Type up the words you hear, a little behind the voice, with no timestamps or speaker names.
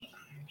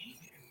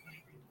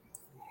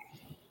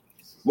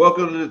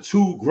Welcome to the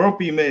Two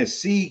Grumpy Men,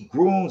 C.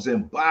 Grooms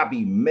and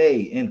Bobby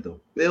May in the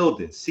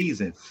building,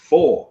 season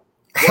 4.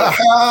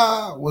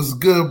 What? What's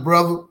good,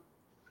 brother?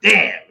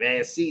 Damn,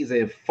 man,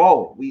 season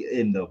 4. We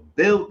in the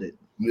building.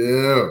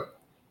 Yeah.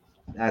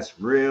 That's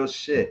real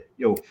shit.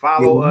 Yo,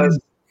 follow Yeah, us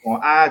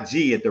on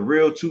IG at the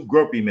Real Two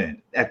Grumpy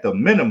Men. At the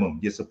minimum,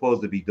 you're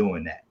supposed to be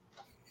doing that.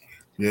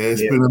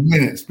 it's Yeah, been a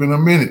minute. It's been a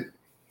minute.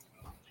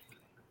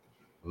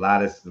 a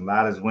lot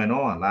has went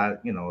on.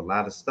 A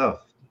lot of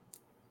stuff.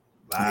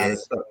 A lot Yeah. of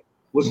stuff.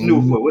 What's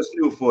new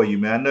Mhm. for you,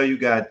 man? I know you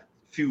got a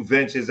few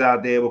ventures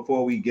out there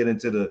before we get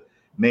into the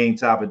main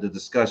topic of the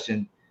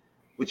discussion.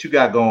 What you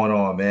got going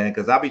on, man?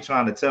 Because I'll be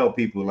trying to tell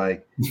people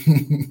like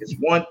it's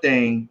one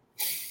thing,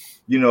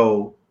 you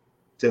know,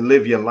 to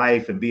live your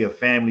life and be a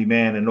family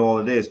man and all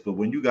of this, but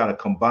when you got to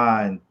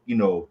combine,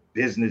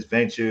 business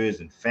ventures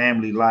and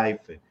family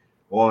life and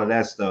all of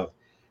that stuff,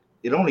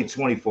 it only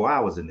 24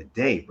 hours in a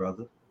day,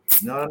 brother.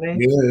 You know what I mean?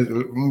 Yeah,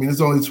 I mean,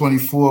 it's only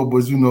 24, but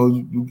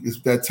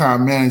it's that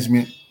time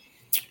management.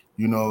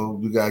 You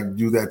got to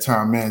do that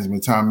time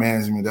management. Time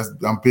management.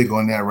 I'm big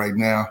on that right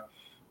now.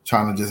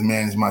 Trying to just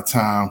manage my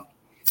time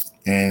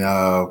and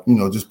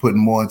just putting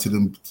more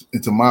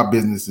into my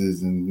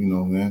businesses and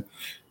man,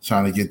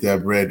 trying to get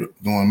that bread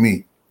doing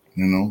me.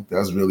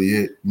 That's really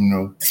it.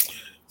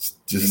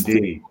 Just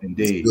Indeed,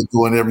 indeed. still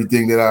doing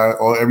everything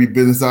or every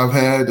business I've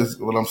had. That's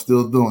what I'm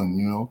still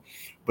doing.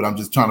 But I'm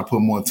just trying to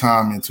put more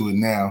time into it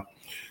now.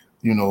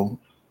 You know,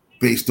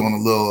 based on a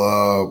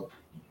little.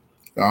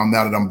 Now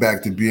that I'm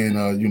back to being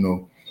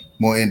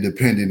more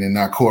independent and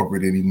not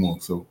corporate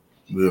anymore. So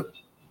yeah.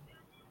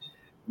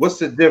 What's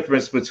the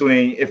difference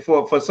between if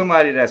for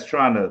somebody that's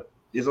trying to?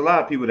 There's a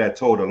lot of people that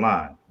toe the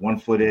line, 1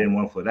 foot in,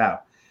 1 foot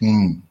out.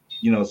 Mm.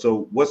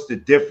 So what's the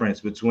difference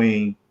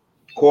between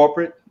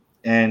corporate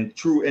and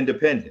true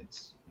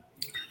independence?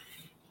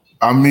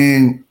 I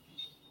mean,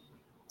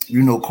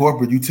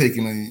 corporate, you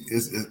dealing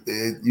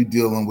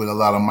with a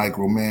lot of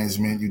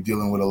micromanagement. You're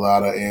dealing with a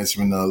lot of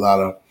answering to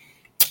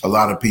a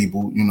lot of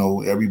people.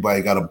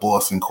 Everybody got a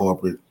boss in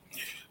corporate.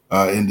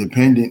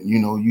 Independent,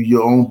 you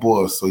your own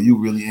boss, so you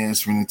really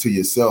answering it to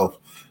yourself.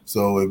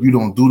 So if you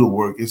don't do the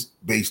work, it's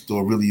based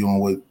or really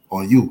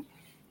on you.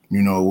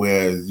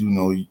 Whereas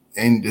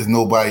ain't there's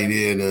nobody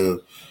there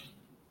to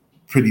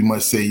pretty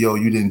much say, yo,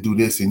 you didn't do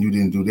this and you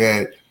didn't do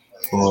that,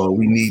 or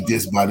we need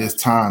this by this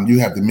time. You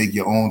have to make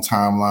your own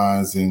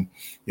timelines and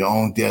your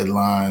own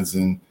deadlines,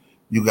 and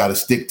you got to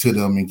stick to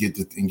them and get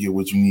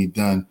what you need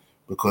done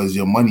because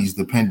your money's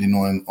dependent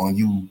on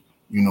you,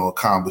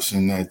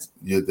 accomplishing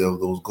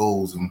those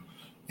goals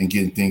and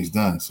getting things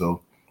done.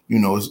 So,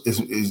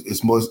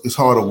 it's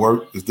harder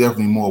work. It's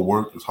definitely more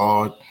work. It's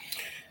hard.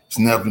 It's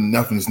never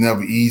nothing. It's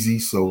never easy.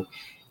 So,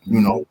 you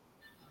Mhm. know,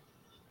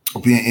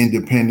 being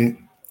independent,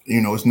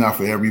 it's not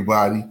for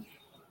everybody.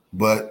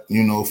 But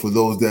for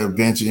those that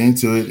venture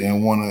into it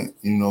and want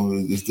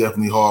to, it's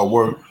definitely hard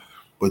work.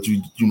 But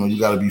you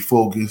got to be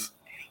focused.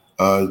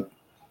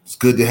 It's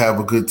good to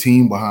have a good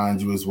team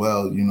behind you as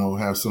well.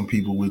 Have some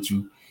people with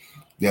you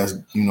that's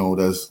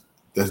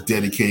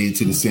dedicated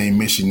to the same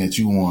mission that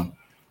you want.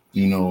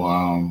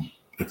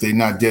 If they're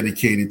not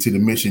dedicated to the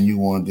mission you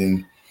want,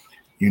 then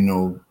you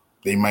know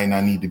they might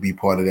not need to be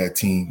part of that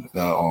team,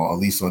 or at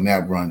least on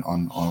that run,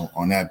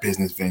 on that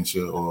business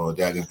venture or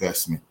that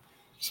investment.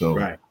 So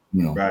Right,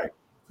 you know, right.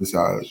 just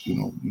how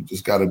you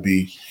just got to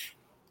be.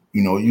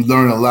 You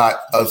learn a lot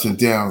ups and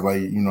downs.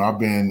 Like I've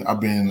been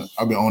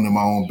owning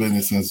my own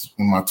business since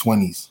in my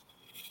 20s.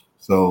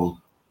 So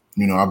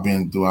I've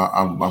been through.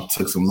 I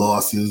took some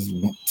losses,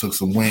 took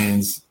some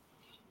wins.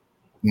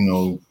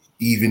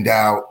 Evened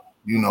out.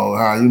 You know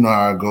how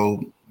I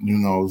go.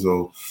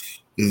 So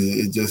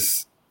it's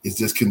just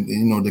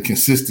the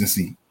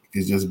consistency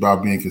is just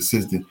about being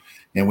consistent.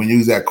 And when you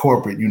use that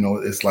corporate,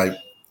 it's like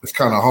it's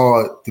kind of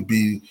hard to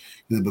be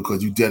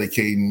because you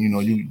dedicating.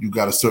 You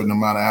got a certain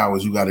amount of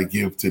hours you got to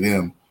give to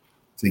them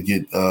to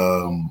get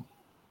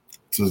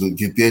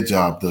their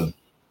job done.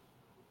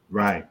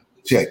 Right.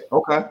 Check.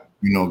 Okay.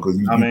 Because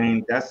I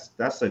mean,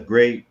 that's a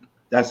great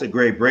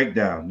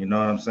breakdown. You know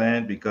what I'm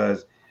saying?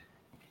 Because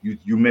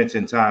you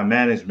mentioned time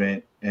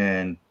management,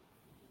 and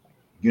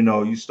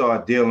you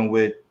start dealing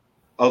with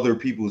other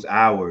people's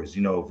hours,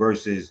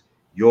 versus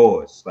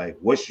yours. Like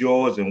what's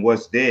yours and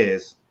what's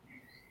theirs.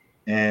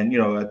 And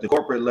at the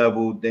corporate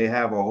level, they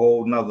have a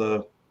whole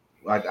nother,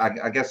 like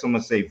I guess I'm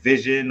gonna say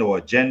vision or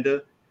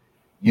agenda.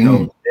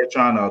 They're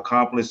trying to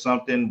accomplish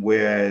something,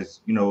 whereas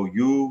you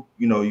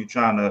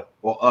trying to,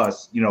 or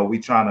us, we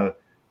trying to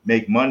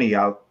make money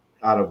out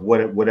of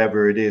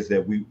whatever it is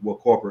that what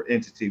corporate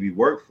entity we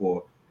work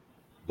for.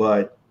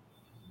 But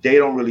they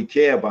don't really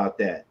care about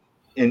that.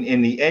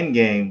 In the end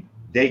game,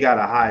 they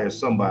gotta hire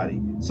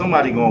somebody.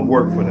 Somebody gonna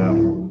work for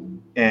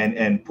them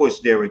and push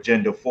their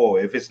agenda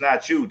forward. If it's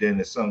not you, then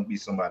it's some be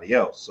somebody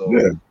else. So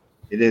yeah,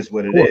 it is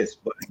what of it course, is.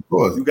 But of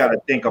course. you gotta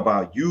think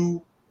about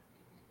you,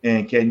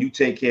 and can you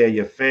take care of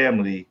your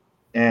family,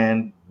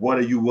 and what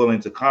are you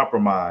willing to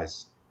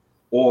compromise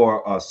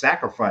or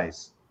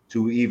sacrifice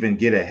to even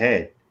get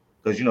ahead?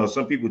 Because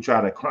some people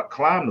try to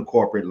climb the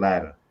corporate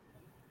ladder,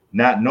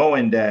 not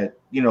knowing that,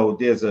 you know,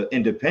 there's an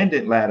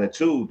independent ladder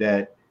too,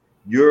 that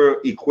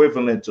you're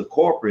equivalent to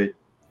corporate,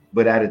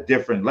 but at a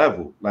different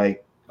level.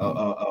 Like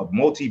a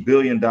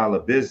multi-billion-dollar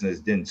business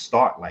didn't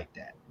start like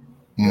that.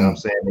 You know what I'm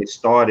saying? They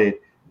started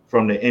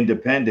from the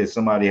independent.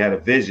 Somebody had a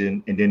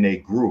vision and then they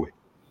grew it.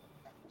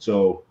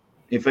 So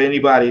if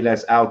anybody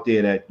that's out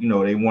there that, you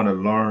know, they want to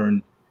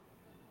learn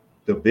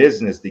the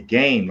business, the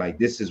game, like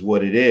this is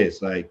what it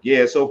is. Like, yeah,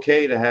 it's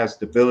okay to have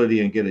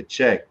stability and get a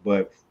check,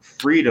 but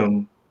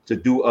freedom to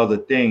do other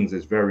things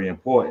is very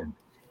important.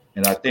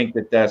 And I think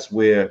that that's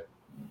where,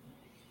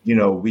 you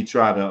know, we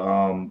try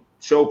to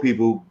show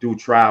people through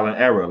trial and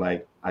error.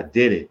 Like, I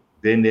did it,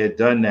 been there,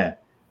 done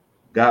that,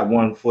 got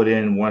one foot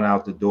in, one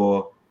out the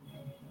door.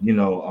 You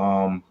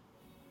know,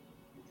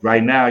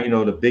 right now, you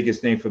know, the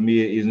biggest thing for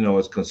me is, you know,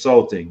 it's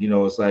consulting. You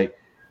know, it's like,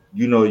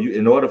 you know, you,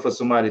 in order for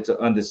somebody to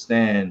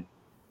understand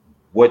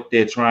what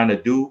they're trying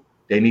to do,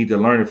 they need to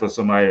learn it from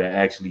somebody that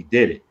actually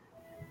did it.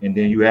 And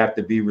then you have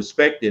to be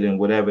respected in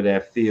whatever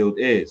that field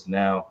is.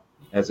 Now,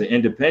 as an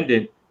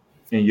independent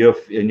in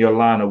your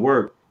line of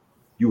work,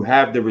 you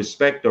have the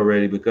respect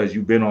already because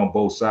you've been on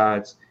both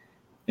sides,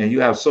 and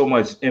you have so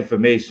much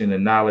information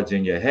and knowledge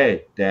in your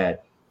head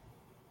that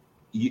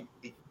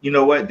you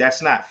know what,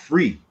 that's not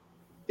free.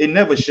 It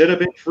never should have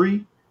been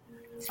free.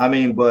 I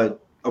mean,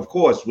 but of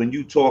course, when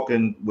you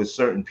talking with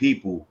certain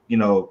people, you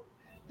know,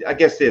 I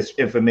guess there's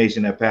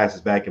information that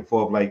passes back and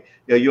forth. Like,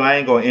 yo, I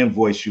ain't gonna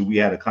invoice you. We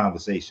had a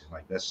conversation.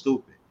 Like, that's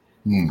stupid.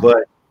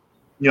 But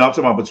you know, I'm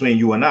talking about between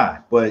you and I.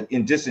 But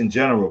in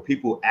general,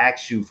 people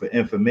ask you for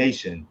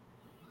information,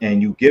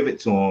 and you give it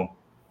to them.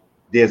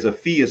 There's a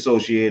fee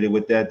associated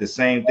with that. The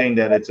same thing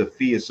that it's a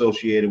fee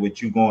associated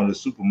with you going to the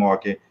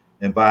supermarket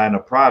and buying a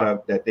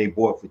product that they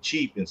bought for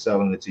cheap and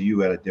selling it to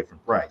you at a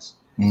different price.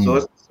 So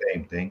it's the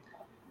same thing.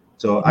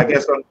 So I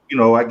guess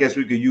I guess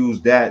we could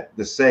use that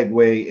the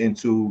segue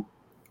into,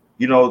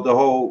 you know, the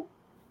whole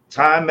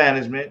time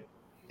management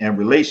and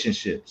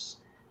relationships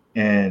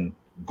and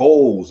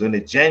goals and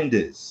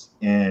agendas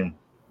and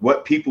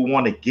what people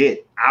want to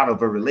get out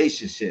of a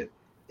relationship.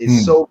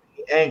 It's so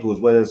many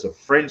angles, whether it's a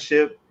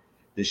friendship,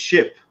 the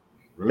ship,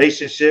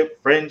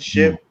 relationship,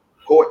 friendship,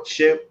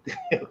 courtship,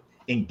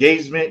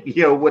 engagement,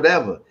 you know,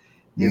 whatever.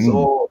 It's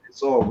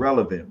all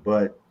relevant.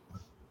 But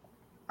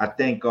I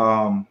think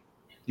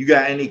you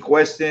got any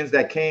questions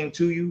that came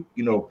to you,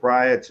 you know,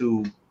 prior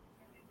to,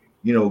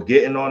 you know,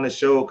 getting on the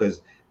show?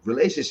 Because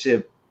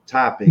relationship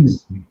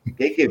topics,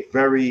 they get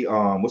very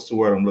what's the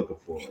word I'm looking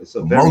for? It's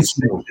a very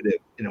sensitive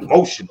and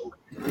emotional.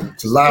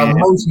 It's a lot of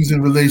emotions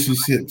in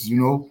relationships,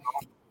 you know.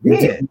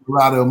 Yeah. A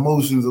lot of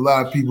emotions. A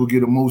lot of people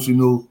get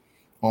emotional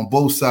on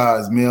both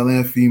sides, male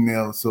and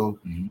female. So,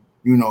 you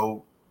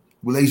know,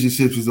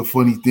 relationships is a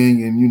funny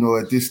thing. And, you know,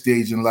 at this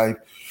stage in life,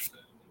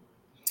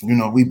 you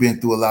know, we've been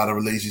through a lot of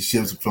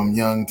relationships from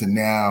young to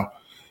now.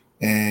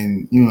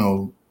 And, you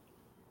know,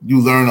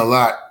 you learn a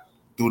lot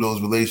through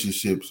those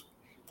relationships,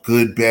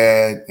 good,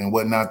 bad, and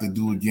what not to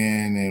do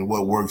again, and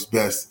what works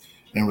best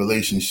in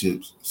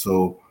relationships.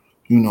 So,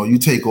 you know, you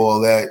take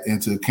all that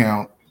into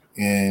account,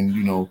 and,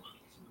 you know,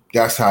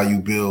 that's how you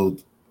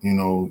build, you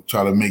know,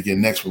 try to make your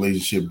next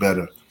relationship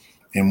better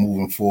and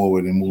moving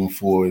forward.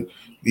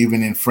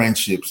 Even in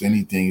friendships,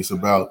 anything, it's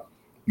about,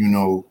 you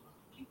know,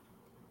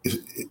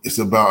 it's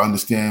about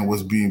understanding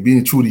what's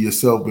being true to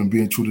yourself and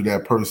being true to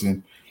that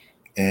person,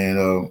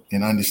 and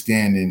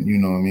understanding, you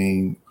know what I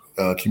mean?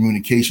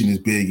 Communication is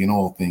big in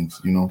all things,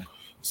 you know.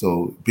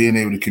 So being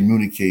able to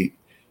communicate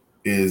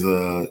is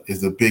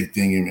a big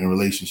thing in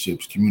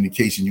relationships.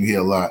 Communication, you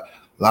hear a lot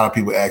of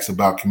people ask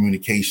about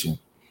communication.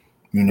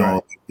 You know,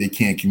 right. They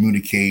can't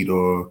communicate,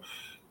 or,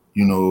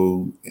 you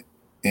know,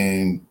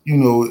 and, you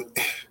know,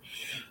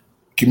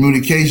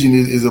 communication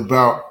is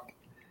about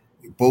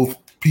both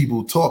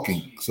people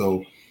talking.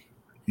 So,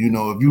 you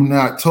know, if you're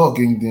not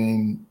talking,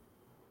 then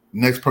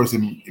next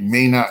person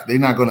they're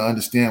not going to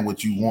understand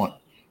what you want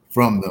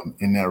from them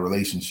in that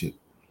relationship.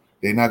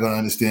 They're not going to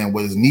understand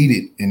what is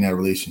needed in that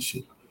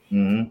relationship.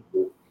 You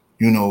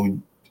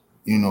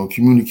know,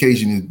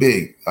 communication is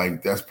big.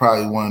 Like, that's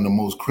probably one of the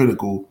most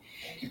critical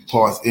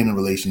parts in a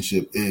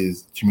relationship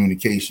is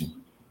communication.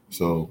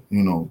 So,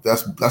 you know,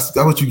 that's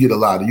what you get a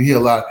lot of. You hear a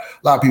lot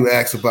of people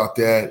ask about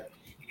that,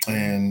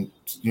 and,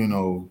 you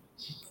know,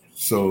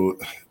 so,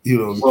 you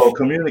know. Well,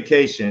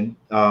 communication,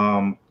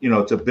 you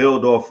know, to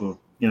build off of,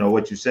 you know,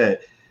 what you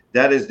said,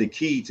 that is the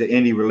key to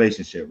any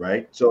relationship,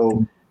 right?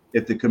 So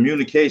if the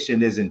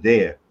communication isn't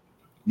there,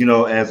 you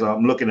know, as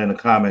I'm looking in the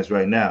comments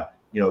right now,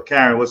 you know,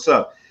 Karen, what's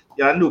up?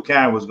 Yeah, I knew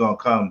Karen was going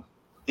to come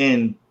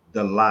in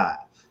the live.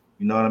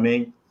 You know what I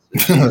mean?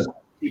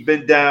 She's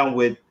been down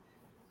with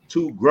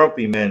two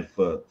grumpy men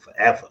for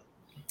forever.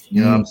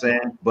 You know what I'm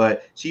saying?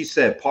 But she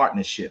said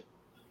partnership.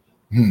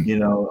 You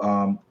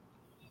know,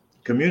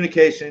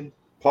 communication,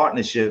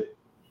 partnership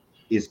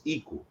is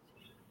equal.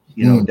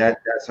 You know,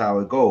 that's how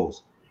it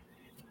goes.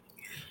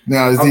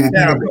 Now, we're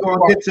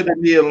gonna get to the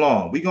Nia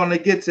Long. We're gonna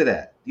get to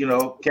that. You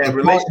know, can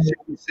relationship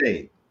be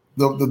saved?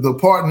 The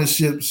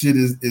partnership shit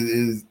is,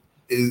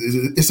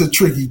 it's a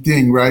tricky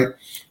thing, right?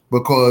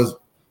 Because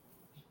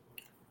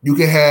you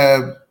can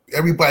have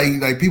everybody,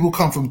 like people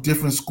come from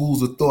different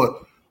schools of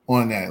thought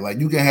on that. Like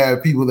you can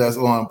have people that's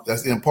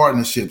in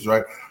partnerships,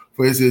 right?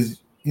 For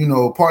instance,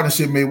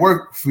 partnership may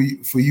work for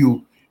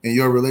you in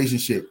your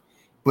relationship,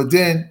 but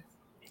then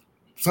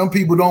some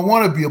people don't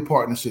want to be a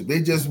partnership.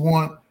 They just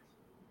want,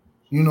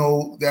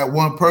 that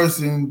one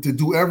person to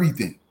do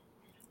everything,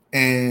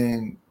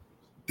 and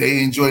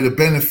they enjoy the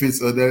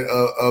benefits of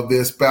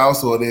their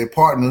spouse or their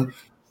partner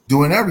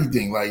doing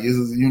everything. Like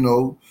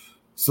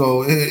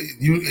so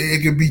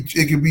it could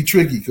be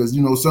tricky because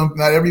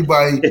not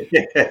everybody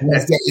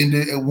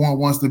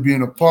wants to be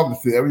in a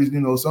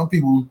partnership. Some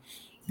people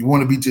you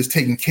want to be just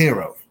taken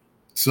care of.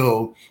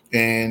 So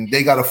and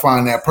they got to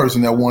find that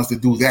person that wants to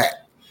do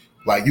that.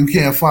 Like you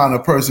can't find a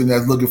person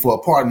that's looking for a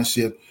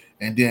partnership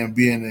and then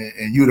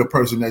and you're the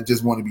person that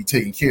just want to be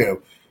taken care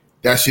of.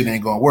 That shit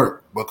ain't gonna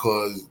work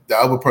because the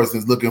other person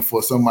is looking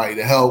for somebody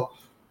to help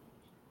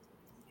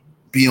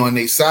be on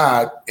their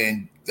side,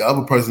 and the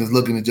other person is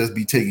looking to just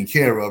be taken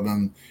care of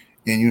and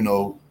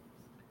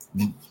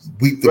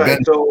reap the right.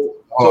 benefit. So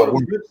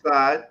the flip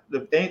side,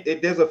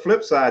 there's a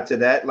flip side to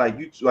that.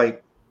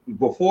 Like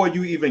before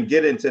you even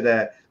get into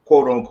that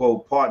quote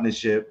unquote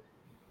partnership,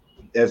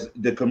 as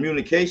the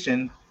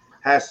communication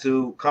has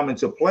to come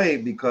into play,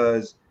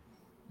 because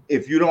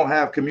if you don't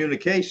have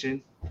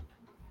communication,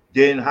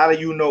 then how do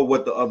you know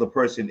what the other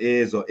person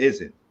is or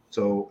isn't?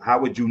 So how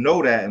would you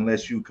know that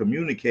unless you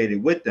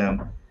communicated with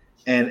them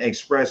and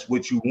express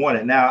what you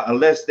wanted? Now,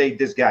 unless they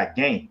just got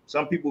game.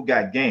 Some people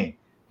got game.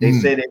 They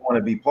say they want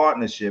to be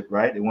partnership,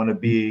 right? They want to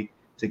be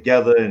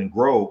together and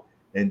grow.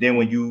 And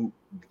then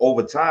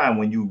over time,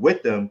 when you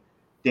with them,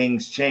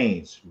 things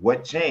change.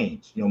 What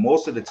changed?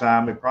 Most of the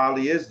time it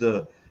probably is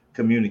the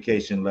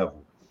communication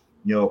level.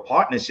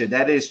 Partnership,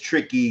 that is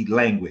tricky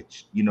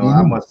language.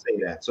 I must say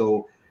that.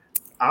 So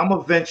I'm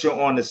gonna venture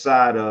on the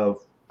side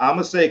of, I'm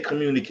gonna say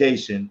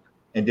communication,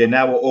 and then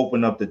that will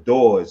open up the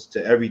doors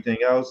to everything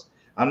else.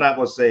 I'm not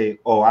gonna say,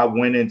 oh, I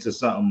went into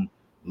something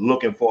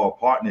looking for a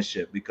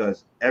partnership,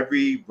 because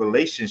every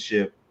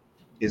relationship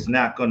is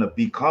not gonna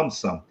become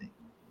something,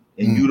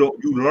 and you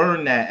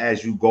learn that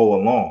as you go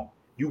along.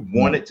 You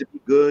want it to be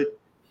good,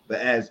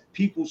 but as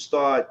people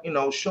start,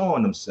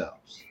 showing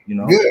themselves,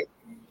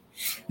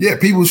 Yeah,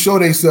 people show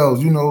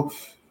themselves.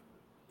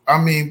 I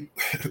mean,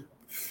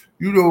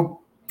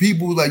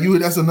 people like you.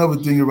 That's another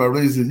thing about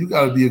relationships. You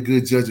got to be a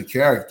good judge of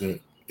character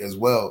as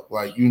well.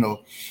 Like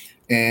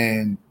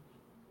and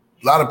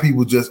a lot of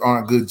people just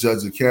aren't good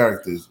judges of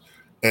characters,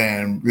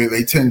 and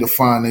they tend to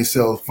find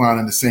themselves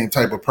finding the same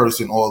type of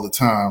person all the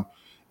time,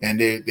 and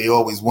they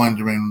always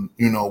wondering,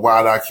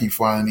 why do I keep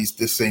finding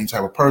this same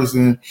type of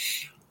person?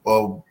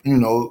 Or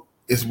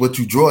it's what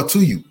you draw to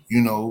you.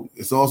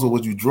 It's also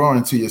what you draw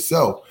into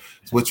yourself.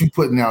 It's what you're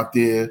putting out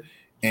there,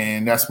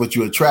 and that's what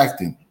you're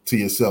attracting to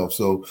yourself.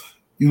 So,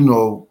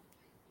 like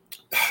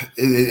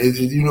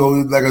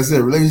I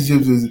said,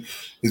 relationships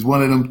is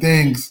one of them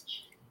things.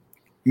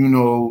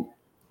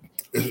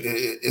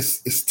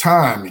 It's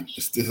time.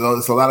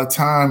 It's a lot of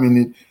time in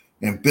it,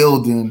 and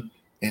building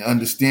and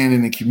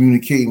understanding and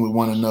communicating with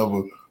one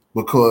another,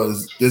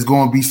 because there's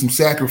going to be some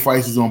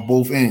sacrifices on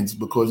both ends,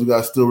 because you got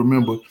to still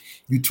remember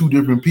you two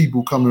different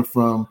people coming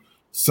from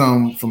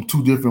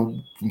two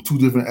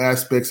different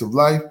aspects of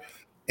life,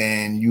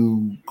 and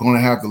you going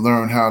to have to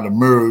learn how to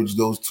merge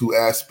those two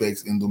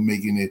aspects into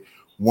making it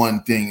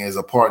one thing as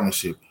a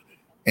partnership.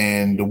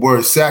 And the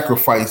word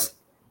sacrifice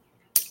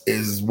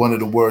is one of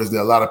the words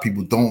that a lot of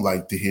people don't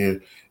like to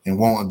hear and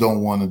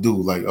don't want to do.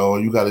 Like, oh,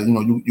 you got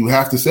to, you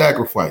have to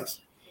sacrifice.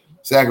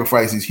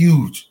 Sacrifice is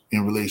huge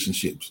in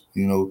relationships,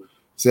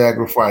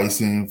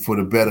 sacrificing for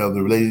the better of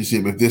the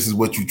relationship if this is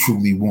what you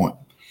truly want,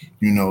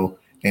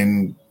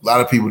 and a lot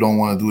of people don't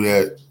want to do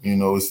that.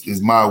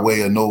 It's my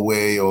way or no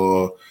way,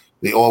 or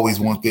they always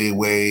want their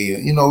way.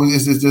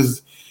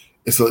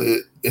 It's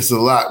a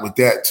lot with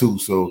that too.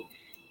 So,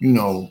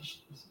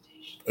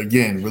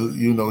 again,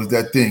 it's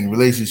that thing,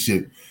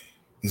 relationship.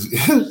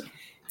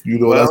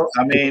 Well,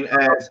 I mean,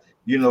 as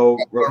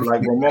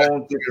like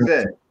Ramon just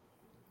said,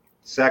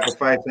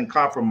 sacrifice and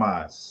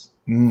compromise.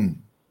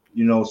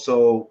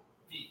 So,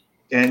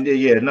 and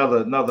yeah,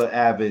 another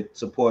avid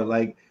support.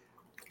 Like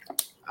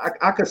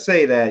I could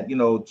say that,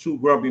 two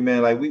grumpy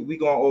men, like we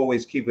gonna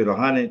always keep it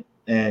 100,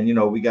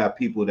 and we got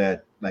people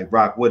that like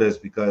rock with us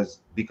because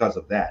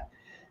of that.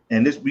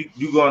 And this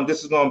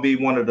is gonna be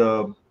one of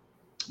the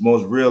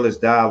most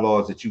realist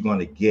dialogues that you're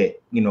gonna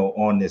get,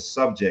 on this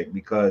subject,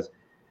 because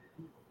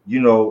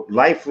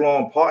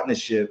lifelong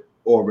partnership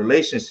or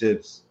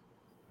relationships,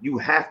 you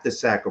have to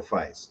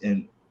sacrifice,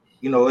 and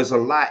there's a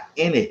lot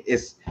in it.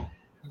 There's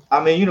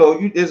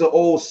an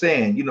old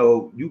saying,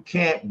 you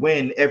can't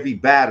win every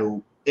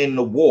battle in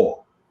the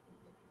war,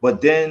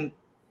 but then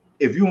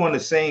if you're on the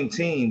same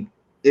team,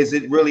 is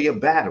it really a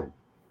battle?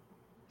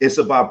 It's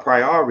about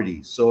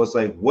priorities. So it's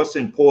like, what's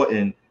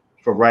important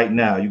for right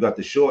now? You got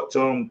the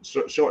short-term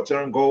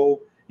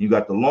goal, you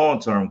got the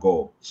long-term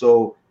goal.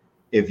 So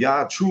if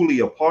y'all truly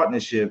a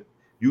partnership,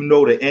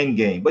 the end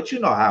game, but you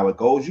know how it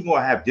goes. You're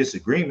gonna have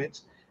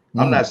disagreements.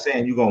 I'm not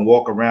saying you're gonna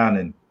walk around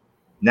and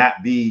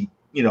not be,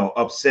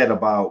 upset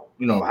about,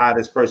 how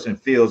this person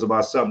feels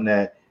about something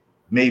that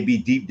may be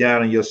deep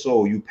down in your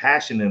soul, you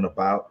passionate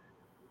about,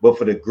 but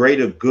for the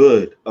greater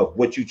good of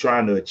what you're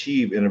trying to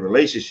achieve in a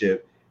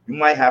relationship, you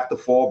might have to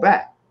fall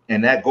back.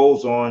 And that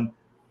goes on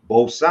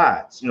both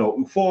sides.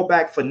 You fall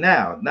back for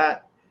now,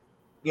 not,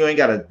 you ain't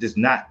got to just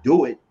not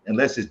do it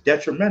unless it's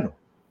detrimental.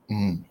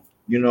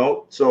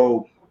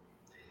 So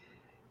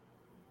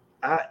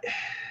I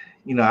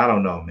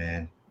don't know,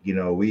 man.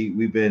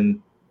 We've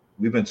been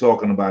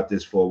talking about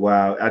this for a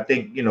while. I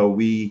think,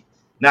 we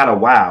not a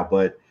while,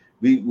 but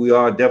we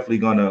are definitely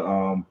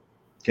gonna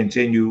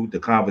continue the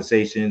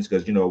conversations,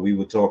 because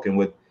we talked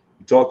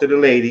to the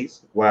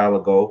ladies a while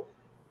ago.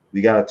 We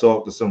got to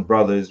talk to some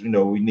brothers.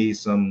 We need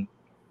some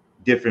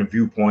different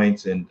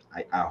viewpoints, and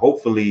I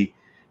hopefully,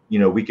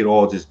 we could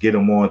all just get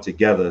them on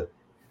together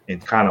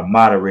and kind of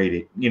moderate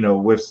it,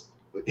 with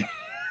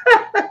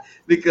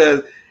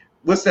because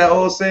what's that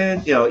old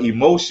saying?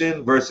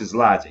 Emotion versus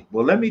logic.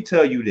 Well, let me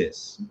tell you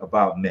this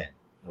about men.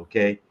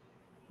 Okay,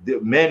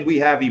 men, we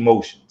have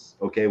emotions.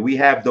 Okay, we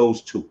have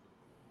those too.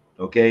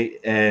 Okay,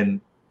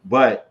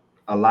 but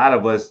a lot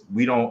of us,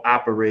 we don't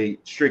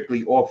operate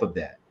strictly off of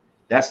that.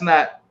 That's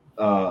not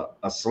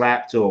a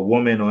slap to a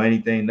woman or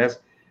anything.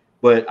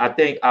 But I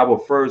think our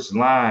first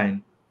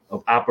line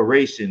of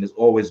operation is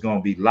always going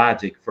to be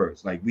logic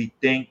first. Like, we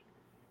think,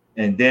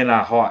 and then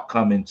our heart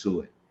come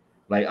into it.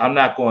 Like, I'm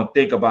not going to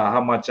think about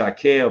how much I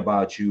care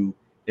about you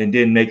and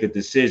then make a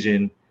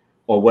decision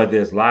or whether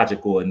it's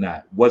logical or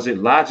not. Was it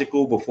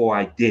logical before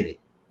I did it?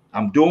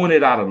 I'm doing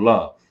it out of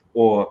love,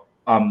 or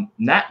I'm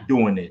not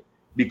doing it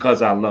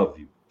because I love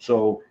you.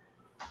 So,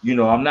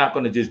 I'm not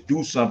going to just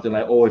do something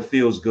like, oh, it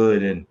feels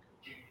good, and,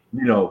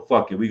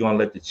 fuck it, we're going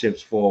to let the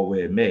chips fall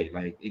where it may.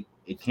 Like,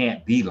 it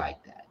can't be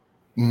like that.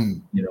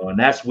 And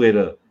that's where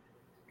the,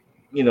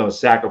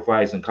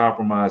 sacrifice and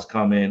compromise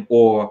come in,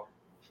 or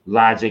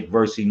logic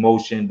versus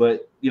emotion.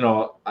 But,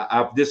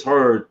 I've just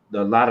heard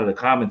a lot of the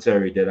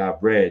commentary that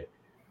I've read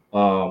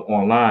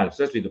online,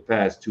 especially the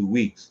past 2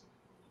 weeks.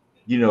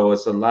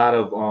 It's a lot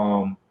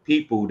of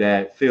people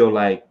that feel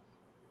like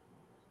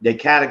they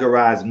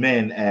categorize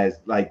men as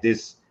like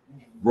this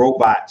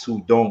robots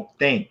who don't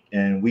think,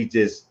 and we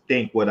just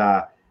think with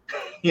our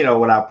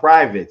with our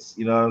privates,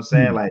 what I'm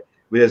saying? Like,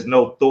 there's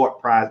no thought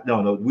process.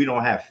 No, we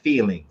don't have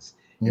feelings,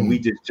 and we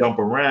just jump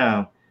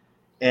around,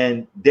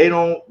 and they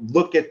don't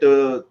look at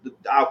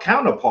our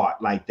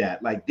counterpart like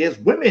that. Like, there's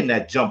women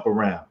that jump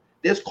around.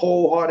 There's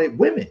cold-hearted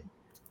women.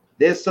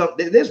 There's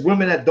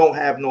women that don't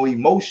have no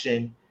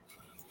emotion,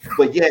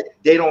 but yet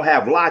they don't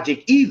have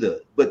logic either.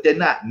 But they're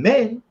not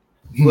men,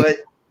 but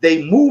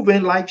they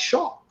moving like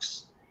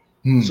sharks.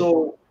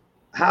 So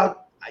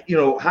how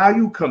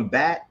you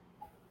combat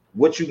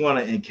what you're going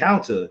to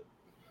encounter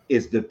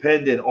is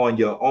dependent on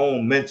your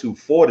own mental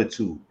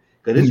fortitude.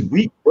 Because there's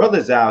weak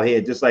brothers out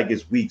here, just like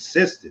it's weak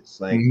sisters.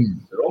 Like,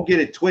 don't get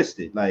it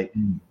twisted. Like,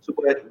 so,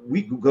 but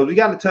because we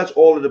got to touch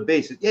all of the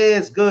bases. Yeah,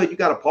 it's good. You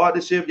got a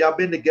partnership. Y'all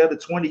been together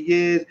 20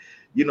 years.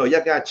 Y'all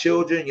got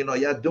children.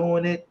 Y'all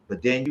doing it.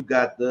 But then you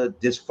got the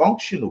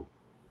dysfunctional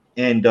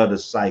end of the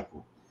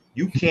cycle.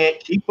 You can't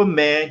keep a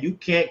man. You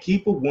can't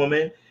keep a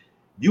woman.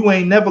 You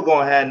ain't never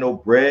gonna have no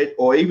bread.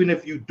 Or even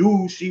if you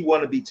do, she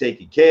want to be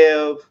taken care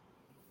of.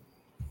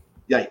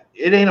 Like,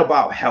 it ain't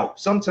about help.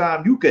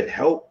 Sometimes you could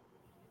help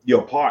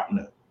your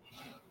partner.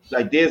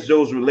 Like, there's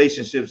those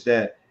relationships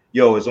that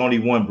it's only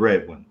one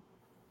breadwinner.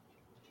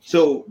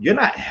 So you're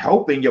not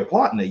helping your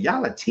partner.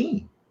 Y'all a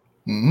team.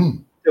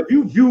 If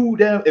you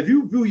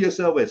view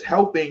yourself as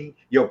helping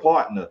your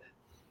partner,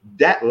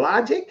 that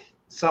logic,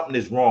 something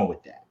is wrong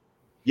with that.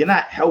 You're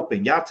not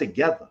helping. Y'all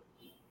together.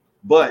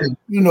 But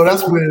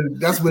that's where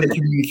the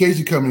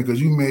communication comes in, because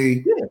you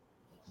may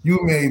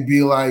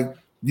be like,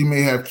 you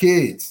may have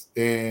kids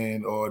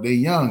or they're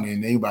young,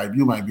 and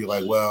you might be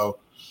like, well,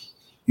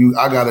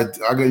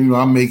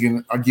 I'm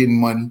getting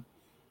money,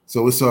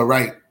 so it's all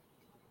right.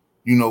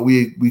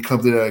 We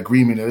come to that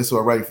agreement that it's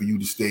all right for you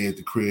to stay at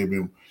the crib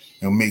and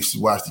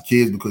watch the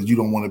kids because you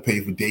don't want to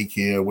pay for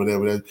daycare or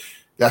whatever.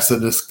 That's a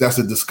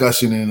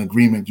discussion and an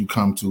agreement you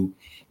come to,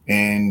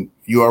 and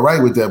you're all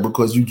right with that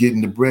because you're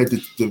getting the bread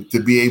to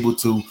be able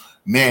to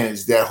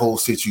manage that whole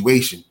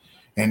situation,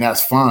 and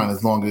that's fine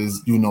as long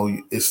as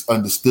it's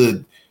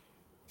understood.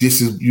 This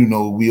is,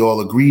 we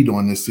all agreed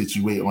on this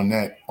situation, on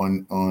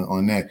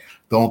that.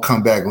 Don't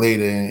come back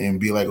later and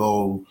be like,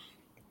 oh,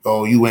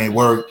 you ain't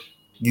worked.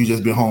 You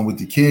just been home with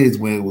the kids.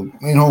 When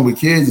being home with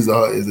kids is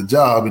a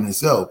job in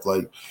itself.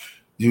 Like,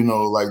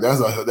 like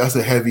that's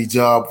a heavy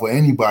job for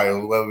anybody,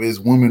 whether it's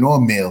woman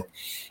or male.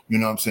 You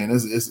know what I'm saying?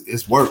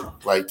 It's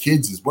work. Like,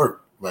 kids is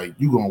work. Like,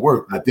 you gonna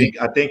work. I think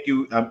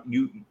you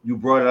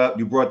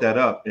brought that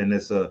up, and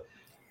it's an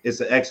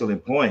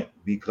excellent point,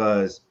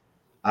 because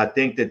I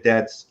think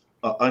that's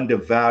an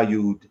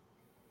undervalued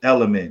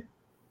element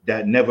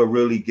that never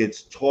really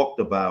gets talked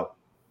about,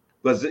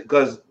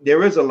 because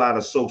there is a lot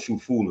of social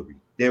foolery.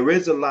 There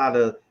is a lot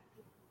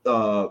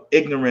of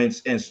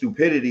ignorance and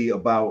stupidity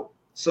about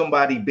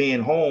somebody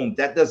being home.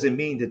 That doesn't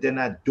mean that they're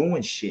not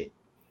doing shit.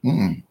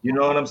 You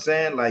know what I'm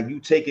saying? Like you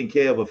taking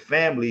care of a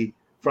family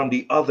from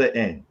the other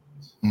end.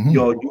 Mm-hmm.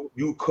 Yo,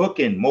 you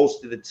cooking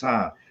most of the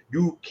time.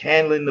 You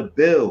handling the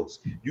bills.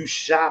 You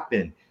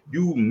shopping.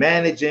 You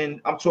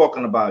managing. I'm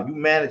talking about you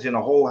managing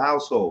a whole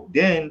household.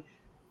 Then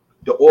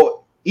the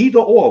or either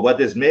or,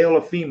 whether it's male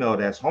or female,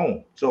 that's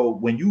home. So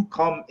when you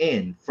come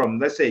in from,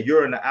 let's say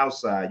you're in the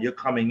outside, you're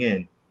coming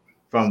in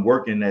from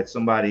working at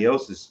somebody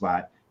else's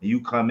spot, and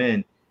you come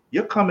in,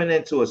 you're coming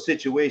into a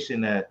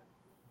situation that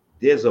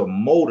there's a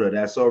motor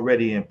that's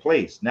already in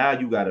place. Now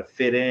you got to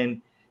fit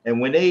in.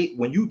 And when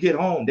you get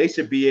home, they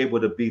should be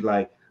able to be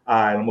like, all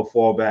right, I'm gonna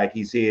fall back.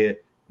 He's here.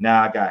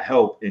 Now I got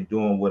help in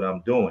doing what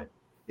I'm doing.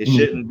 It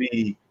shouldn't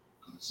be,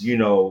 you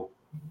know,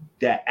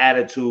 that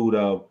attitude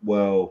of,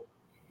 well,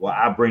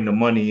 I bring the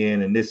money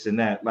in and this and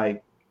that.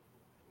 Like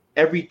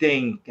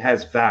everything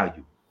has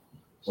value,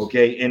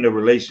 okay, in the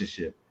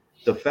relationship.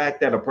 The fact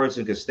that a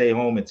person can stay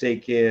home and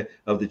take care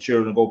of the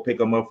children, go pick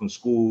them up from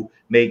school,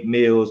 make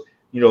meals,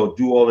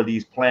 do all of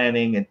these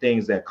planning and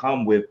things that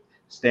come with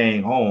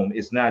staying home.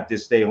 It's not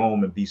just stay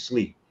home and be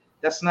sleep.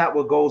 That's not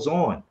what goes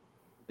on.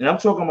 And I'm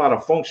talking about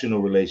a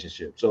functional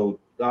relationship. So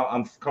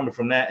I'm coming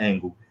from that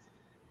angle.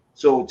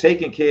 So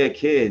taking care of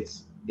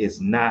kids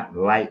is not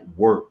light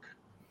work,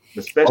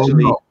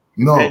 especially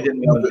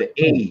depending on the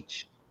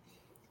age.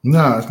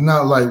 No, it's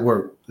not light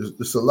work.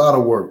 It's a lot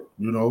of work,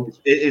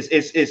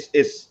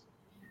 It's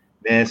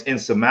man, it's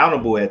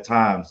insurmountable at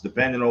times,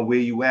 depending on where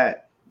you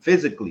at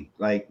physically.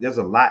 Like there's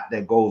a lot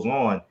that goes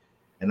on,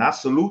 and I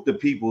salute the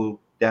people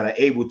that are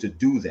able to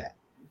do that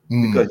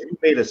because you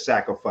made a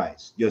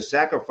sacrifice. Your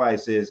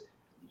sacrifice is,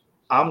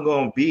 I'm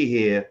gonna be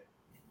here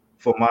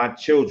for my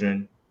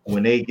children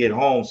when they get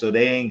home, so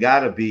they ain't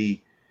gotta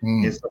be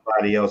in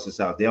somebody else's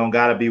house. They don't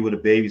gotta be with a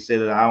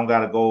babysitter. I don't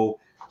gotta go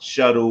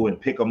shuttle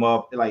and pick them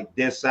up. Like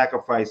their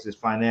sacrifices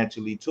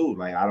financially too.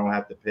 Like I don't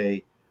have to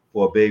pay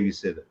for a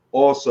babysitter.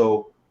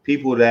 Also,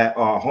 people that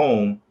are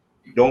home,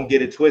 don't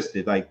get it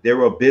twisted. Like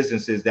there are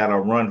businesses that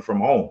are run from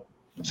home.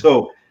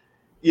 So,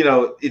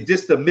 it's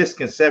just a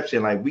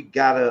misconception. Like we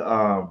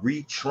gotta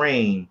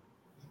retrain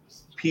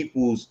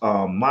people's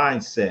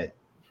mindset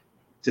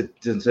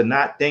to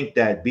not think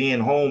that being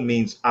home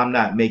means I'm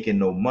not making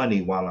no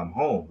money while I'm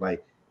home.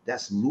 Like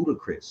that's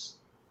ludicrous.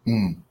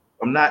 I'm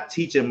not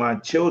teaching my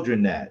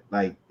children that.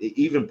 Like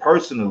even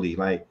personally,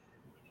 like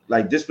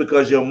just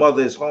because your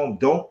mother is home,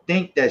 don't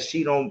think that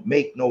she don't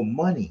make no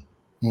money.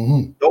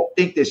 Don't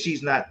think that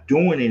she's not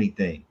doing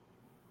anything.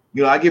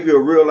 I give you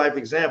a real life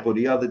example.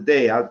 The other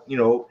day,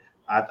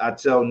 I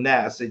tell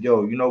Nat, I said,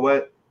 yo, you know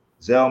what?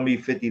 Zell me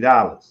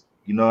 $50.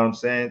 You know what I'm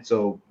saying?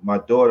 So my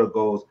daughter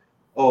goes,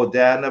 oh,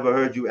 Dad, I never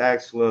heard you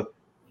ask for,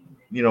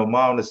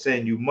 mom to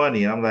send you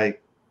money. And I'm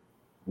like,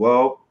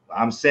 well,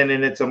 I'm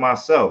sending it to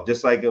myself.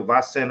 Just like if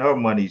I send her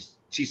money,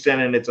 she's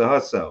sending it to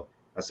herself.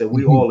 I said,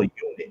 we all a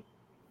unit.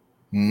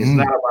 It's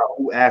not about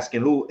who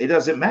asking who. It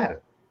doesn't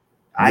matter.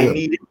 I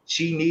need it.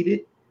 She need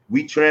it.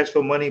 We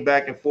transfer money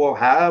back and forth,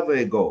 however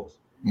it goes.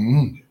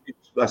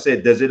 I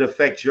said, does it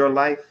affect your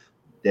life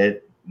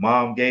that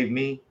mom gave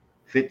me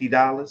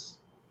 $50?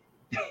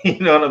 You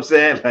know what I'm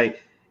saying?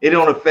 Like, it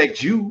don't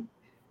affect you.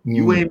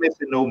 You ain't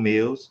missing no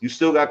meals. You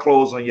still got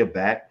clothes on your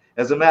back.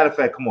 As a matter of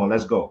fact, come on,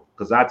 let's go.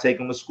 Because I take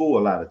them to school a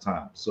lot of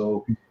times.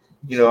 So,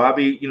 I'll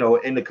be,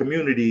 in the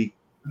community,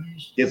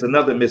 there's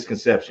another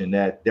misconception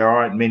that there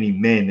aren't many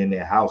men in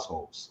their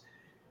households.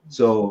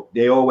 So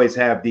they always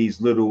have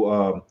these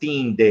little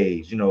theme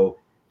days,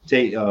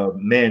 take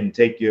men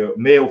take your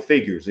male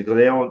figures because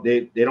they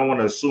don't want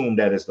to assume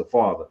that it's the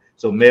father.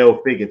 So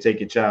male figure take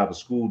your child to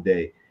school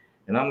day.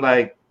 And I'm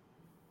like,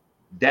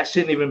 that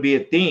shouldn't even be a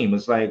theme.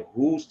 It's like,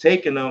 who's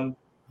taking them?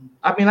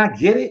 I mean, I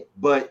get it,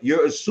 but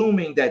you're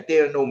assuming that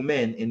there are no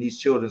men in these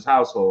children's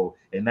household,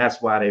 and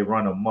that's why they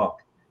run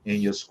amok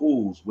in your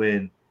schools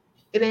when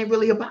it ain't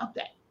really about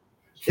that.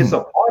 It's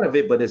a part of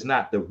it, but it's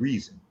not the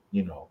reason,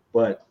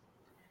 But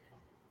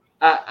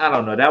I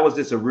don't know. That was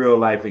just a real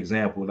life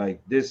example.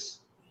 Like this,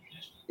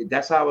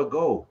 that's how it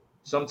go.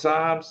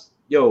 Sometimes,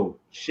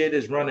 shit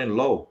is running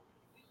low.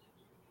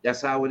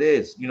 That's how it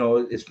is.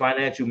 It's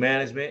financial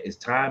management, it's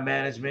time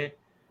management.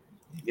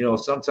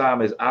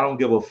 Sometimes it's I don't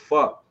give a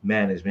fuck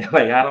management.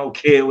 Like I don't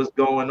care what's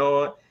going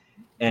on,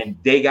 and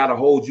they gotta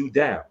hold you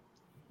down.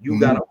 You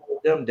gotta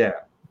hold them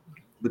down.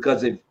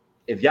 Because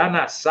if y'all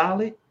not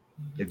solid,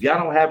 if y'all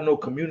don't have no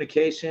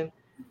communication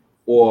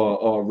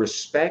or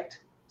respect,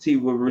 see,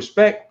 with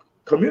respect,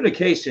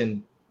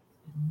 communication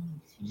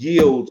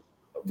yields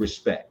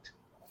respect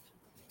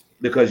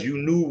because you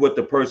knew what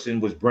the person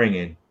was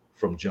bringing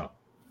from jump.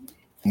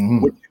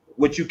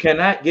 What you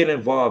cannot get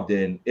involved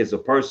in is a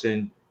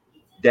person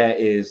that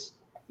is,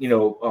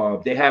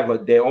 they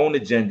have their own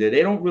agenda.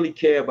 They don't really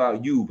care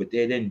about you, but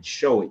they didn't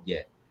show it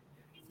yet.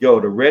 The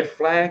red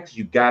flags,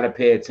 you got to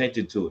pay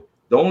attention to it.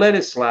 Don't let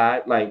it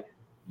slide. Like,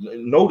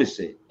 notice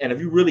it. And if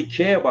you really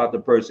care about the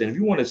person, if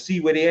you want to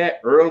see where they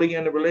at early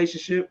in the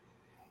relationship,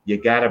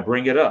 you got to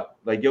bring it up.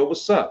 Like, yo,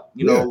 what's up?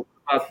 What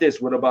about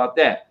this? What about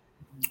that?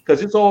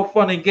 Because it's all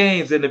fun and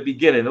games in the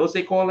beginning. What's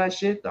they call that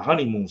shit? The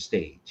honeymoon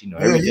stage.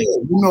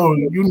 Everything.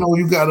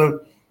 You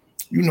gotta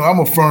you know, I'm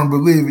a firm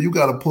believer. You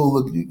gotta pull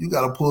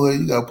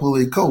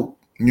a coat.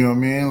 You know what I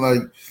mean?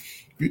 Like,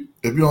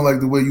 if you don't like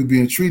the way you're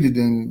being treated,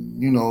 then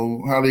you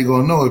know how they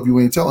gonna know if you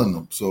ain't telling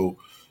them. So,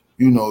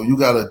 you know, you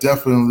gotta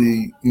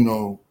definitely, you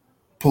know,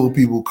 pull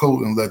people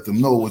coat and let them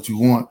know what you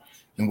want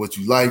and what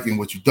you like and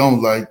what you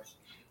don't like,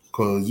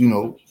 because you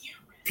know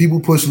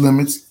people push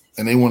limits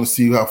and they want to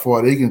see how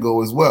far they can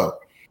go as well.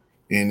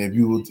 And if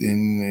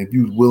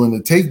you're willing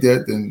to take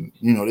that, then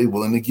you know they're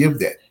willing to give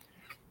that.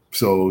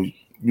 So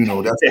you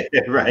know that's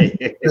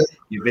right.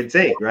 You can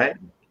take, right?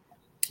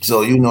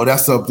 so you know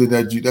that's something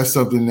that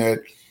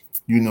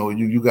you know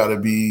you got to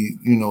be,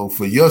 you know,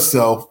 for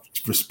yourself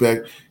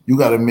respect. You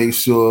got to make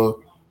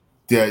sure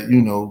that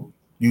you know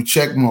you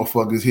check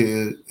motherfuckers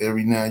here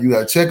every now. You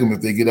got to check them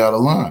if they get out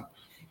of line.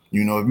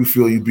 You know, if you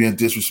feel you're being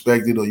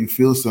disrespected or you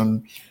feel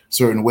some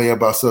certain way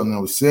about something that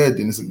was said,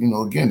 then it's, you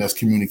know, again, that's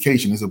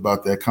communication. It's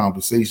about that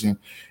conversation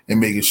and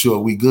making sure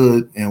we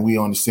good and we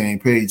on the same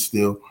page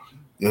still.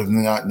 If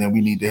not, then we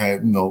need to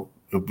have, you know,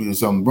 if there's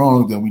something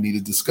wrong, then we need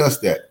to discuss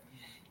that.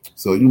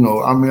 So, you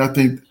know, I mean, I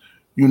think,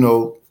 you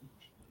know,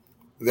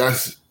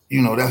 that's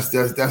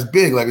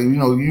big. Like, you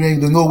know,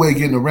 there's no way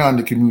getting around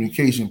the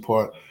communication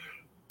part,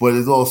 but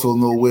there's also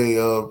no way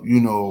of, you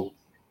know,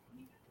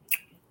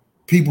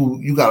 people,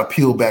 you got to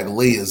peel back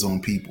layers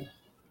on people.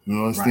 You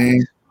know what I'm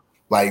saying?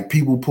 Like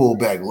people pull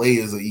back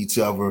layers of each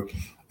other,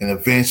 and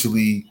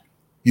eventually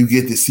you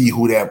get to see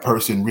who that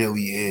person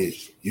really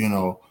is. You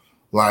know,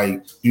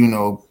 like, you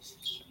know,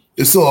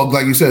 it's all,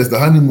 like you said, it's the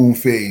honeymoon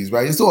phase,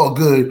 right? It's all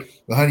good.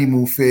 The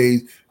honeymoon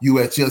phase, you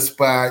at your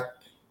spot,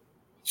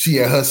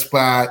 she at her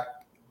spot,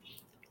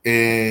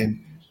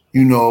 and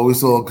you know,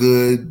 it's all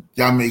good.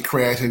 Y'all may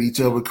crash at each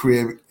other's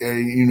crib,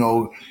 and you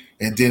know,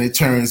 and then it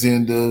turns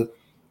into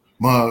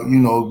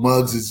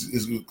Muggs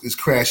is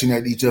crashing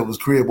at each other's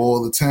crib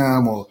all the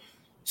time, or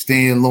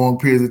staying long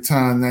periods of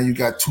time. Now you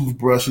got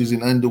toothbrushes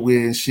and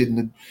underwear and shit,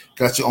 and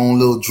got your own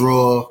little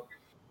drawer.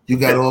 You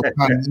got all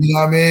kind of, you know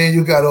what I mean?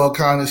 You got all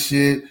kind of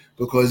shit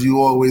because you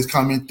always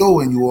coming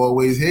through and you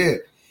always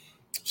here.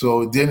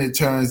 So then it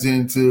turns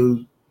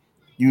into,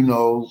 you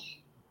know,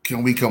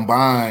 can we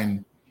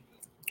combine,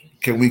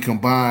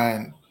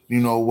 you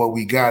know, what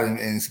we got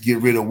and get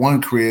rid of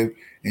one crib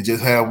and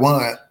just have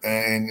one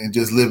and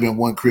just live in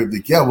one crib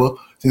together,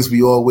 since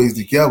we always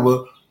together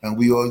and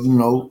we all, you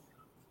know,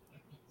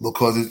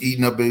 because it's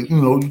eating up, you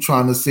know, you're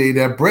trying to save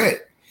that bread.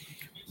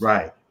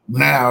 Right.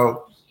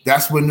 Now,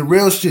 that's when the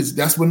real shit,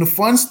 that's when the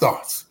fun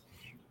starts.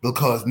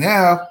 Because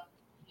now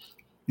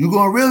you're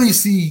going to really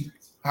see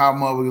how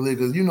motherfuckers live.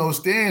 Because, you know,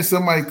 staying in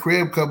somebody's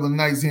crib a couple of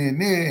nights here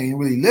and there ain't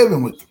really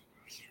living with them.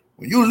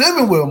 When you're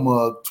living with them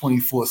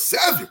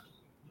 24/7,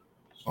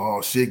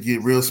 oh, shit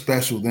get real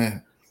special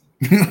then.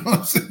 You know what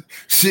I'm saying?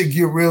 Shit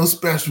get real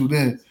special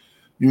then.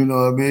 You know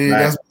what I mean?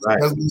 Right,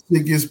 that's when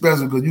shit gets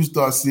special, because you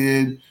start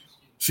seeing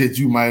shit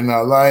you might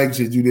not like,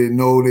 shit you didn't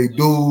know they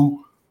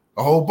do,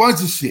 a whole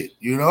bunch of shit,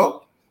 you know?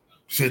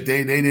 Shit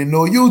they didn't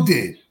know you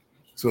did.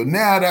 So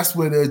now that's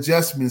where the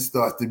adjustments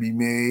start to be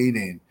made,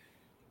 and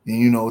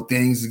you know,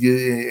 things get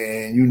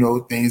a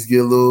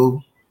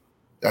little,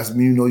 that's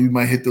when, you know, you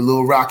might hit the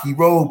little rocky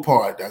road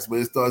part. That's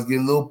where it starts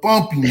getting a little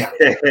bumpy now.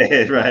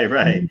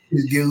 right.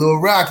 It get a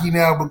little rocky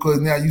now, because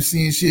now you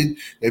seeing shit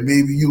that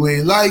maybe you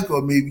ain't like,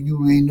 or maybe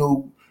you ain't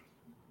know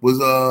was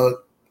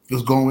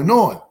going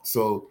on.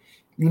 So,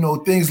 you know,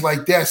 things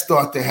like that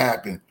start to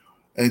happen.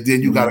 And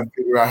then you got to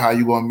figure out how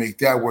you want to make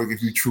that work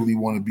if you truly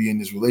want to be in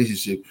this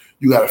relationship.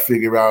 You got to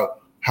figure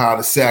out how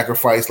to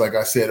sacrifice, like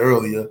I said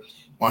earlier,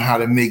 on how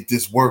to make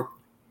this work,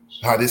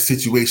 how this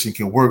situation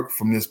can work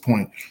from this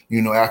point.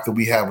 You know, after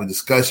we have a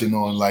discussion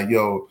on like,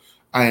 yo,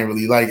 I ain't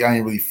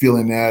really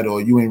feeling that,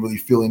 or you ain't really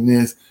feeling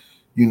this.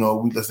 You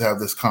know, let's have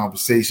this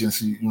conversation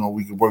so, you know,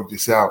 we can work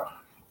this out.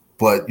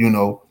 But, you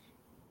know,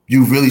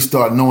 you really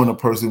start knowing a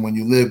person when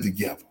you live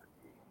together.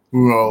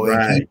 You know,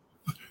 right. And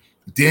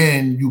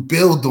then you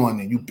build on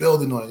it.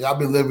 Y'all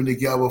been living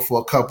together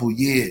for a couple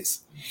years.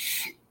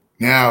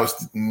 Now,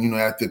 you know,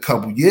 after a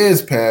couple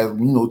years pass,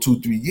 you know,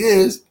 2-3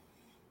 years,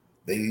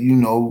 they, you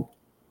know,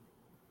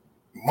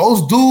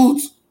 most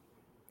dudes,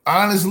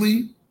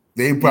 honestly,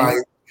 they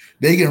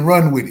can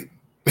run with it.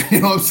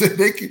 You know what I'm saying?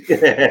 They can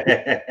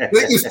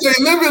stay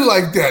living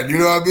like that. You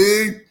know what I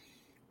mean?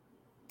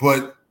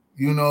 But,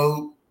 you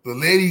know, the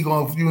lady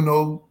gonna, you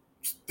know,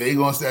 they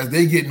gonna, as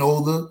they getting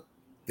older,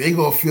 they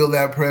gonna feel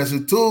that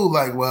pressure too.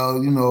 Like,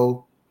 well, you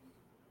know,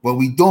 what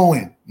we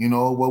doing? You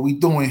know, what we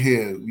doing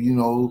here? You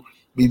know,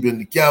 we've been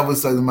together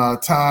such amount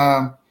of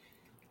time.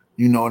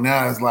 You know,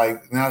 now it's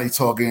like, now they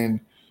talking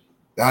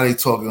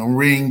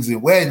rings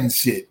and wedding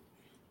shit.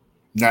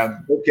 Now,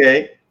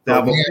 okay.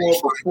 Now,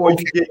 before you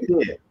get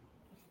there,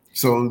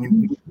 so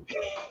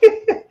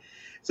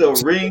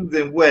rings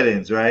and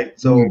weddings, right?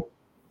 So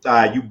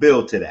you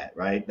build to that,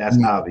 right?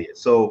 That's obvious.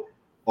 So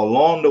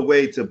along the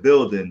way to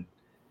building,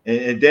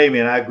 and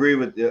Damien, I agree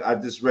with. I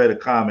just read a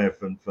comment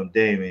from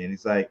Damien.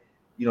 He's like,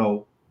 you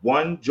know,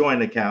 one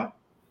joint account,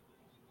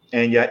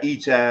 and you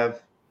each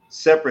have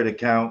separate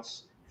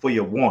accounts for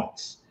your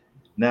wants.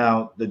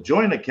 Now, the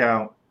joint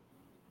account,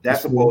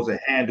 that's supposed to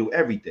handle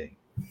everything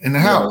in the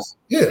house.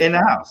 Yeah, in the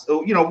house.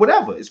 So,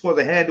 whatever. It's supposed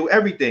to handle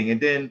everything. And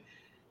then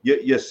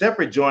your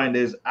separate joint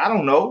is, I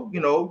don't know,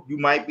 you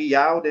might be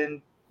out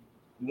and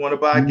you want to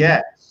buy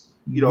gas.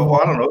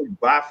 Or I don't know, you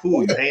buy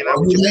food, you hanging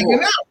out with your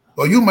boys.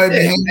 Or you might be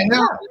hanging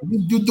out.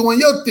 You doing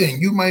your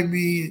thing. You might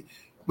be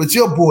with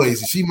your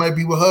boys, and she might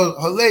be with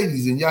her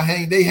ladies, and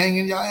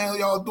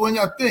y'all doing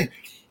your thing.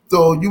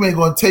 So you ain't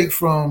gonna take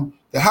from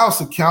the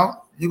house account,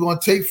 you're gonna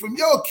take from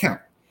your account.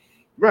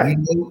 Right.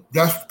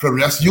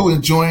 That's you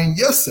enjoying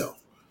yourself.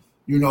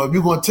 If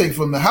you're gonna take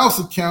from the house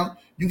account,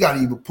 you gotta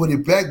either put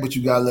it back, but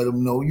you gotta let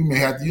them know. You may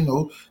have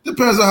to,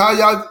 depends on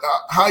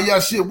how y'all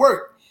shit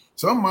work.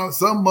 Some mugs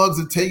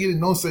will take it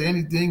and don't say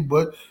anything,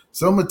 but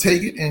some will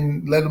take it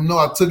and let them know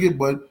I took it,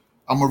 but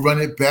I'm gonna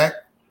run it back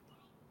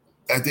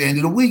at the end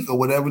of the week or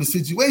whatever the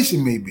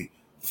situation may be.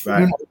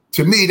 Right.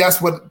 To me,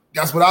 that's what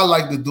I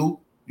like to do.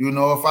 If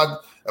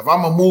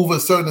I'm gonna move a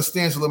certain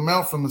substantial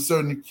amount from a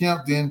certain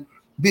account, then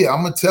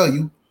I'm gonna tell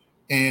you,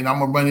 and I'm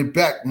gonna run it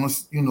back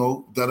once,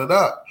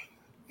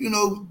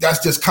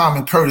 that's just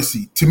common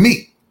courtesy to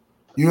me.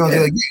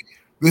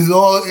 This is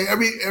all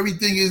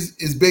everything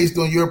is based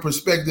on your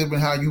perspective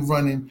and how you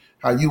running,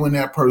 how you and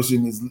that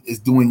person is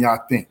doing your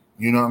thing.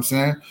 You know what I'm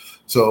saying?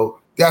 So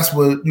that's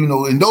what,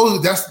 and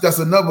that's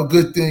another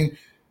good thing,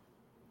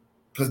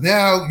 because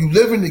now you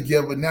living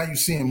together, now you're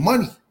seeing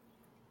money.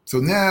 So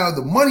now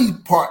the money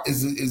part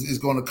is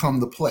going to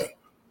come to play.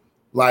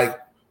 Like,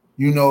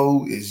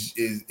 is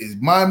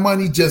my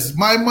money just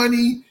my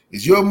money?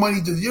 Is your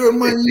money just your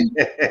money?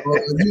 Or,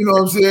 you know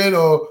what I'm saying?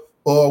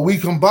 Or we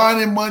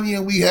combining money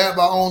and we have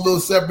our own little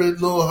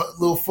separate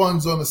little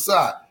funds on the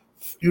side.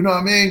 You know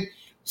what I mean?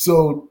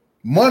 So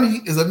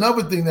money is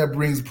another thing that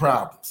brings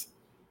problems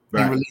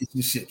in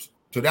relationships.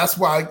 So that's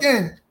why,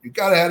 again, you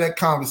got to have that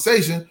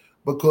conversation,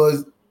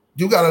 because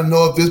you got to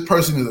know if this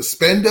person is a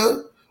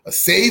spender, a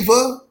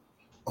saver,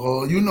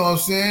 or you know what I'm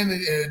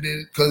saying?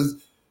 Because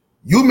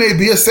you may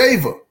be a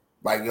saver.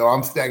 Like,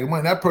 I'm stacking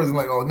money. That person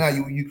like, now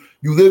you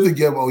live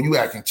together, or you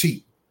acting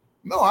cheap.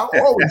 No, I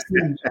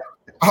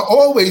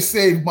always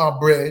save my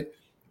bread,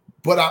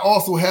 but I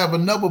also have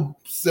another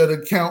set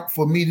account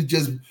for me to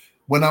just,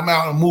 when I'm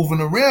out and moving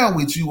around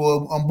with you,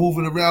 or I'm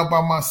moving around by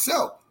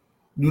myself.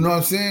 You know what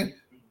I'm saying?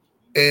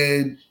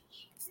 And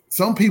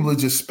some people are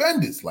just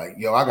spenders. Like,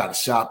 I got to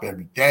shop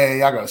every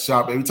day. I got to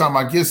shop every time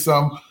I get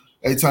something.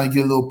 Every time you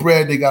get a little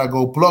bread, they got to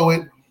go blow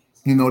it.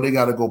 They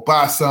got to go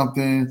buy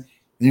something.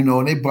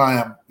 And they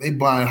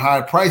buying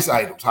high price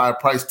items, high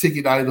price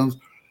ticket items,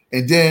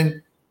 and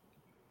then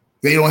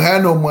they don't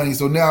have no money.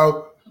 So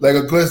now, like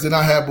a question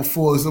I had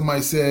before,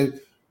 somebody said,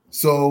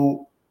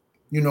 so,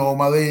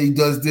 my lady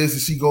does this,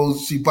 and she goes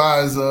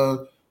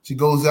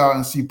out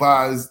and she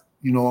buys,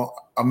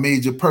 a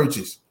major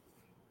purchase,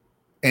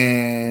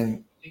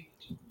 and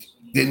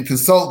didn't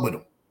consult with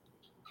him.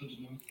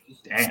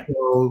 Damn.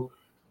 So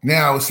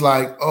now it's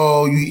like,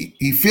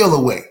 he feel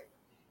away.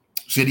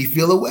 Should he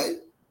feel away?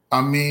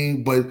 I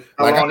mean, but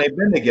how long they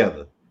been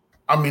together?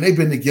 I mean, they've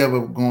been together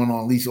going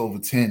on at least over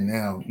 10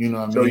 now. You know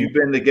what I mean? So you've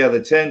been together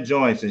 10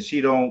 joints, and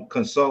she don't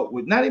consult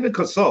with, not even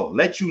consult,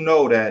 let you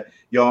know that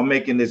y'all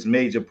making this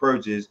major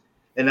purchase.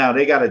 And now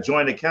they got a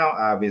joint account,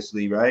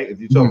 obviously, right? If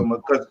you're talking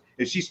about, because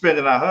if she's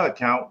spending on her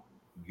account,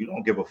 you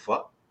don't give a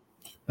fuck.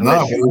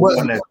 No, it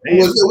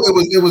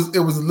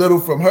was a little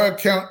from her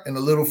account and a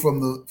little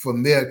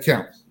from their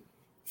account.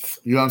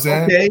 You know what I'm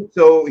saying? Okay,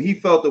 so he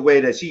felt the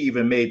way that she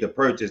even made the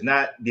purchase,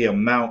 not the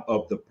amount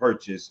of the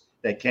purchase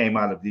that came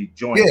out of the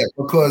joint. Yeah,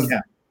 because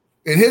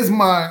in his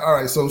mind, all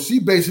right, so she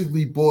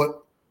basically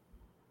bought.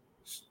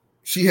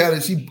 She had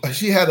a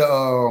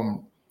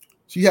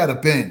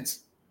Benz.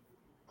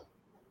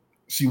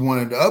 She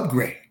wanted to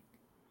upgrade.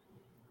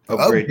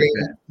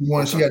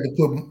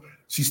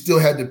 She still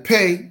had to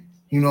pay,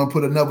 and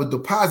put another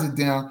deposit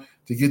down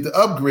to get the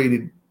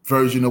upgraded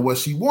version of what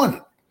she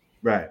wanted.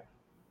 Right.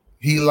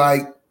 He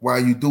like, why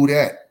you do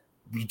that?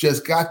 You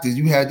just got this.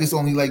 You had this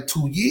only like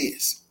 2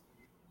 years.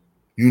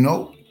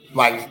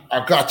 Like,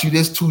 I got you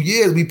this 2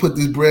 years. We put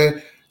this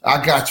bread.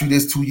 I got you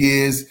this 2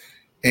 years,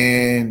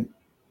 and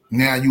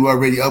now you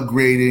already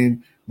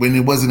upgrading when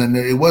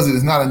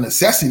it's not a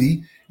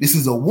necessity. This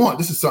is a want.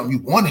 This is something you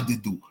wanted to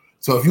do.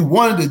 So if you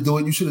wanted to do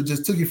it, you should have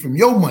just took it from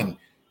your money.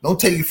 Don't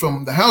take it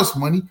from the house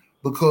money,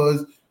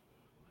 because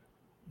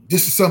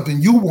this is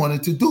something you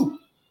wanted to do.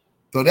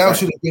 So that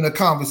should have been a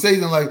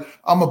conversation. Like,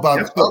 I'm about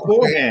that's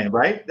beforehand,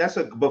 right? That's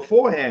a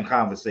beforehand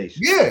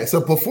conversation. Yeah, it's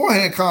a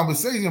beforehand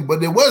conversation, but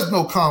there was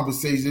no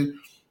conversation.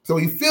 So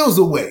he feels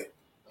a way.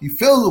 He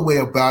feels a way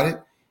about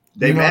it.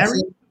 They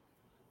married?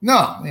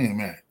 No, they ain't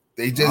married.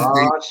 They just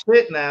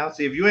shit now.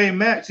 See, if you ain't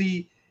married,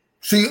 see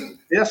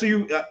that's what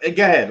you go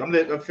ahead. I'm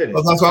finished.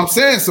 That's what I'm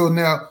saying. So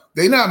now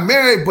they not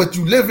married, but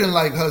you living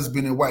like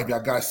husband and wife.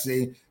 Y'all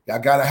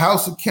got a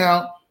house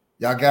account,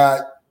 y'all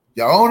got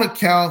your own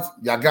accounts,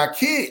 y'all got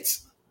kids.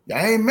 Y'all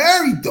ain't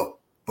married though,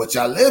 but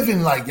y'all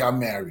living like y'all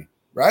married,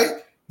 right?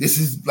 This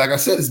is, like I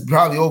said, it's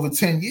probably over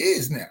 10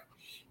 years now.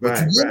 But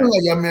you living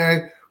like y'all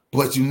married,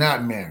 but you're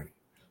not married.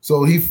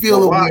 So he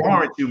feel Well, why away.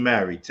 aren't you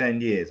married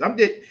 10 years? Not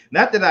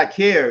that I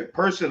care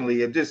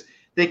personally. I'm just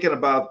thinking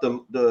about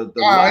the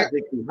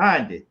logic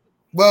behind it.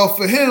 Well,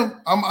 for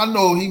him, I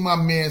know he my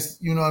man.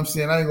 You know what I'm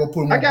saying? I ain't gonna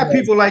put him. I got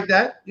people like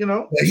that, you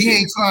know. But he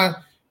ain't trying.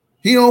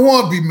 He don't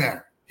want to be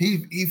married.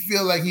 He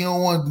feel like he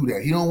don't want to do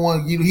that. He don't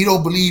want. He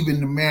don't believe in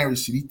the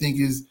marriage shit.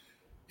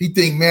 He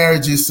think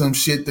marriage is some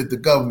shit that the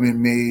government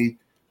made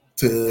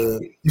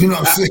to. You know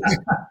what I'm saying?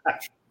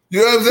 You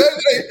know what I'm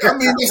saying? I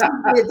mean,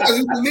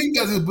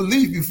 that's his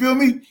belief. You feel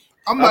me?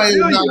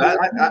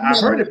 I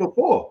heard it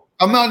before.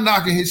 I'm not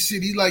knocking his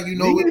shit. He's like,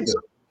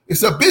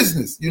 it's a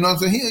business. You know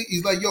what I'm saying?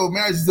 He's like, yo,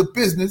 marriage is a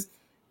business.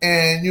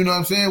 And you know what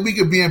I'm saying? We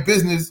could be in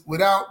business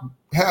without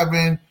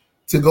having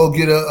to go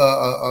get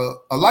a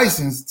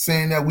license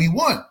saying that we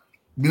won.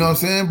 You know what I'm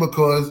saying?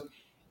 Because,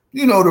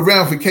 the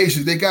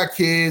ramifications, they got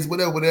kids,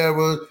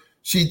 whatever.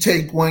 She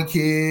take one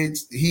kid,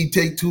 he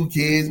take two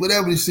kids,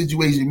 whatever the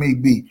situation may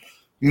be.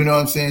 You know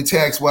what I'm saying?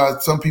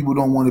 Tax-wise, some people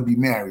don't want to be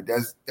married.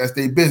 That's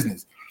their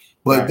business.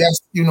 But right.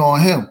 That's, on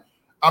him.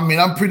 I mean,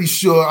 I'm pretty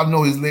sure, I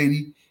know his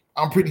lady,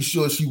 I'm pretty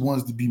sure she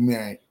wants to be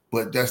married,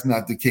 but that's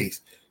not the case.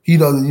 He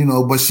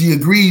doesn't, but she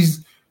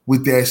agrees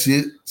with that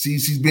shit.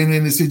 She's been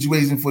in this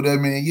situation for that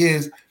many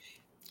years.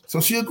 So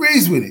she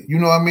agrees with it. You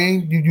know what I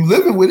mean? You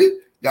living with it.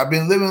 Y'all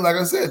been living, like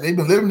I said, they've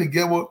been living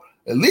together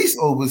at least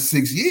over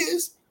 6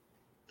 years.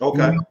 Okay.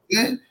 You know what I'm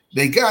saying?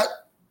 They got,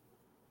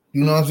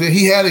 you know what I'm saying?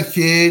 He had a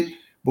kid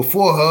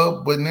before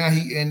her, but now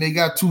they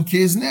got 2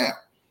 kids now.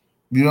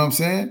 You know what I'm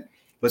saying?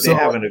 But they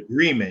have an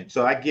agreement.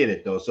 So I get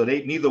it though. So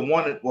they neither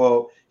wanted,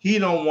 he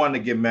don't want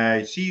to get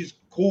married. She's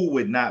cool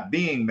with not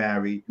being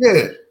married.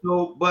 Yeah.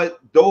 So, but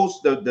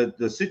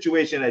the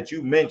situation that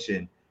you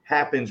mentioned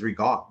happens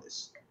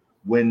regardless.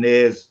 When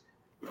there's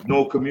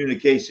no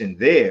communication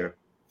there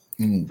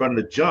from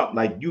the jump,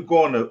 like you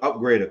going to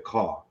upgrade a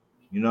car,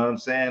 you know what I'm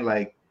saying?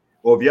 Like,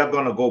 or if you're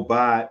going to go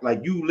buy,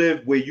 like you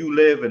live where you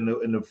live and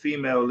the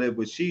female live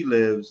where she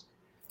lives,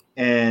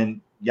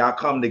 and y'all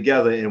come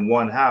together in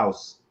one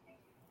house.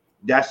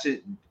 That's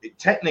it.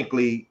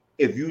 Technically,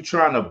 if you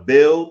trying to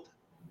build,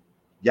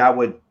 y'all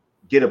would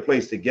get a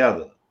place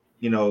together.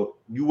 You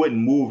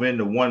wouldn't move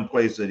into one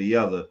place or the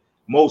other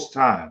most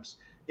times.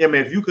 I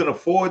mean, if you can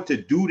afford to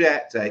do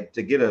that,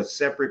 to get a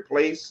separate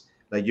place,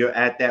 like you're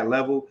at that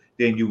level,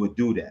 then you would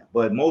do that.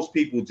 But most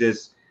people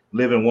just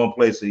live in one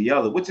place or the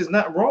other, which is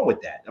nothing wrong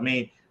with that. I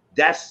mean,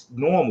 that's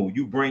normal.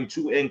 You bring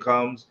 2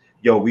 incomes,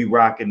 we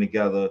rocking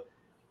together,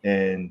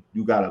 and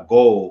you got a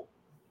goal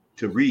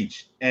to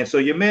reach. And so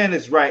your man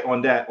is right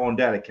on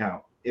that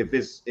account. If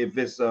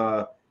it's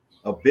a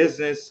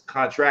business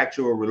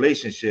contractual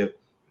relationship,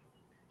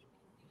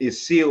 is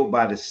sealed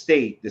by the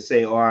state to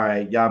say, all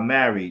right, y'all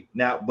married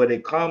now, but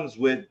it comes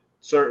with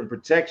certain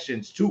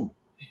protections too.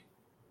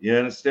 You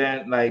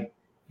understand? Like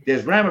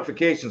there's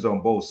ramifications on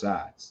both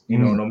sides,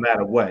 no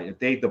matter what. If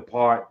they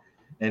depart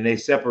and they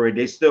separate,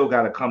 they still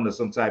got to come to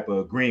some type of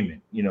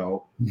agreement,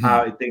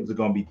 how things are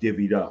going to be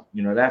divvied up.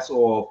 That's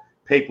all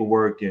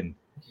paperwork and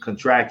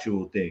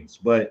contractual things.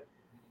 But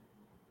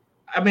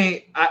I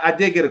mean, I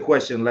did get a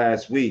question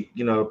last week.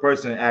 The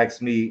person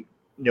asked me,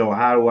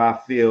 how do I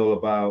feel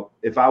about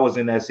if I was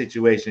in that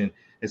situation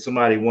and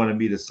somebody wanted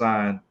me to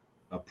sign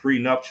a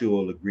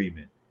prenuptial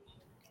agreement?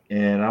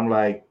 And I'm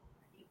like,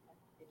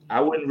 I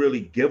wouldn't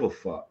really give a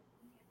fuck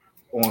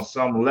on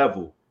some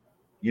level.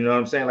 You know what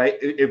I'm saying? Like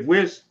if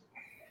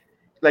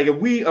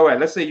we, all right,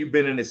 let's say you've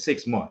been in it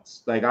 6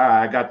 months. Like, all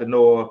right, I got to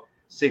know her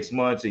 6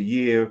 months, a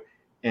year.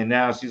 And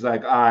now she's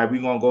like, all right,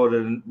 we're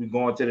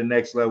going to the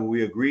next level.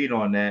 We agreed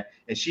on that.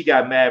 And she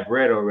got mad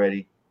bread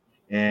already.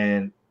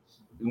 And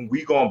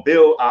we gonna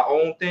build our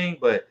own thing,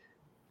 but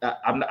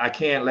I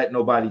can't let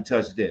nobody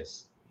touch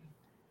this.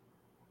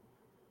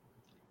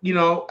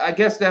 I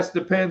guess that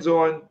depends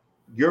on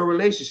your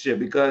relationship,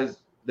 because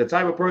the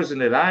type of person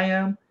that I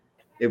am,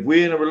 if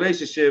we're in a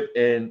relationship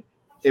and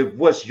if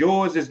what's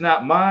yours is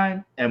not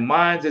mine and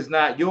mine is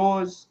not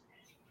yours,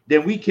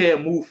 then we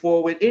can't move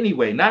forward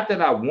anyway. Not that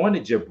I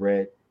wanted your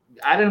bread.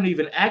 I don't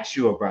even ask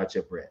you about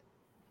your bread.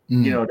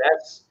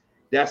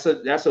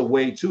 That's a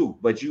way too,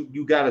 but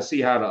you got to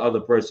see how the other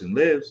person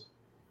lives.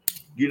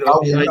 You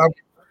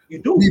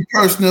do. Me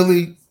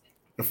personally,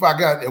 if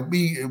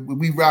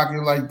we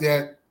rocking like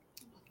that,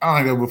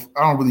 I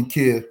don't really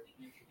care.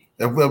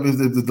 If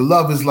the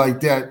love is like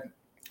that,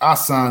 I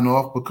sign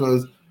off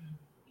because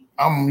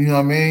I'm, you know what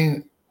I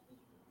mean.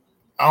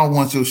 I don't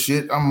want your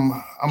shit. I'm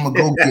gonna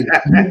go get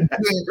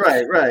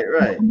it.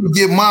 Right. I'm gonna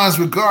get mine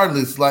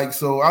regardless. Like,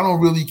 so I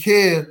don't really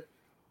care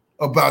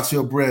about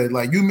your bread.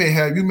 Like you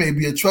may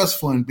be a trust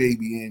fund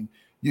baby, and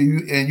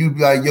you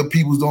be like your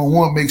people don't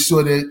want to make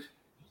sure that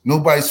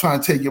nobody's trying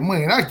to take your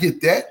money. And I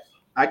get that.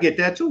 I get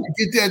that too.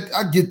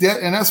 I get that,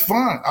 and that's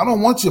fine. I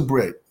don't want your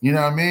bread. You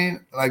know what I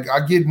mean? Like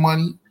I get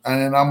money,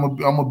 and I'm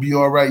gonna be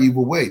all right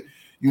either way.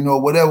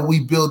 Whatever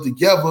we build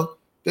together,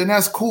 then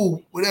that's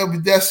cool. Whatever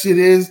that shit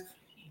is,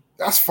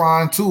 that's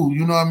fine too.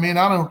 You know what I mean?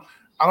 I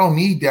don't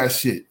need that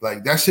shit.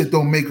 Like that shit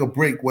don't make or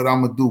break what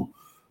I'm gonna do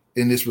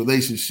in this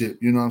relationship.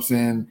 You know what I'm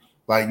saying?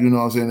 Like, you know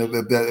what I'm saying?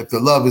 If the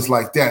love is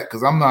like that,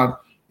 because I'm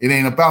not It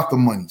ain't about the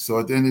money. So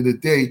at the end of the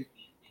day,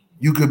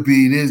 you could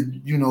be this,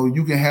 you know,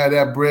 you can have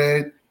that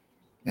bread,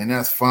 and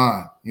that's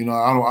fine. You know,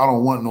 I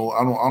don't want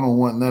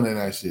none of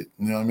that shit.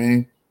 You know what I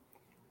mean?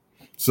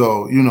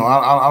 So, you know,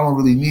 I don't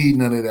really need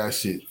none of that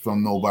shit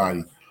from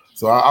nobody.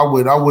 So I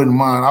wouldn't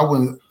mind. I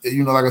wouldn't,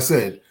 you know, like I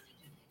said,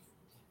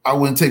 I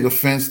wouldn't take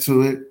offense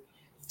to it.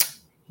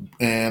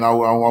 And I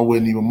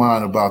wouldn't even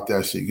mind about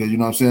that shit. You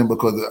know what I'm saying?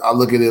 Because I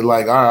look at it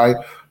like, all right,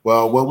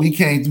 well, what we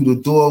came through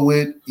the door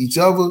with each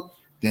other,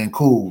 then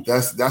cool.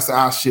 That's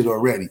our shit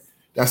already.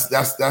 That's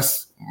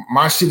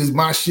my shit is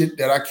my shit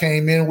that I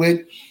came in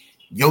with.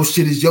 Your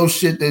shit is your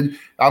shit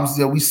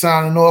that we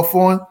signing off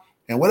on.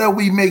 And whatever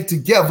we make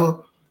together,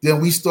 then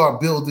we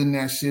start building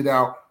that shit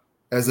out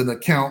as an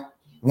account,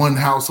 one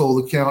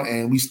household account,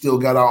 and we still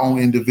got our own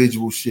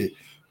individual shit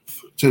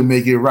to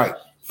make it right.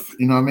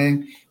 You know what I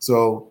mean?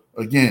 So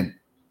again,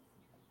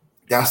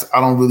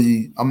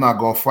 I'm not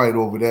gonna fight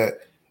over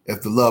that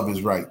if the love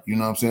is right. You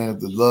know what I'm saying? If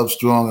the love's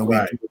strong and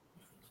right.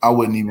 I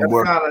wouldn't even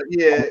work.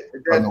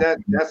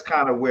 That's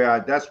kind of where I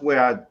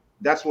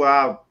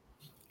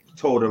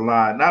told the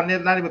line. Not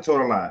even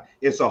told the line.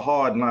 It's a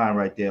hard line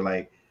right there.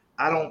 Like,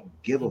 I don't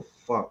give a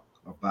fuck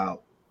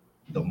about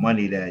the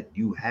money that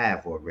you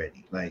have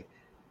already. Like,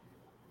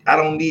 I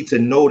don't need to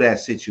know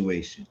that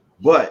situation.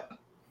 But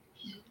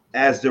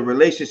as the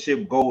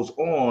relationship goes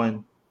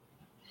on,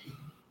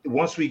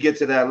 once we get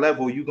to that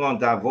level, you're gonna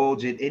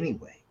divulge it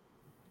anyway.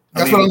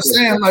 That's what I'm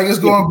saying. Like, it's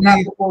gonna be not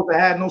supposed to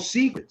have no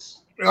secrets.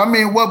 I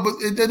mean, what? But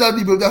it doesn't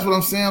even. That's what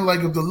I'm saying.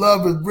 Like, if the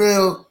love is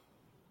real,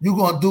 you're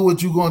gonna do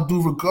what you're gonna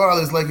do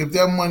regardless. Like, if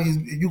that money is,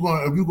 if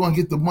you're gonna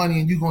get the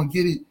money and you're gonna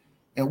get it,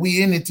 and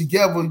we in it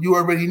together, you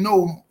already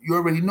know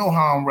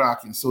how I'm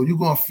rocking. So you're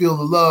gonna feel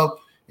the love,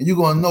 and you're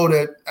gonna know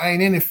that I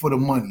ain't in it for the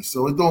money.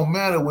 So it don't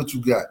matter what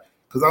you got,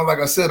 because like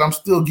I said, I'm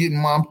still doing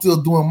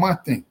my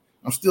thing.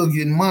 I'm still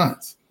getting mine.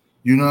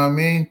 You know what I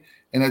mean?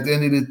 And at the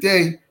end of the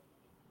day,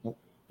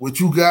 what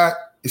you got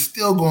is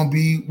still gonna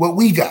be what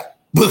we got.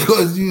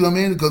 Because, you know what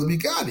I mean? Because we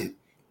got it.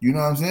 You know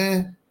what I'm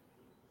saying?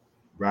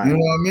 Right. You know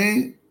what I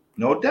mean?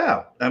 No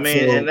doubt. I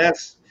mean,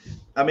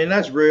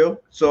 that's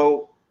real.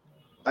 So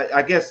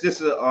I guess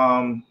this is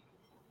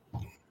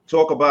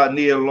talk about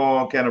Nia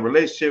Long. Can a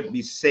relationship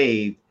be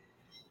saved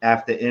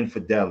after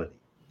infidelity?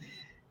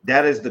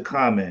 That is the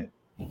comment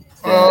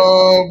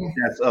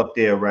that's up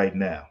there right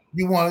now.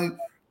 You want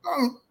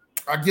to?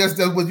 I guess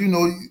that's what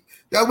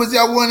that was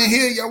y'all want to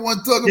hear. Y'all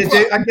want to talk about.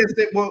 I guess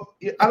that. Well,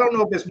 I don't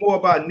know if it's more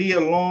about Nia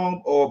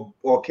Long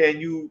or can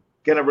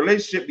a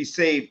relationship be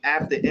saved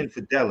after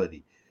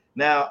infidelity?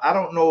 Now, I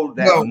don't know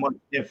that much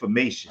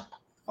information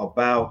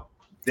about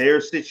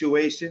their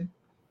situation,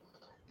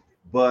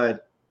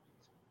 but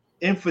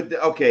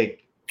okay,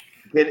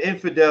 can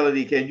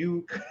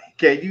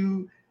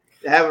you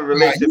have a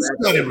relationship?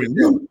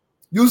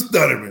 You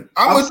stuttering.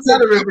 I'm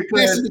stuttering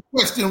because answer the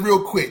question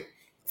real quick.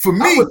 For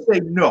me, I would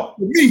say no.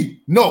 For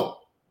me, no.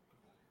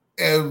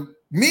 No.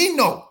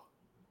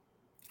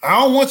 I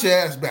don't want your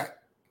ass back.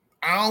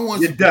 I don't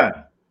want you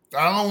done.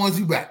 I don't want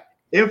you back.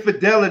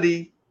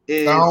 Infidelity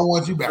is. I don't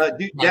want you back.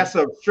 That's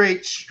a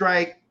straight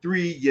strike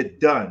 3. You're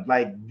done.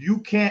 Like, you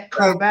can't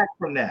come back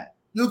from that.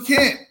 You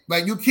can't.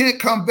 Like, you can't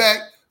come back.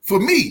 For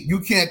me, you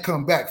can't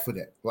come back for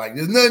that. Like,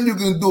 there's nothing you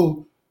can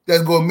do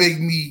that's gonna make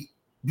me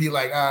be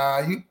like,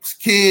 you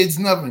kids,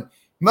 nothing.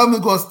 Nothing's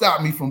gonna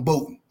stop me from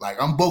boating. Like,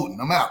 I'm boating.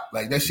 I'm out.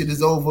 Like, that shit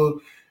is over.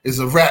 It's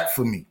a wrap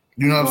for me.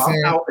 You know what I'm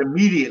saying? I'm out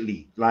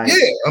immediately. Like,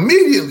 yeah,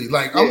 immediately.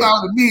 Like, I'm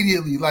out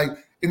immediately. Like,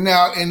 and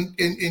now in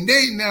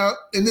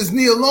this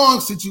Nia Long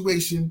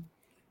situation,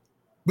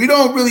 we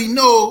don't really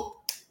know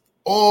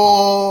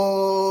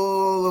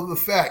all of the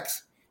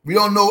facts. We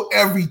don't know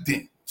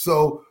everything.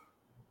 So,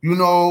 I'm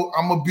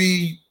gonna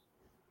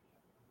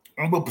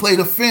play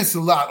the fence a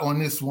lot on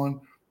this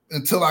one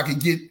until I can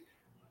get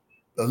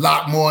a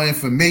lot more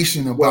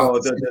information about.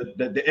 Well,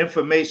 the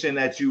information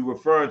that you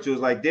referring to is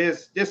like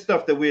there's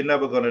stuff that we're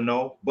never gonna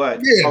know, but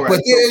yeah, right,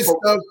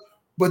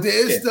 but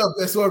there is stuff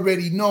that's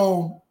already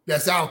known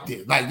that's out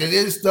there. Like, there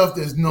is stuff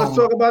that's known. Let's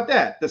talk about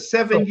that. The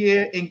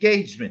 7-year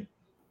engagement.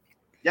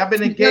 Y'all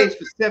been engaged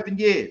for 7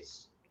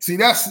 years. See,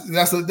 that's what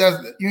is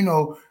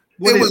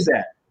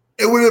that?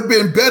 It would have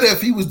been better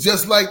if he was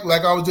just like we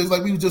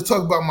were just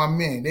talking about my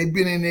man. They've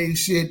been in their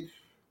shit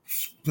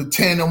for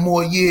 10 or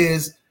more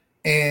years.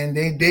 And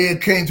they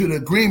came to the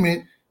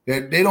agreement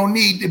that they don't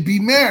need to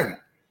be married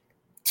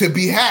to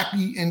be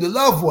happy and to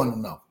love one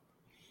another.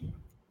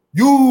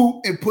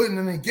 You and putting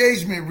an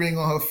engagement ring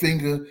on her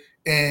finger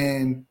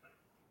and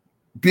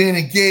being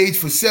engaged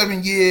for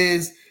 7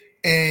 years,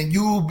 and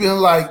you've been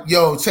like,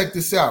 yo, check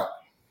this out.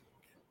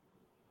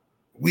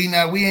 We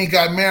ain't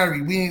got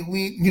married. We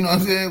you know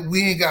what I'm saying?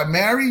 We ain't got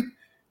married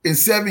in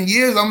 7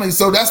 years. I mean,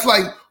 so that's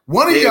like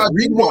one of y'all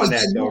didn't want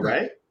that though,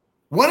 right?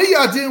 One of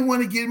y'all didn't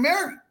want to get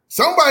married.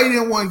 Somebody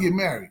didn't want to get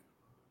married.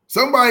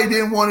 Somebody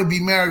didn't want to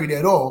be married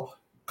at all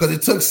because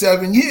it took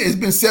 7 years. It's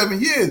been 7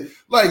 years.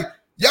 Like,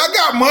 y'all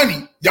got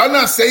money. Y'all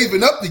not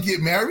saving up to get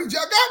married.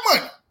 Y'all got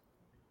money.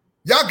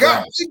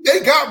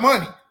 They got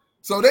money.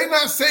 So they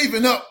not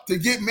saving up to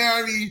get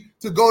married,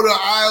 to go to the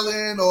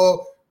island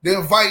or they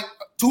invite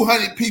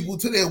 200 people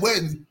to their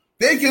weddings.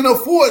 They can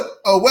afford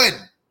a wedding.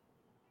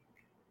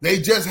 They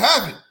just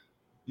haven't.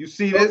 You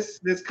see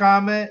this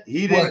comment?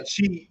 He didn't What?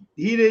 cheat.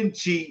 He didn't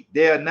cheat.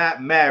 They are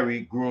not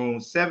married, groom.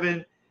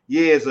 7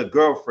 years a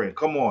girlfriend.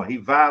 Come on. He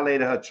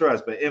violated her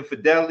trust. But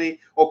infidelity.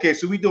 Okay,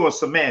 so we doing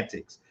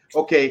semantics.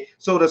 Okay,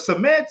 so the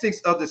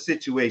semantics of the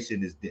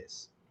situation is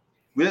this.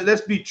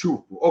 Let's be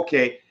truthful.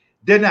 Okay,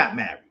 they're not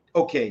married.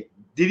 Okay,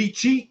 did he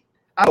cheat?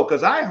 I know,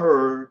 because I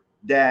heard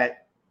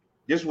that,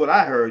 this is what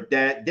I heard,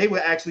 that they were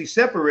actually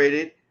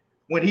separated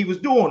when he was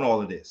doing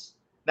all of this.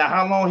 Now,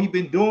 how long he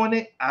been doing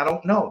it, I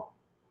don't know.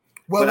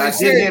 Well, but I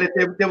did hear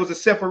that there was a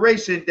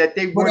separation, that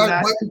they were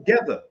not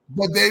together.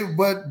 But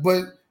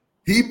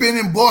he been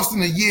in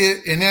Boston a year,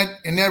 and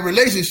that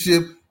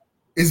relationship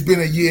it's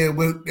been a year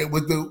with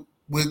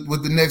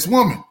the next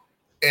woman,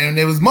 and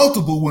there was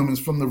multiple women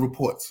from the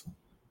reports.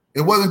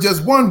 It wasn't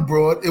just one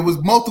broad; it was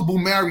multiple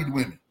married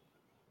women,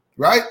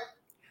 right?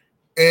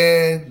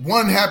 And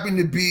one happened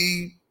to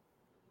be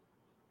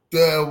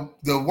the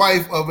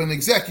wife of an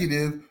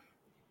executive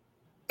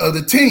of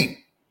the team.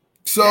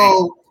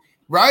 So,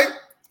 right?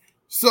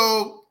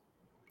 So,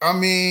 I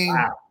mean,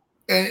 wow.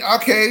 And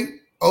okay.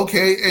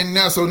 And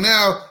now,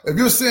 if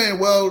you're saying,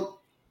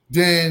 well,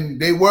 then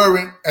they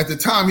weren't, at the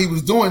time he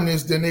was doing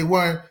this, then they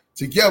weren't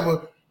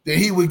together, then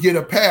he would get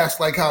a pass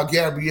like how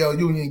Gabrielle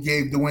Union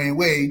gave Dwayne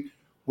Wade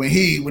when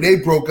they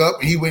broke up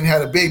and he went and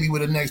had a baby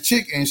with the next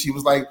chick, and she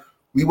was like,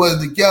 we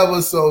wasn't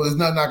together, so there's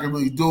nothing I can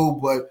really do,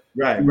 but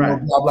right.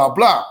 Blah, blah,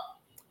 blah.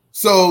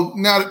 So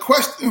now the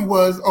question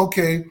was,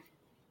 okay,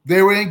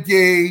 they were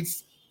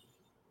engaged,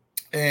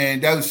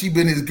 and she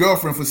been his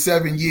girlfriend for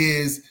 7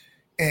 years,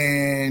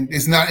 and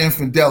it's not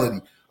infidelity.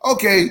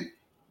 Okay,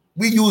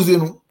 we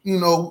using, you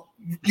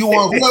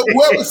want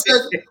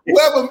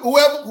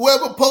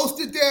whoever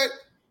posted that,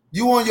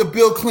 you on your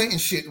Bill Clinton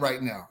shit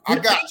right now. I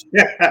got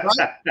you.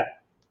 Right?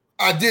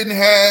 I didn't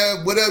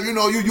have whatever,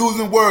 you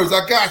using words.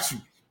 I got you.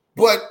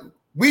 But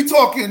we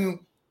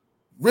talking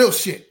real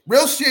shit.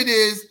 Real shit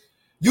is,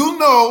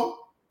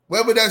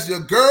 whether that's your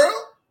girl,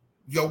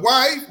 your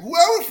wife,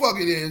 whoever the fuck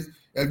it is,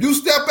 if you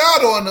step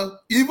out on her,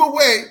 either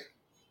way,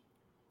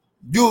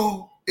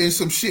 you in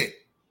some shit,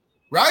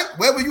 right?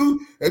 If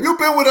you've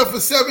been with her for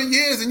 7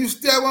 years and you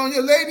step on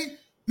your lady,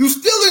 you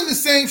still in the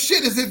same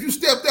shit as if you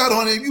stepped out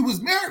on her and you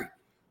was married.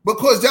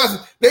 Because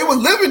they were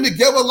living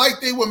together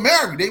like they were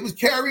married. They was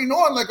carrying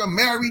on like a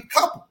married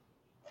couple,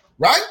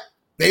 right?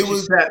 They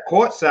sat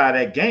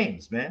courtside at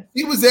games, man.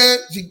 They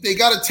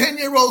got a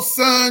 10-year-old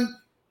son.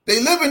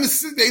 They live in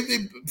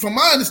from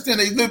my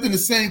understanding, they lived in the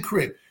same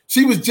crib.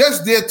 She was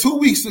just there 2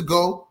 weeks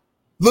ago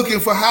looking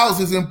for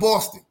houses in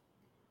Boston.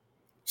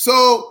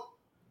 So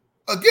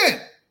again,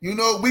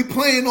 we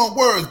playing on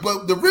words,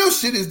 but the real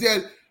shit is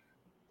that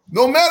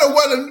no matter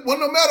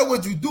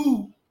what you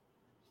do,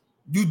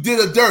 you did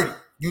a dirty.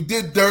 You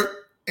did dirt,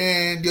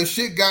 and your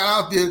shit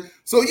got out there.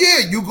 So yeah,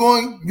 you're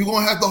gonna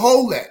have to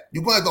hold that.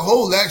 You're gonna have to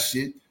hold that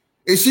shit.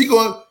 Is she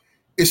gonna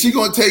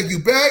take you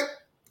back?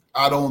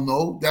 I don't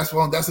know. That's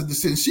a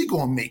decision she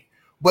gonna make.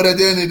 But at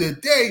the end of the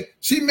day,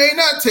 she may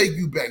not take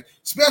you back,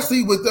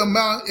 especially with the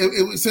amount.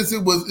 Since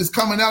it's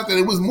coming out that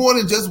it was more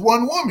than just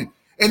one woman.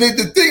 And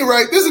the thing,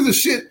 right? This is the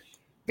shit.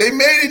 They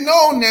made it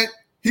known that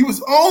he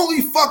was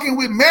only fucking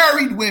with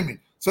married women.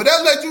 So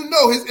that let you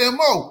know his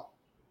MO.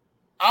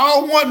 I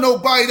don't want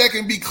nobody that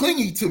can be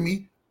clingy to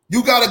me.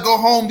 You got to go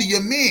home to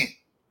your man.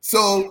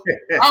 So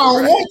I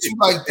don't want you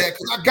like that,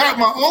 because I got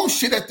my own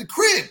shit at the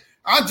crib.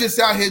 I'm just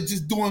out here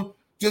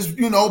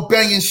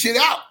banging shit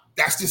out.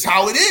 That's just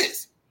how it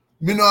is.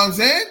 You know what I'm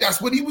saying?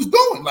 That's what he was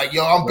doing. Like,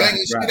 I'm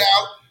banging shit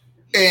out,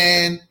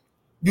 and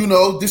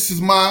this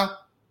is I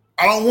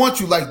don't want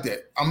you like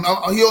that.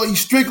 He's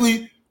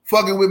strictly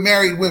fucking with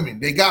married women.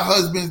 They got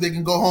husbands. They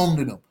can go home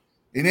to them.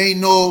 It ain't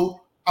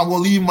no, I'm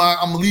leaving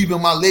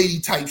my lady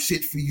type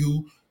shit for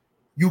you.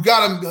 You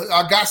got him.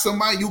 I got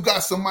somebody. You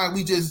got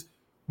somebody.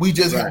 We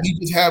just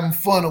having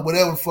fun or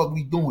whatever the fuck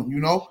we doing,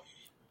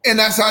 And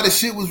that's how the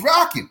shit was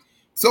rocking.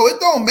 So it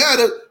don't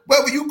matter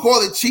whether you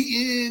call it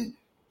cheating,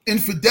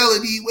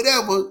 infidelity,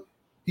 whatever.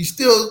 He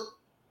still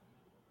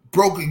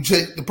broke.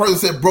 The person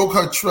said broke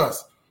her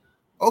trust.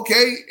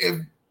 Okay,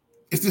 if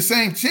it's the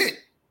same shit.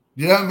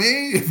 You know what I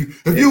mean?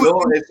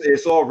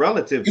 It's all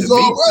relative. It's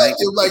all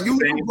relative. Like you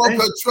broke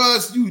her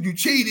trust, you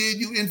cheated,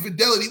 you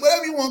infidelity,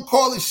 whatever you want to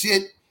call it,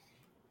 shit.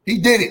 He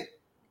did it.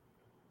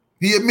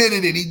 He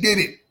admitted it. He did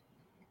it.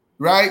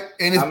 Right?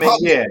 And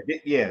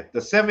it's yeah. The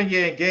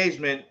 7-year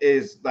engagement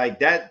is like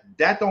that.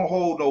 That don't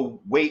hold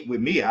no weight with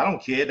me. I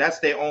don't care. That's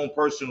their own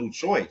personal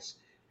choice.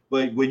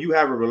 But when you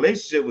have a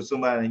relationship with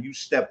somebody and you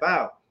step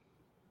out,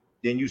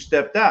 then you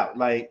stepped out.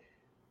 Like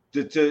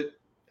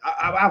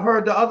I've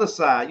heard the other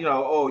side,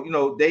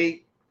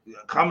 they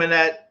coming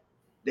at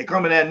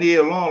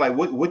Nia Long, like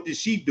what did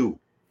she do?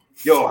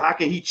 Yo, how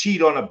can he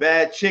cheat on a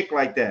bad chick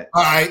like that?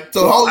 All right,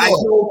 so hold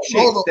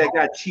on. That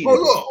got cheated.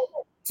 Hold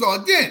on. So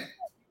again,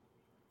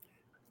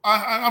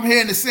 I'm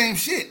hearing the same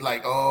shit,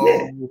 like,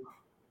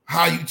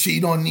 how you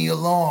cheat on Nia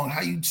Long,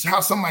 how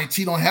somebody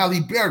cheat on Halle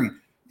Berry.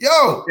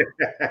 Yo,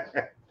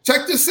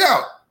 check this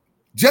out.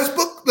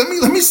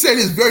 Let me say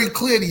this very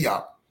clear to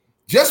y'all.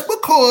 Just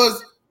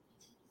because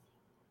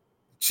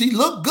she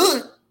looked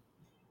good,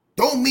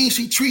 don't mean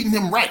she treating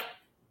him right.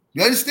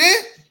 You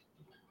understand?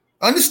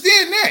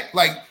 Understand that.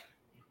 Like,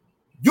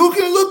 you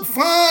can look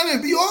fine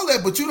and be all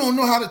that, but you don't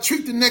know how to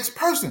treat the next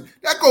person.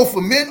 That go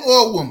for men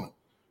or women.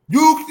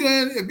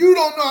 If you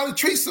don't know how to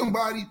treat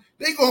somebody,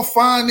 they gonna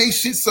find their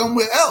shit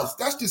somewhere else.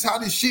 That's just how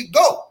this shit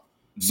go.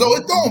 So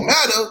it don't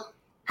matter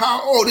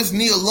how, this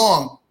Nia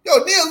Long. Yo,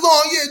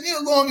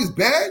 Nia Long is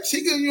bad.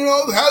 She can,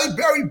 Halle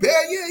Berry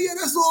bad. Yeah,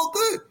 that's all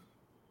good.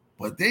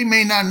 But they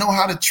may not know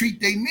how to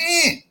treat their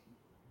man.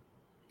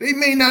 They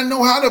may not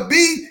know how to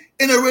be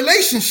in a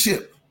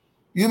relationship.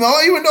 Even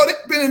though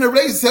they've been in a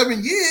relationship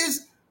 7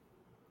 years,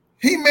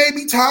 he may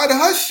be tired of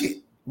her shit.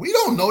 We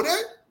don't know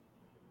that.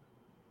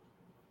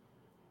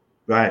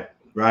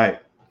 Right.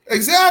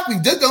 Exactly.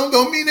 That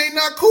don't mean they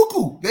not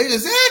cuckoo. They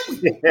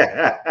exactly.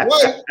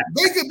 Well,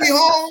 they could be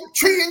home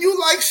treating you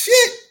like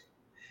shit.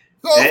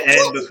 So,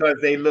 and because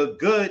they look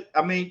good,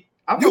 I mean,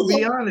 I'm gonna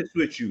be honest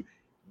with you.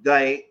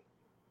 Like,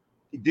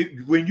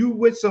 when you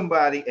with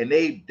somebody and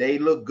they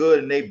look good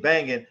and they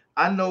banging,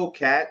 I know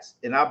cats,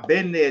 and I've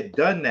been there,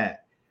 done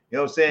that. You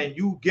know what I'm saying?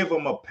 You give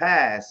them a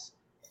pass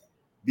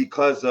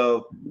because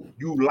of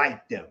you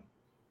like them.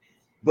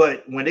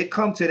 But when it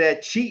comes to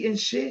that cheating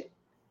shit,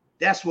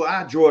 that's where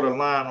I draw the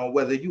line on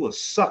whether you a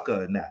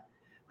sucker or not.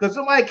 Because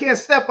somebody can't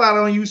step out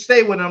on you,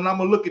 stay with them, and I'm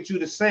gonna look at you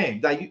the same.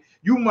 Like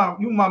you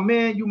my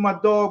man, you my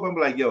dog. But I'm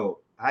like, yo,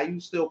 how you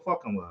still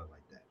fucking with her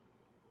like that?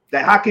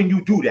 Like, how can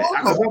you do that?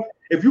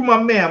 If you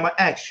my man, I'm gonna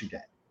ask you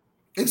that.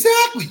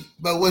 Exactly.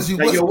 But what's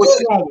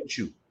wrong with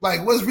you?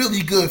 Like, what's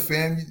really good,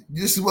 fam?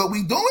 This is what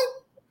we doing?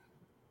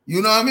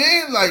 You know what I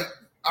mean? Like,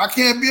 I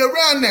can't be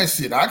around that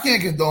shit. I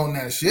can't condone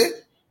that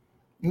shit.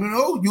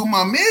 You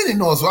my man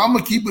and all, so I'm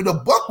gonna keep it a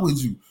buck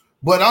with you.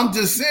 But I'm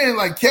just saying,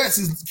 like, Cats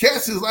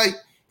is like,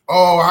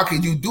 oh, how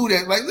could you do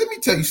that? Like, let me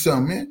tell you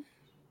something, man.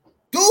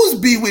 Dudes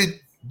be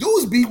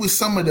with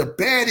some of the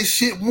baddest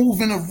shit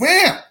moving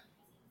around.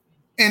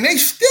 And they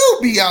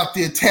still be out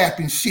there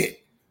tapping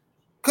shit.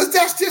 Cause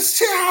that's just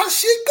how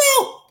shit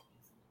go.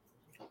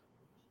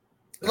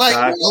 Like, you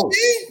know what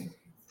I mean?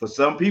 For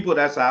some people,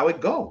 that's how it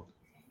goes.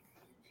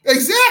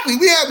 Exactly.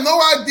 We have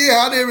no idea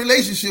how their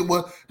relationship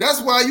was.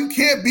 That's why you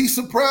can't be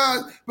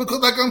surprised, because,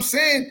 like I'm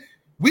saying,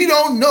 we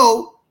don't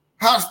know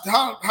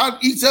how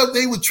each other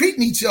they were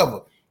treating each other.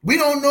 We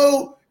don't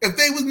know if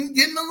they was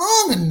getting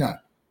along or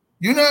not.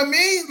 You know what I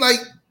mean? Like,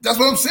 that's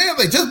what I'm saying.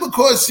 Like, just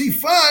because she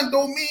fine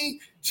don't mean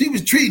she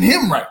was treating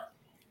him right.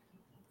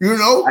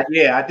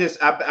 Yeah,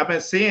 I've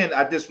been seeing.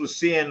 I just was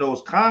seeing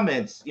those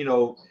comments,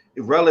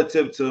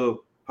 relative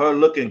to her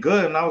looking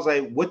good, and I was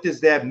like, what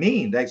does that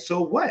mean? Like,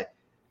 so what?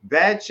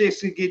 Bad chicks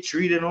can get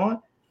treated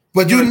on.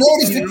 But you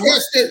notice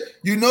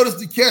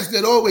the cats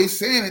that always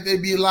saying it. They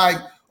be like,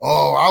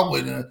 "Oh, I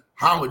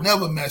would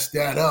never mess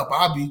that up."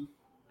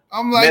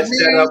 I'm like, mess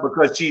that up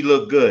because she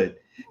looked good.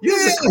 You're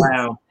the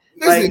clown.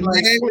 Listen,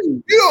 man,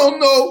 you don't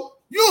know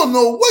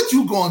what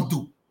you gonna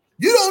do.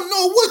 You don't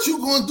know what you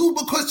gonna do,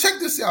 because check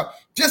this out.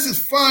 Just as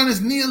fine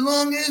as Nia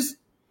Long is,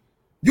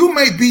 you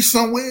may be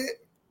somewhere.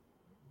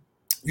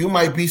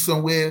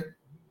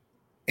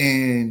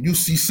 And you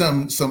see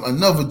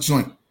another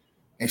joint,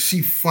 and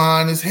she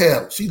fine as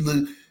hell. She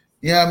look,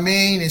 you know what I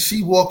mean? And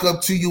she walk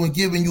up to you and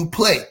giving you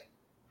play.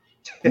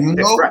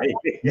 Right.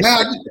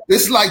 Now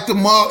it's like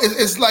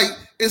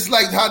it's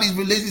like how these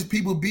religious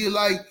people be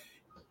like,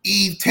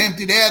 Eve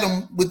tempted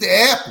Adam with the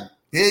apple.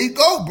 There you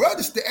go, bro.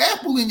 It's the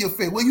apple in your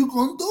face. What you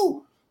gonna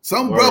do?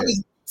 Some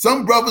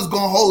brothers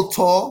gonna hold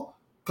tall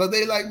because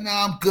they like,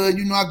 nah, I'm good.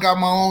 I got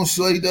my own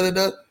shorty,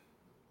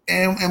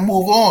 and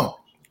move on.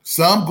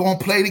 Some gonna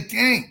play the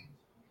game.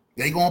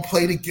 They gonna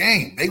play the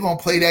game. They gonna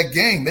play that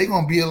game. They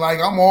gonna be like,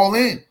 I'm all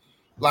in.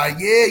 Like,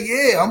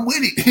 yeah, I'm with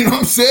it. You know what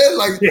I'm saying?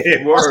 Like,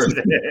 yeah, word.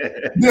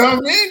 You know what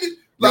I mean?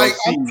 Like,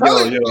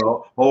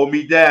 hold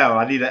me down.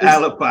 I need an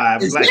alibi.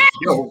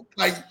 Exactly.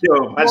 Like,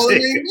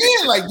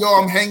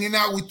 I'm hanging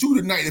out with you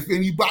tonight if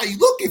anybody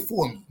looking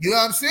for me. You know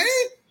what I'm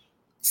saying?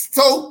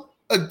 So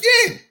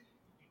again,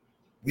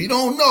 we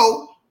don't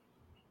know.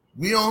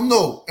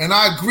 And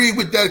I agree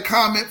with that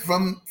comment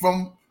from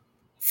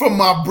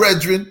my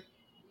brethren.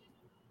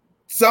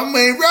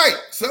 Something ain't right.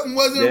 Something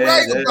wasn't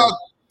right about.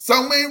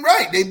 Something ain't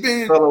right. They've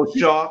been fellow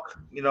shark.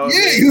 You know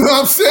what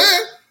I'm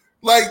saying?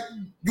 Like,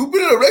 you've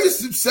been in a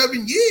relationship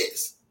 7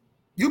 years.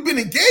 You've been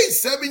engaged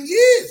 7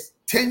 years.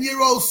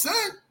 10-year-old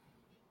son.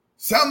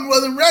 Something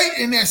wasn't right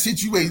in that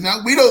situation.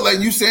 Now, we don't, like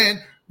you saying,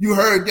 you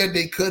heard that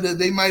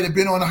they might have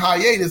been on a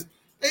hiatus.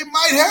 They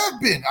might have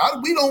been.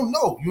 We don't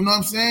know. You know what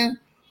I'm saying?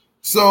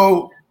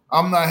 So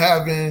I'm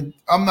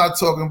not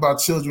talking about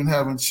children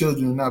having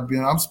children and not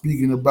being. I'm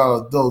speaking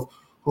about adults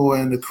who are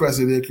in the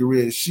crest of their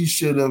career. She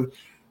should have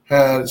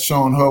had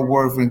shown her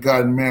worth and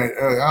gotten married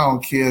early. I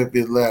don't care if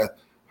it lasts.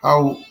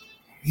 How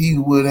he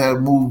would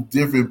have moved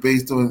different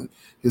based on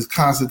his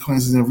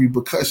consequences and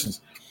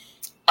repercussions.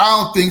 I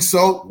don't think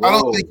so.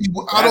 Whoa,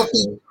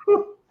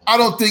 I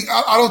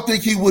don't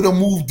think he would have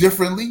moved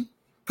differently.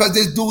 Because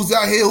there's dudes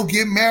out here who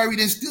get married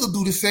and still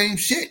do the same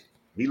shit.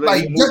 He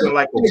moving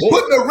like a boy.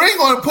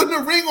 Putting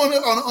a ring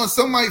on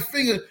somebody's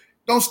finger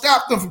don't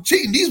stop them from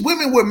cheating. These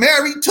women were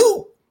married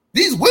too.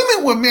 These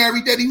women were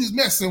married that he was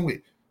messing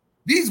with.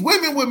 These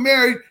women were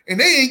married and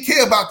they ain't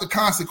care about the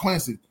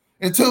consequences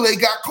until they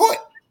got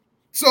caught.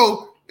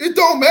 So it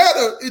don't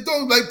matter.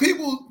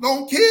 People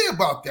don't care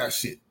about that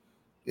shit.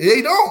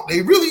 They don't.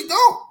 They really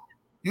don't.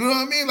 You know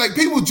what I mean? Like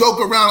people joke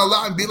around a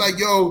lot and be like,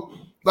 yo,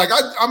 like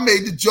I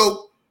made the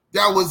joke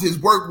that was his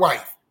work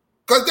wife.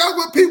 Because that's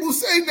what people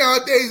say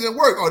nowadays in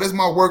work. Oh, this is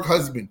my work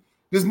husband.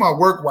 This is my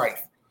work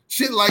wife.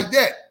 Shit like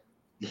that.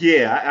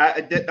 Yeah,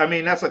 I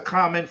mean, that's a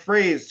common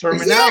phrase,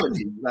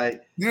 terminology. Exactly.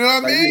 Like, you know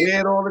what I mean? You hear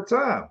it all the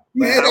time.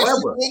 You hear that shit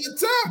all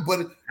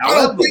the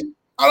time. But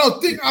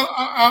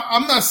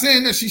I'm not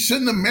saying that she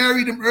shouldn't have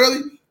married him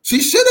early.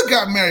 She should have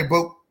got married,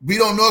 but we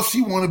don't know if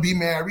she want to be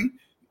married.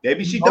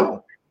 Maybe she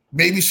don't.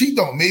 Maybe she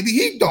don't. Maybe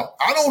he don't.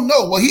 I don't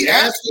know. Well, he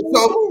asked her.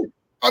 So,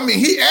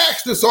 he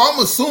asked her. So I'm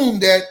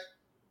assuming that,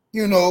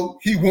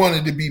 he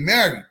wanted to be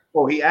married.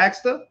 Oh, he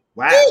asked her?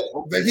 Wow. Yeah,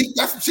 okay.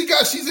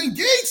 She's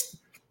engaged.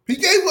 He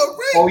gave her a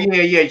ring. Oh,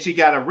 yeah. She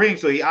got a ring.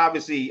 So he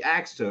obviously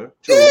asked her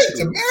to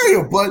marry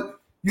her.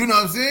 But you know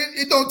what I'm saying?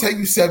 It don't take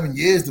you 7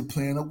 years to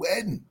plan a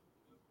wedding.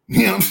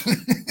 You know what I'm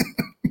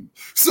saying?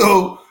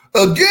 So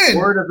again,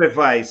 word of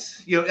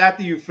advice.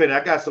 After you finish,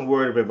 I got some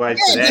word of advice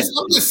for that.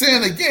 I'm just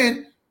saying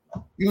again,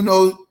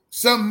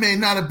 some may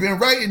not have been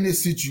right in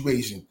this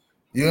situation.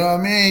 You know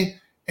what I mean?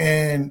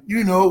 And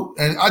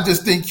and I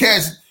just think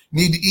cats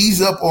need to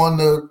ease up on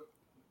the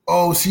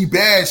she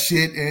bad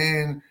shit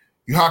and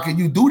how can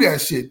you do that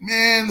shit?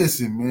 Man,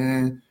 listen,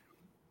 man.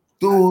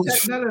 Dude,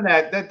 none of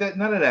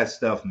that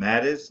stuff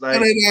matters. Like,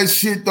 none of that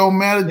shit don't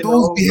matter.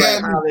 Dudes be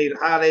having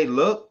how they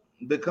look,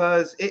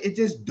 because it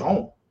just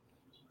don't.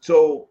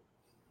 So,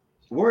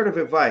 word of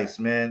advice,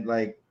 man.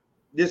 Like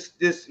this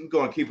I'm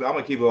gonna keep it all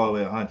the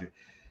way 100.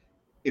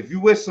 If you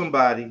with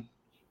somebody,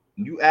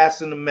 you ask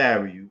them to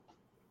marry you,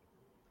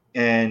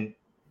 and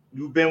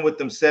you've been with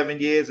them 7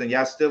 years and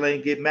y'all still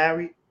ain't get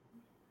married,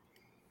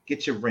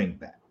 get your ring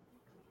back.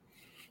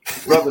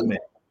 Brother man,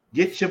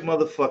 get your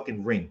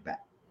motherfucking ring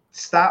back.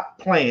 Stop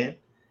playing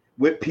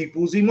with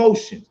people's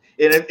emotions.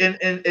 And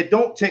it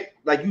don't take,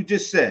 like you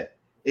just said,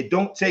 it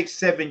don't take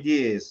 7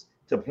 years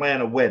to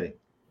plan a wedding.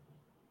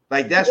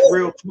 Like, that's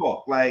real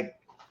talk. Like,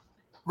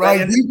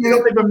 right. And it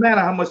don't even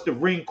matter how much the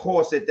ring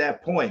costs at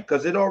that point,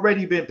 because it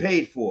already been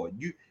paid for.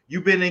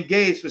 You've been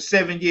engaged for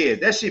 7 years.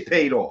 That shit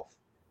paid off.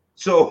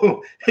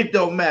 So it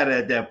don't matter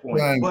at that point.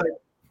 Right. But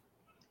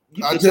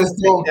I just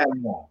don't take that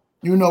long.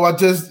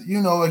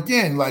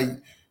 Again, like,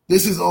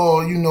 this is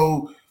all,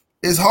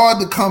 it's hard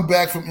to come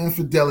back from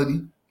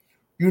infidelity.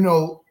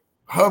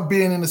 Her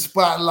being in the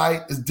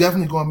spotlight is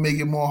definitely going to make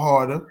it more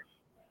harder,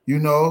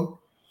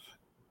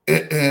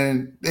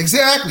 And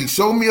exactly,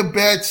 show me a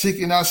bad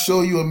chick and I'll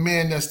show you a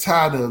man that's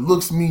tired of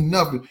looks mean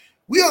nothing.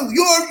 You're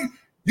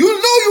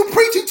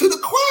preaching to the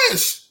choir.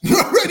 You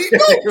already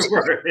know.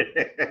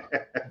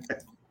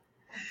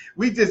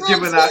 We just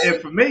giving out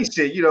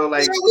information, we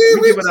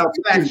giving out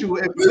factual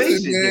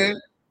information. Man.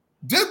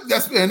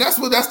 That's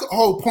the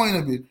whole point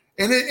of it.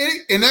 And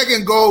that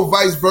can go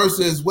vice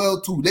versa as well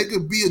too. There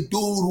could be a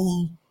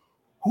dude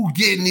who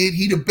getting it,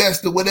 he the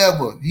best or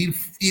whatever. He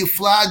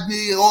fly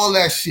nigga, all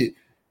that shit.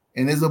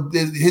 And there's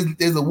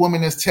a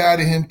woman that's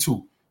tired of him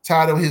too,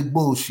 tired of his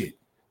bullshit,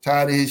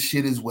 tired of his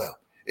shit as well.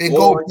 It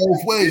goes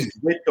both ways.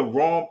 With the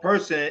wrong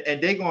person,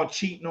 and they're gonna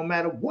cheat no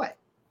matter what.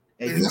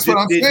 And that's what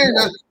I'm saying.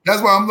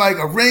 That's why I'm like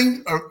a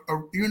ring,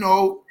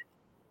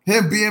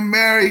 him being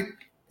married.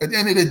 At the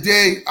end of the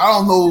day, I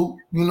don't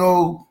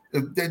know,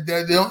 if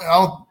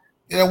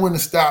that wouldn't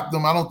have stopped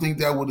them. I don't think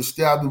that would have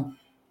stopped them.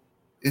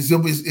 It's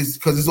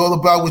because it's all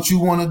about what you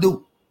want to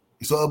do.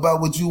 It's all about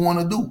what you want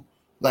to do.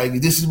 Like,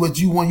 this is what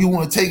you want. You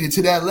want to take it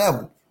to that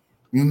level.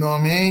 You know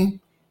what I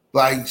mean?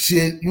 Like,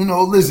 shit,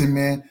 listen,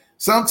 man.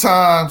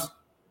 Sometimes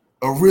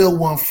a real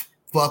one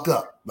fuck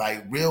up.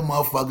 Like, real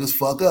motherfuckers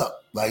fuck up.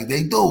 Like,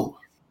 they do.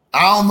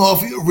 I don't know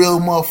if you're a real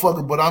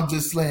motherfucker, but I'm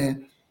just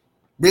saying,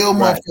 real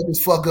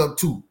motherfuckers fuck up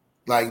too.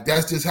 Like,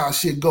 that's just how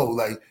shit go.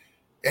 Like,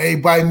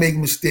 everybody make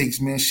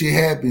mistakes, man. Shit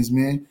happens,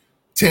 man.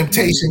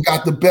 Temptation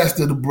got the best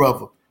of the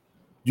brother.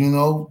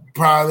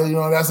 Probably,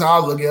 that's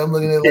how I look at it. I'm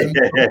looking at it like,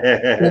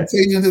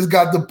 temptation just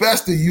got the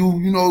best of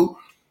you.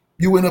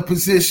 You in a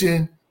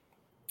position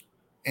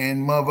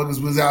and motherfuckers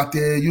was out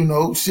there,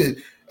 shit.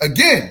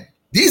 Again,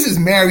 these is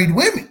married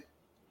women.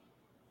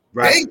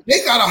 Right.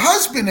 They got a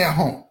husband at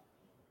home.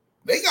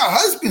 They got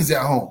husbands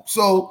at home.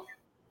 So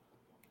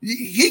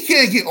he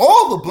can't get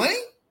all the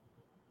blame.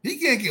 He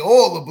can't get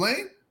all the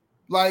blame.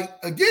 Like,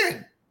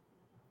 again,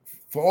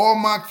 for all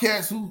my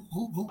cats who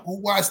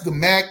watched the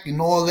Mac and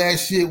all that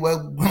shit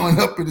while growing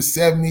up in the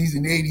 70s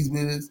and 80s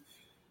with us,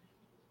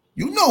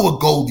 you know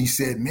what Goldie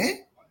said,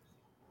 man.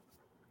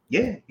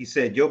 Yeah, he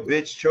said, your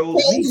bitch chose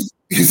me.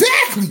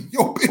 Exactly.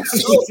 Your bitch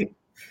chose me.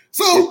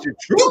 So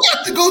you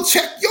got to go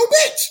check your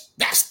bitch.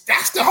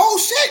 That's the whole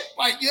shit.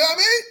 Like, you know what I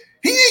mean?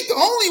 He ain't the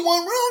only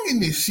one wrong in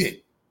this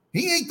shit.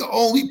 He ain't the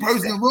only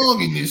person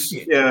wrong in this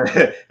shit. Yeah,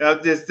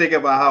 I'm just thinking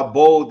about how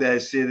bold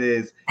that shit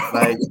is.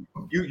 Like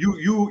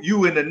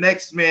you in the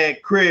next man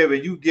crib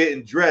and you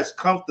getting dressed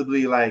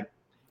comfortably. Like,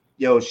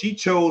 yo, she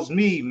chose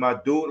me, my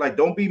dude. Like,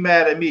 don't be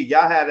mad at me.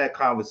 Y'all had that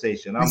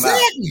conversation. I'm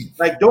out.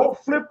 Like, don't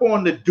flip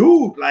on the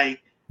dude.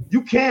 Like,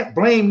 you can't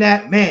blame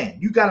that man.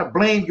 You gotta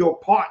blame your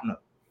partner.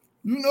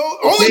 You know,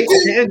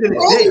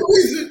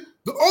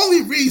 the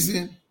only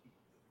reason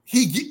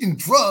he getting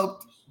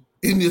drugged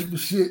in this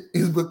shit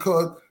is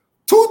because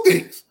two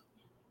things.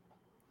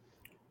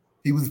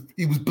 He was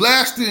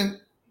blasting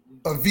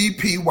a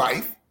VP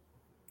wife.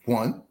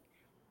 One.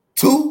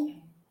 Two,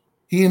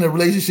 he in a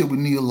relationship with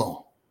Nia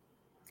Long.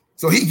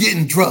 So he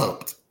getting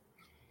drugged.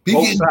 He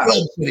getting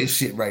drugged for this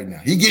shit right now.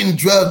 He getting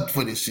drugged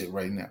for this shit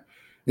right now.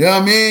 You know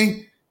what I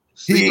mean?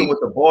 Sleeping with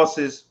the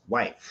boss's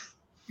wife.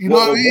 You know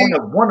what I mean?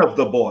 One of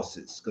the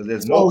bosses, because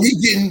there's more. He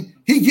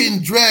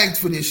getting dragged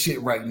for this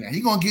shit right now.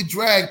 He gonna get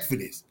dragged for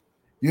this.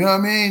 You know what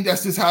I mean?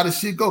 That's just how the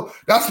shit go.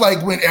 That's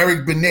like when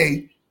Eric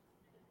Benet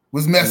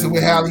was messing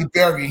with Halle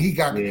Berry and he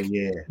got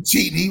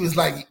cheating. He was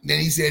like, then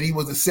he said he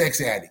was a sex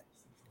addict.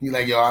 He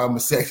like, yo, I'm a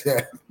sex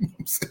addict.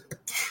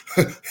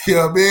 You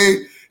know what I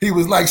mean? He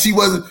was like, she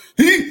wasn't.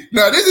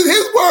 Now this is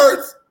his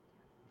words.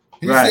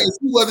 He said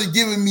she wasn't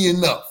giving me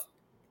enough.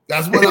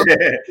 That's what I'm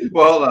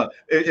well, hold on.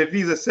 If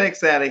he's a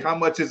sex addict, how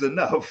much is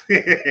enough?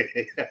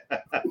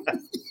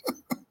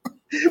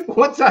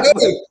 What type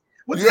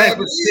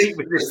of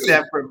statement is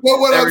that from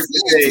what Eric I'm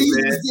saying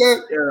man?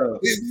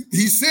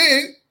 He's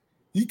saying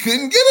he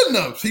couldn't get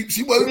enough.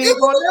 She wasn't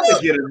gonna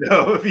never get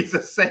enough if he's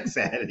a sex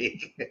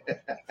addict.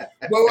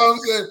 What I'm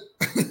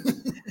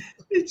saying,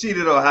 he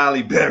cheated on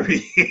Halle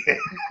Berry.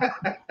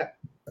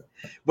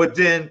 But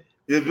then,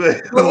 you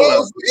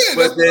know,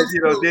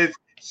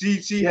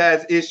 she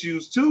has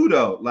issues too,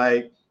 though.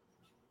 Like,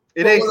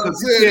 it ain't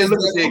because you can't look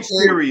at the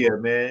exterior,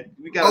 man.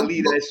 We gotta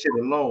leave that shit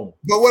alone.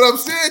 But what I'm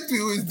saying to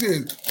you is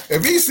this: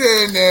 if he's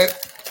saying that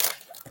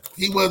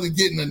he wasn't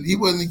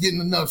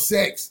getting enough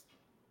sex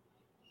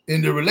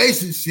in the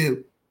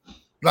relationship,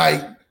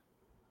 like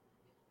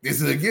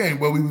this is again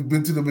what we've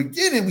been to the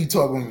beginning. We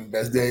talking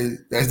that's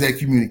that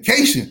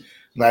communication.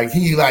 Like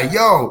he like,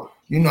 yo,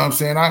 you know what I'm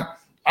saying?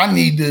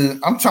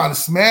 I'm trying to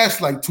smash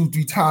like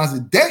 2-3 times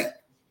a day.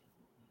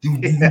 You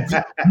good with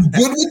that?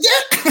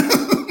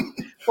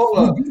 Hold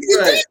on.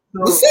 Right.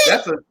 So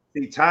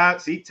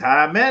that's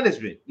time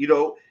management. You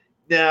know,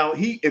 now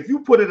if you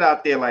put it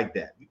out there like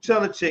that, you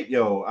tell a chick,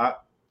 yo,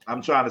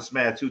 I'm trying to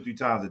smash 2-3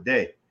 times a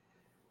day.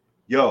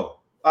 Yo,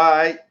 all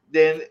right,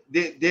 then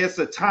there's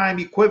a time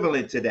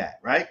equivalent to that,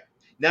 right?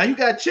 Now you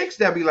got chicks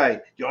that be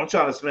like, yo, I'm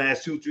trying to smash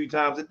 2-3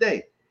 times a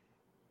day.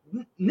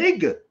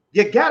 Nigga,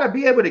 you gotta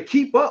be able to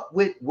keep up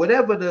with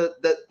whatever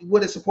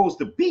what it's supposed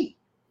to be.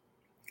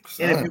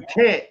 And if you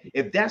can't,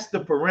 if that's the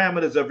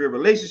parameters of your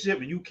relationship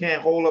and you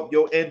can't hold up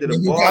your end of the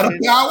bargain,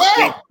 you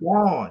gotta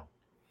bow out.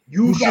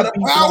 You should be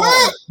bow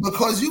out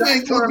because you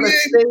ain't trying to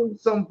save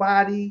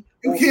somebody.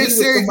 You can't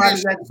save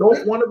somebody that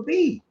don't want to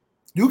be.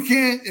 You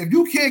can't if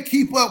you can't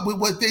keep up with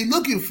what they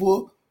looking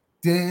for,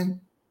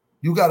 then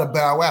you gotta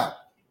bow out.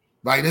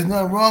 Like there's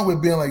nothing wrong with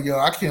being like, yo,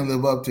 I can't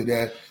live up to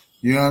that.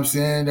 You know what I'm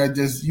saying? That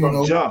just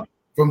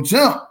from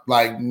jump.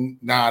 Like,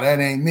 nah, that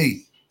ain't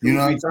me. You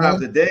know, 3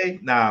 times a day,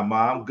 nah,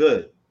 ma, I'm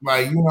good.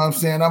 Like, you know what I'm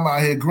saying? I'm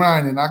out here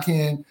grinding. I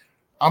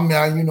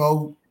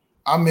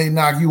may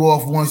knock you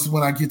off once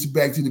when I get you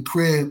back to the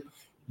crib,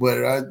 but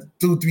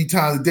 2-3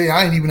 times a day,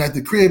 I ain't even at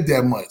the crib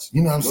that much.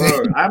 You know what I'm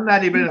saying? I'm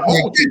not even at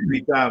home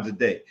 2-3 times a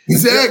day.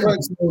 Exactly.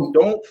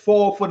 Don't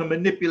fall for the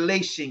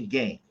manipulation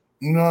game.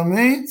 You know what I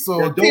mean?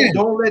 So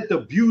don't let the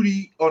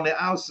beauty on the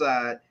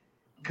outside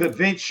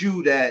convince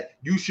you that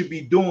you should be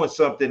doing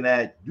something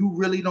that you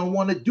really don't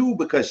want to do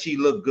because she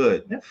look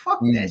good. Man, fuck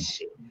that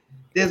shit.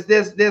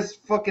 There's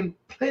fucking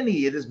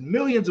plenty. There's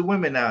millions of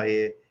women out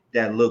here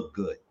that look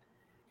good.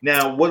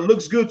 Now, what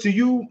looks good to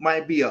you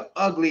might be an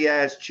ugly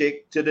ass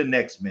chick to the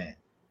next man.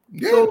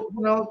 Yeah. So,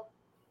 you know,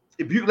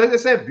 if you, like I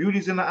said,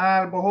 beauty's in the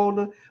eye of the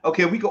beholder.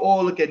 Okay, we could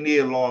all look at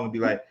Nia Long and be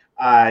like,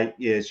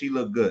 yeah, she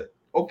look good.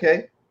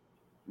 Okay,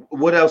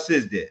 what else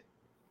is there?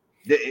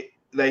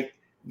 Like,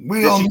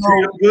 did she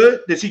treat her good?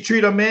 Did she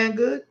treat her man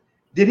good?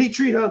 Did he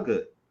treat her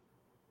good?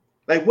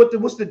 Like,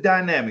 what's the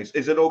dynamics?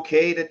 Is it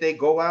okay that they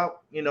go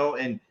out, you know,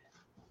 and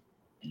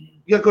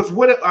because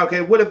what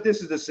if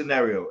this is the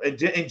scenario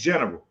in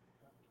general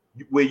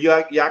where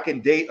y'all can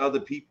date other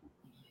people,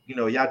 you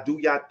know, y'all do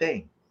y'all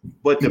thing,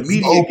 but the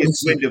media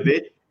gets wind of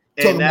it,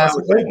 and now it's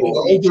like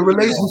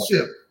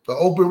the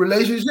open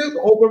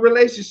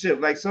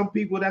relationship. Like some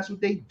people, that's what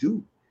they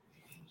do.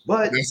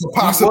 But that's a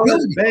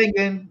possibility.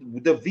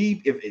 Banging the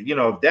V,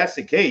 if that's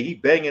the case, he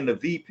banging the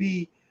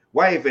VP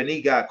wife and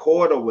he got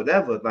caught or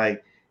whatever.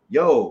 Like,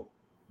 yo,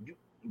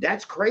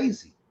 that's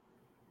crazy.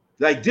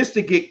 Like, just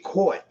to get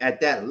caught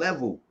at that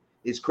level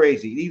is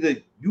crazy. Either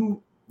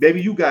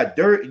maybe you got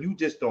dirt and you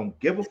just don't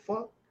give a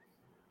fuck,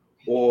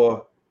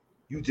 or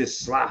you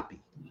just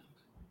sloppy.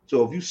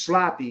 So if you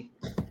sloppy,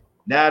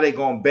 now they're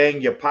gonna bang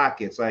your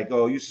pockets. Like,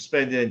 oh, you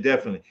suspended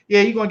indefinitely.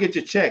 Yeah, you're gonna get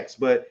your checks,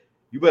 but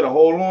you better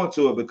hold on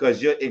to it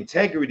because your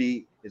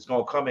integrity is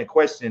going to come in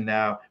question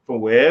now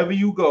from wherever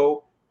you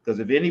go. Because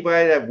if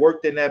anybody that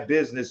worked in that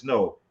business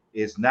know,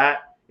 it's not,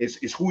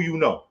 it's who you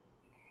know.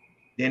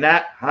 They're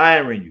not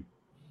hiring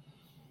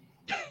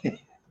you.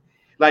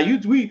 Like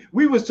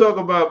we was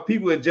talking about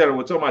people in general.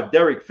 We're talking about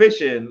Derek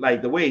Fisher and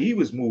like the way he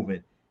was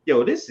moving.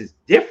 Yo, this is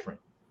different.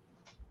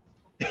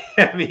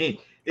 I mean,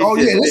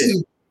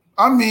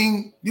 I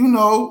mean, you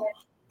know,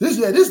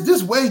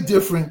 this way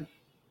different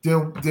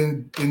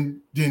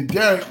than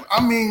Derek.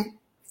 I mean,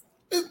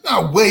 it's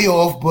not way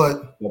off,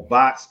 but the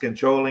box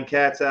controlling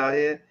cats out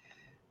here.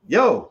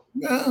 Yo,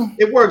 yeah.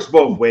 It works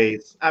both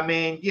ways. I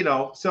mean, you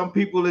know, some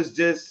people is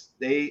just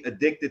they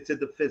addicted to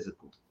the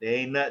physical. They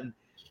ain't nothing.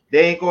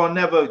 They ain't gonna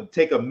never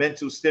take a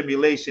mental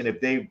stimulation if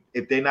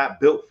they're not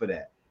built for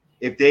that.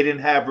 If they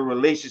didn't have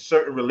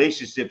certain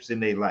relationships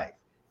in their life.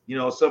 You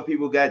know, some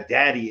people got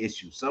daddy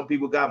issues. Some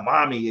people got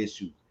mommy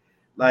issues.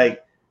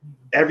 Like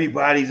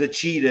everybody's a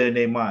cheater in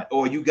their mind.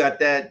 Or you got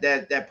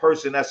that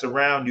person that's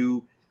around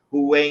you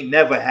who ain't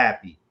never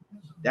happy.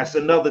 That's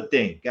another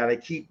thing. Got to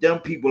keep them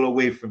people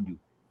away from you.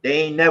 They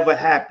ain't never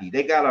happy.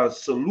 They got a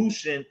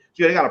solution.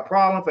 They got a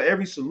problem for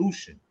every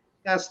solution.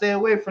 You got to stay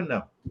away from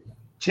them.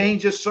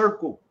 Change your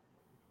circle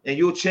and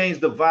you'll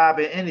change the vibe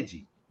and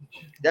energy.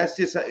 That's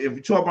just, if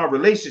you talk about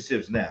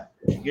relationships now,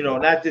 you know,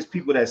 not just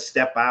people that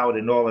step out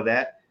and all of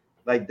that.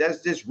 Like,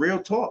 that's just real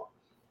talk.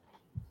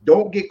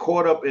 Don't get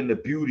caught up in the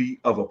beauty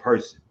of a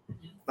person.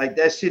 Like,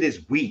 that shit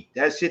is weak.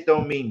 That shit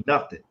don't mean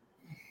nothing.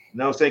 You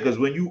know what I'm saying? Because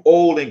when you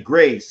old and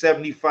gray,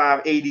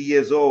 75, 80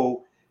 years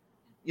old,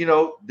 you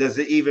know, does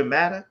it even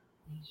matter?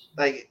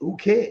 Like, who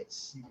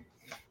cares?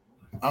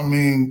 I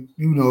mean,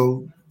 you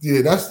know,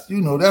 yeah, that's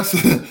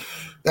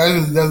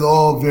that's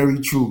all very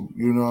true.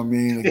 You know what I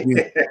mean?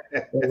 Again,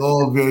 that's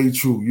all very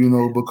true, you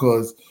know,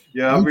 because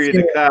yeah, I'm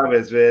reading the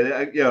comments,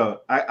 man.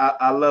 Yo,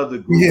 I love the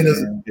group.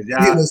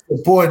 The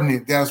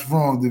subordinate, that's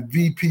wrong. The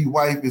VP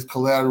wife is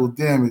collateral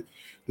damage.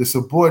 The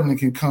subordinate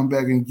can come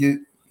back and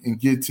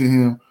get to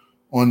him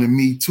on the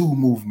Me Too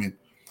movement.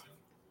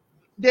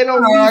 They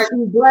don't Me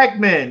Too black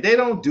men. They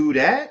don't do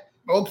that.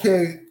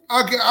 Okay.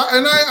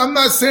 I'm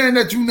not saying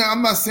that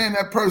I'm not saying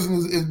that person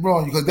is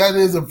wrong because that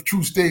is a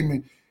true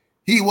statement.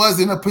 He was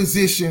in a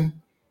position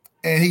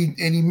and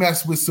he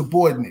messed with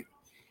subordinate.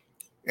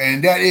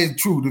 And that is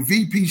true. The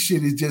VP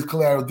shit is just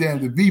collateral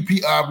damage. The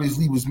VP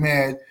obviously was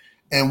mad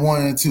and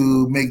wanted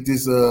to make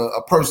this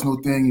a personal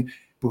thing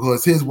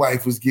because his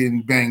wife was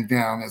getting banged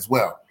down as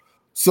well.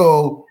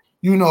 So,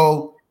 you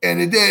know,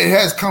 and it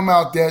has come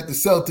out that the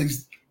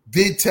Celtics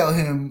did tell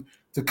him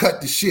to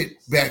cut the shit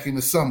back in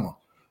the summer,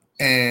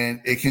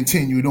 and it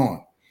continued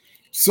on.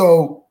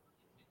 So,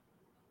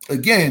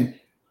 again,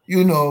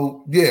 you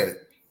know, yeah,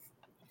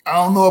 I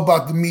don't know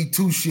about the Me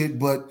Too shit,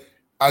 but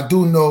I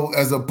do know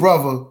as a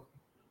brother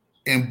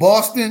in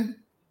Boston,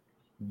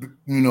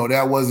 you know,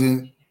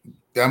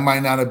 that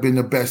might not have been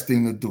the best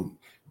thing to do.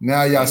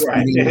 Now y'all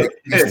speaking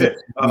like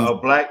a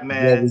black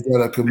man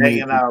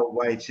banging out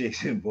white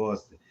chicks in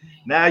Boston.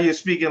 Now you're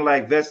speaking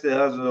like vested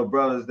husbands or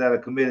brothers that are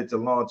committed to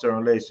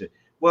long-term relationship.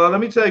 Well, let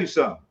me tell you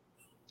something,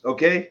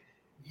 okay?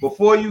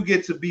 Before you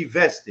get to be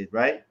vested,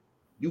 right?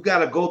 You got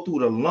to go through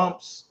the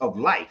lumps of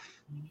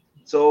life.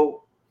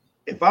 So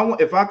if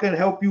I can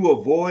help you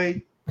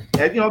avoid,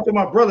 and, you know, to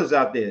my brothers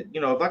out there, you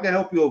know, if I can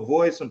help you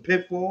avoid some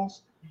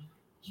pitfalls,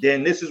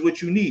 then this is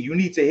what you need. You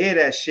need to hear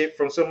that shit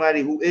from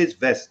somebody who is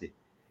vested,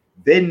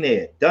 been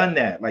there, done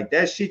that. Like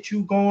that shit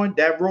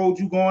that road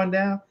you going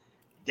down,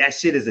 that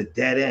shit is a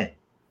dead end.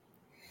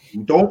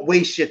 Don't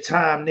waste your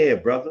time there,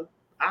 brother.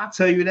 I'll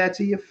tell you that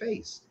to your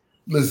face.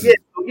 Listen.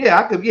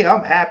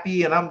 I'm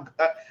happy and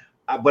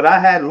but I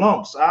had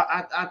lumps.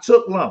 I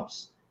took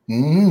lumps.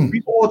 Mm-hmm.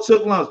 We all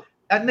took lumps.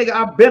 That nigga,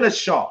 I've been a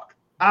shark.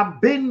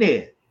 I've been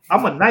there.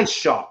 I'm a nice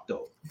shark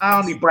though. I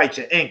only bite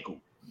your ankle.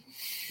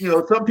 You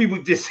know, some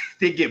people just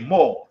they get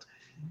mauled.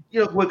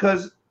 You know,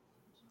 because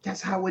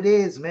that's how it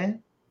is,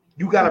 man.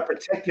 You gotta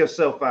protect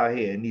yourself out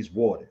here in these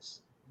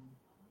waters.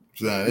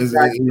 Yeah,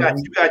 you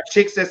got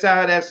chicks that's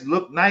out here that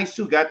look nice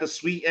too, got the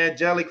sweet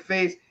angelic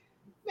face.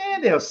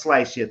 Man, they'll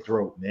slice your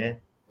throat, man.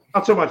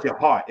 I'm talking about your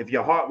heart. If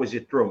your heart was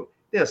your throat,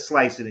 they'll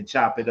slice it and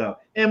chop it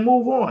up and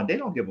move on. They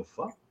don't give a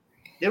fuck.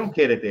 They don't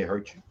care that they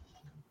hurt you.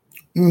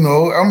 You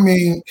know, I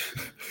mean,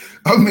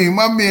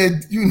 my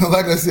man, you know,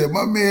 like I said,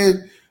 my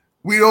man,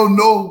 we don't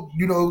know,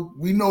 you know,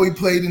 we know he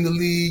played in the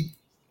league,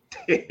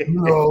 you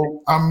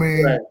know, I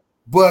mean, right.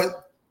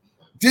 But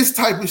this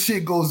type of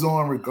shit goes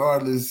on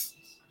regardless,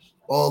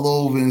 all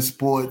over in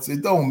sports.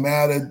 It don't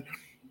matter,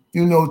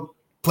 you know,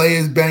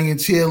 players banging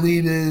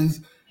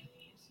cheerleaders,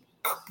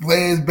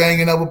 players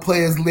banging other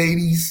players'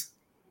 ladies.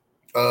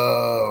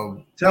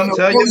 Tell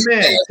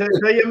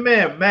your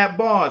man, Matt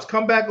Barnes,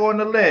 come back on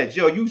the ledge.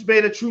 Yo, you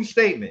made a true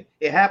statement.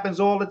 It happens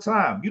all the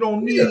time. You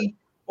don't need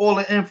all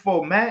the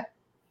info, Matt.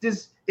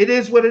 It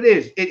is what it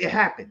is. It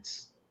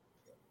happens.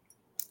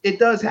 It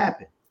does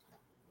happen.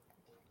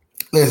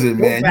 Listen,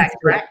 man.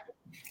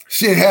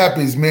 Shit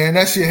happens, man.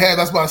 That shit happens.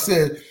 That's why I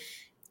said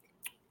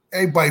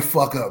everybody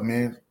fuck up,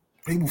 man.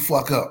 People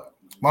fuck up.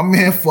 My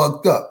man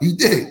fucked up. He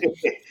did.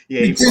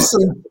 Yeah, he did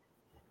some.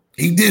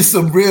 He did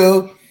some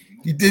real.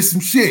 He did some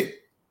shit.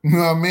 You know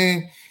what I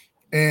mean?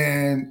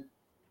 And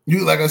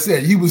you, like I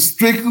said, he was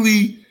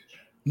strictly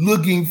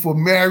looking for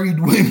married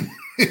women.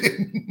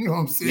 You know what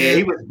I'm saying? Yeah,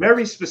 he was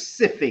very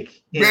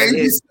specific in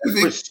his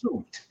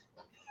pursuit.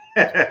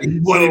 He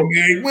wanted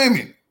married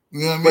women.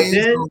 You know what I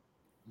mean?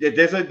 But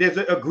then there's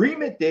an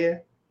agreement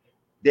there.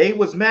 They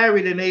was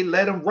married and they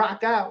let him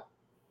rock out.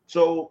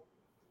 So,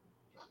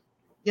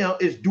 you know,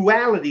 it's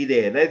duality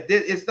there.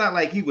 It's not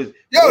like he was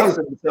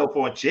forcing himself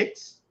on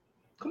chicks.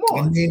 Come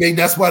on. I mean,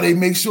 that's why they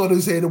make sure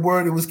to say the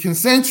word. It was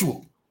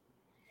consensual.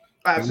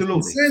 Absolutely. It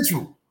was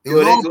consensual.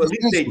 At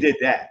least they did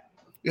that.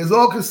 It's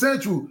all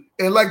consensual.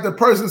 And like the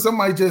person,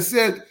 somebody just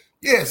said,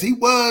 yes, he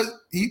was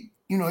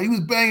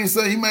banging,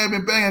 so he might have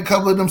been banging a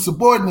couple of them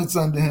subordinates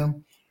under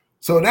him.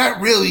 So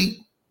that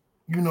really,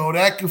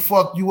 that could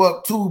fuck you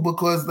up too,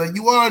 because like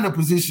you are in a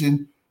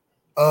position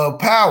of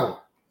power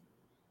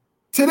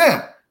to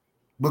them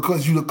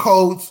because you're the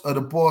coach of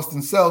the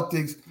Boston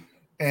Celtics.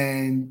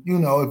 And,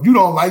 if you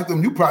don't like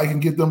them, you probably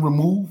can get them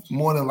removed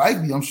more than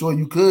likely. I'm sure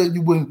you could.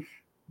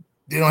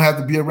 They don't have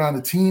to be around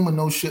the team or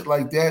no shit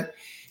like that.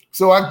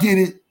 So I get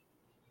it.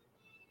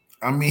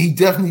 I mean, he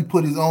definitely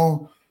put his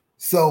own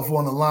self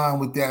on the line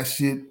with that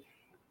shit.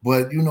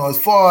 But, as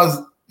far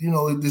as,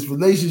 this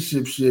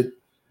relationship shit,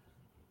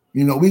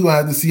 we're going to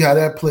have to see how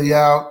that play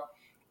out.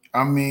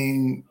 I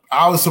mean,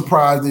 I was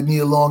surprised that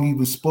Nia Long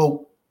even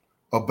spoke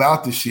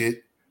about the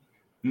shit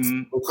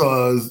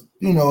because,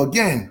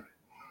 again,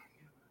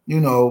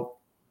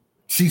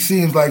 she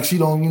seems like she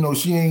don't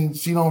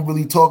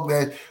really talk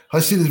that.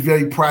 Her shit is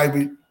very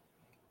private,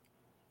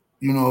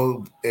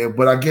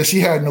 but I guess she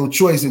had no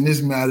choice in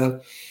this matter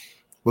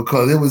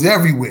because it was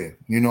everywhere.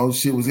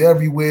 Shit was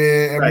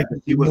everywhere. Right,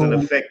 she was an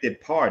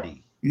affected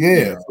party.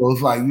 Yeah. So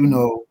it's like,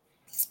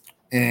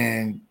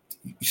 and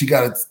she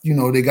got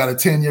they got a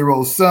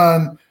 10-year-old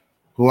son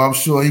who I'm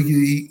sure he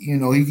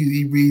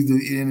reads the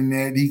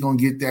internet. He gonna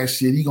get that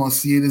shit. He gonna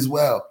see it as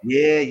well.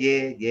 Yeah.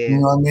 You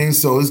know what I mean?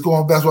 So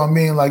that's what I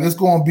mean. Like, it's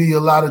gonna be a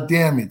lot of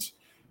damage.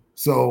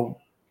 So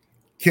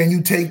can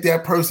you take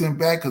that person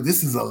back? Because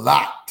this is a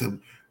lot.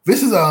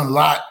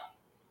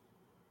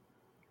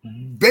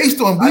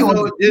 Based on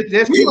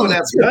there's people that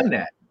have done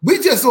that. We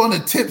just on the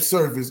tip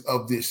surface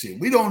of this shit.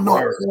 We don't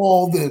know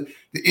all the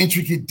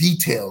intricate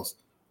details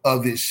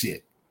of this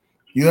shit.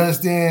 You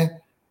understand?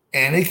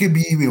 And it could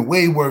be even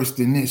way worse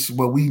than this,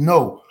 what we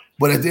know.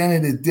 But at the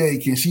end of the day,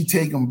 can she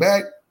take him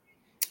back?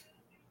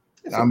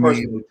 It's a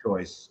personal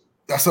choice.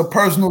 That's a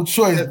personal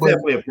choice. That's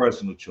definitely a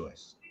personal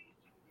choice.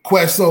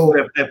 But if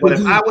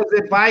I was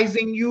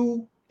advising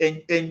you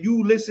and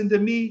you listen to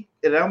me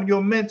and I'm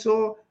your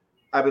mentor,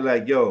 I'd be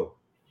like, yo,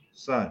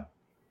 son,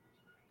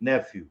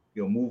 nephew,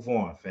 move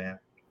on, fam.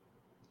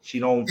 She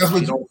don't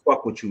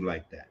fuck with you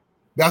like that.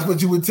 That's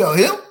what you would tell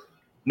him?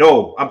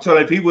 No, I'm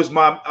telling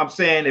I'm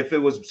saying if it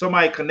was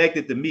somebody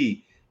connected to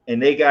me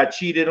and they got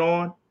cheated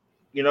on,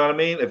 you know what I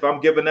mean? If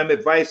I'm giving them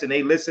advice and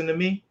they listen to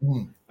me,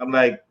 I'm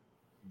like,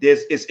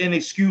 it's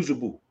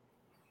inexcusable.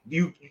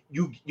 You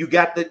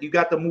got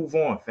to move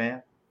on,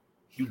 fam.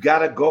 You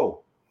gotta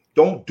go.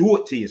 Don't do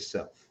it to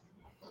yourself.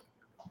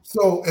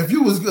 So if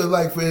you was good,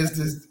 like for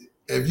instance,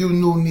 if you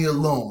knew Nia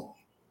Long,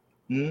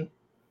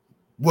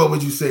 what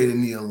would you say to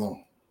Nia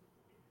Long?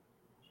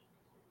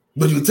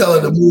 Would you tell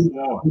her to move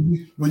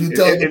on? Would you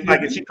tell her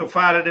if she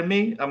confided in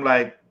me, I'm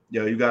like,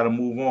 yo, you got to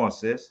move on,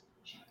 sis.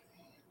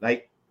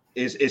 Like,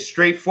 it's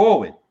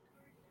straightforward.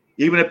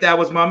 Even if that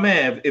was my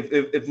man, if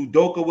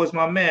Udoka was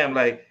my man, I'm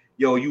like,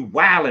 yo, you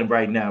wilding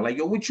right now. Like,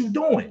 yo, what you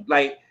doing?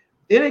 Like,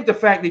 it ain't the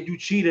fact that you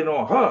cheated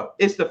on her.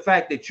 It's the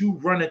fact that you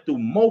running through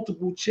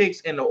multiple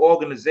chicks in the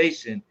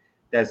organization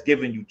that's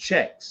giving you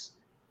checks.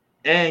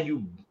 And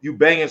you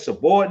banging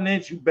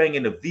subordinates, you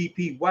banging the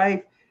VP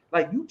wife.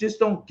 Like, you just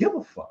don't give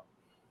a fuck.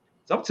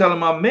 So I'm telling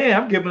my man,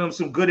 I'm giving him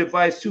some good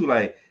advice too.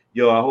 Like,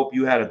 yo, I hope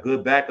you had a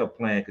good backup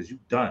plan because you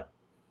done.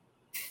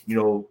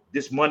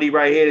 This money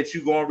right here that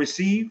you gonna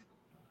receive,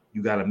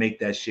 you gotta make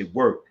that shit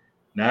work.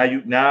 Now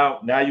you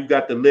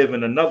got to live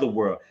in another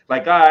world.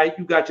 Like, all right,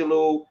 you got your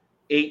little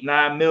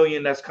 8-9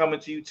 million that's coming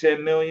to you,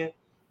 10 million.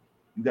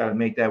 You gotta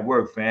make that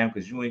work, fam,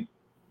 because you ain't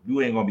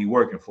gonna be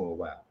working for a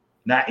while.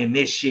 Not in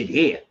this shit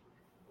here.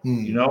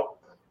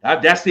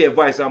 That's the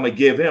advice I'm gonna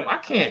give him. I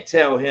can't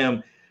tell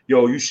him,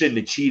 yo, you shouldn't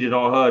have cheated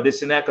on her,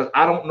 this and that, because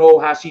I don't know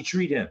how she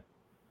treat him.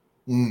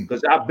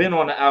 Because I've been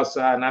on the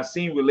outside and I've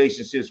seen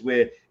relationships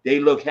where they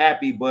look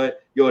happy,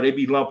 but they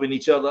be lumping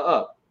each other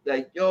up.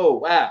 Like, yo,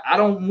 wow, I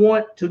don't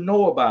want to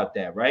know about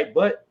that, right?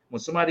 But when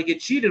somebody get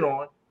cheated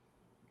on,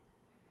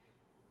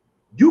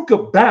 you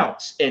could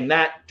bounce and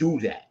not do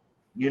that.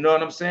 You know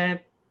what I'm saying?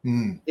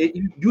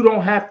 You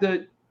don't have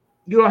to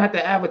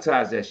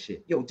advertise that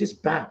shit. Yo,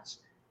 just bounce.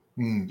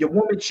 Your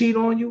woman cheat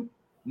on you,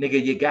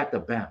 nigga, you got to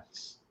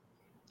bounce.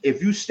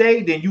 If you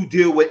stay, then you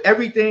deal with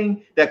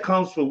everything that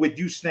comes with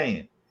you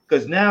staying.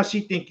 Because now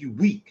she think you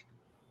weak.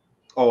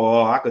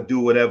 Oh, I could do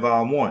whatever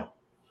I want.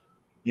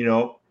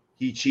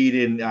 he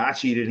cheated, I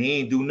cheated, he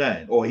ain't do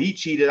nothing. Or he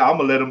cheated, I'm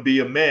gonna let him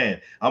be a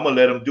man. I'm gonna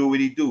let him do what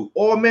he do.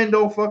 All men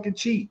don't fucking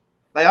cheat.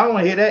 Like, I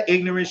don't hear that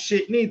ignorant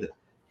shit neither.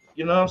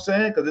 You know what I'm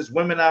saying? Because there's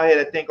women out here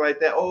that think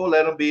like that. Oh,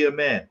 let him be a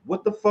man.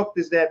 What the fuck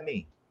does that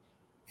mean?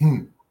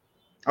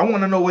 I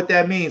want to know what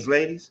that means,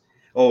 ladies.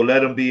 Oh,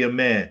 let him be a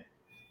man.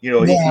 You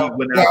know, he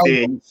went out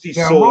there and he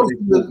saw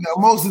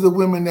most of the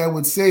women that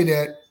would say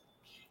that,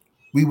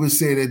 we would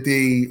say that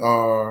they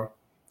are,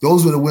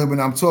 those are the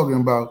women I'm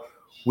talking about,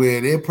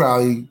 where they're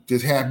probably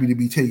just happy to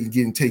be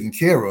getting taken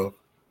care of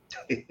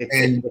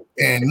and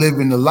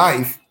living the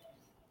life.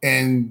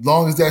 And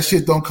long as that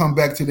shit don't come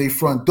back to their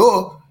front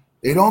door,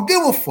 they don't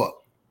give a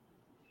fuck.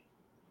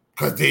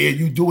 Because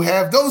you do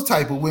have those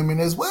type of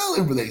women as well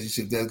in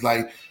relationships. That's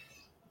like,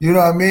 you know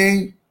what I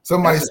mean?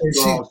 Somebody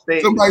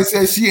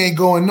says she ain't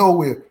going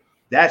nowhere.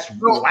 That's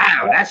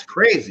wow. That's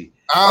crazy.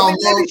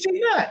 Maybe she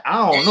not.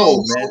 I don't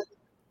know, man.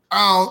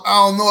 I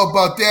don't know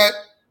about that.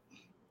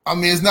 I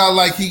mean, it's not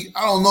like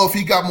I don't know if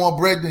he got more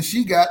bread than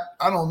she got.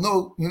 I don't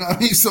know. You know what I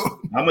mean? So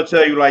I'm gonna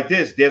tell you like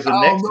this: there's a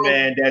next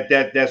man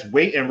that's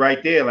waiting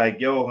right there.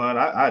 Like, yo, hon,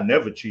 I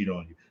never cheat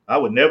on you. I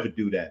would never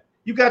do that.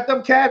 You got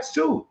them cats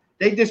too.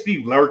 They just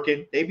be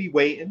lurking. They be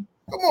waiting.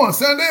 Come on,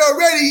 son. They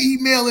already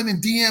emailing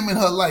and DMing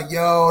her like,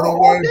 yo, don't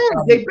worry.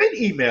 They've been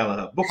emailing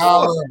her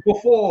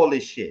before all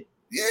this shit.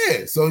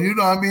 Yeah. So you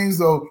know what I mean?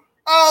 So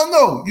I don't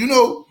know. You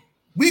know,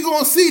 we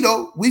gonna see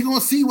though. We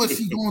gonna see what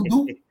she gonna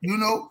do. You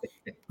know.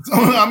 So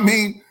I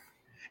mean,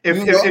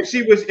 if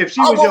she was your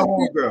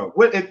homegirl,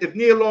 if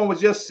Nia Long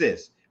was your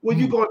sis, what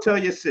you gonna tell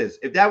your sis?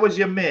 If that was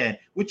your man,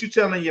 what you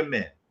telling your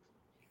man?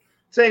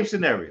 Same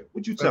scenario.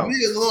 What you telling?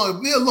 Nia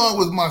Long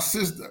was my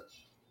sister.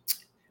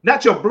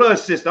 Not your blood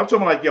sister. I'm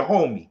talking like your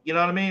homie. You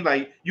know what I mean?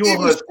 Like you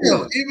and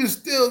her. Even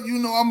still, you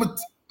know, I'm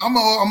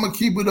gonna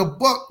keep it a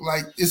buck.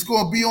 Like it's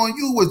gonna be on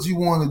you what you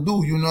want to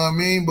do. You know what I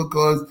mean?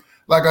 Because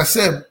like I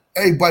said,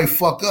 everybody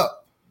fuck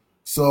up.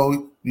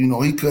 So you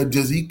know he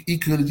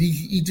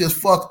just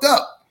fucked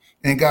up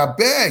and got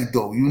bagged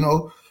though. You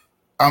know,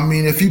 I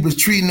mean if he was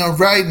treating her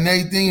right and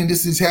everything, and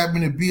this is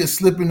happening to be a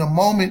slip in the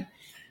moment,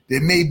 there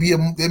may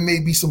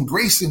be some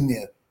grace in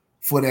there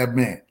for that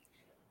man.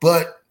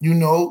 But you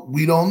know,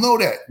 we don't know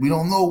that. We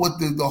don't know what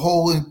the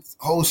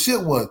whole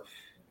shit was.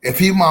 If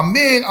he my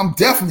man, I'm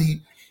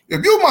definitely.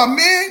 If you my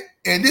man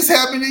and this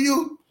happened to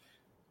you,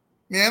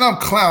 man, I'm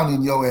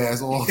clowning your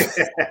ass all day.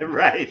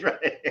 Right.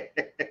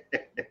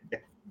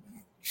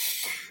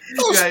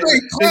 I'm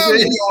straight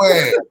clowning your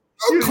ass.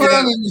 I'm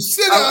clowning the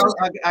shit out of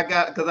you. I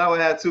got because I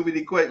would have too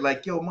many questions.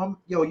 Like, yo, mom,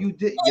 you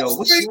did,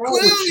 what's wrong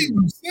with you?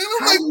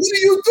 I'm like, what are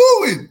you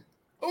doing?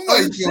 I'm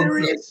like, are you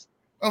serious?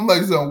 I'm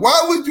like, son,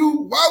 why would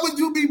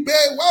you be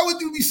bad? Why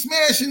would you be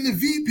smashing the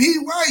VP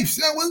wife,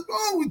 son? What's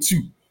wrong with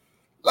you?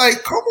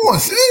 Like, come on,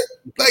 son.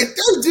 Like,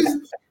 that's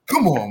just,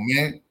 come on,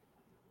 man.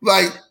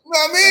 Like, you know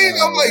what I mean?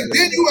 I'm like,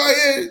 then you out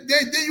here,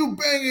 then you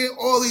banging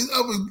all these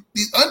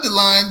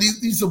underlying,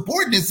 these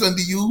subordinates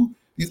under you.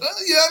 You know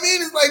what I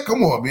mean? It's like,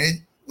 come on,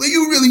 man. What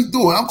you really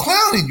doing? I'm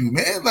clowning you,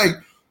 man. Like,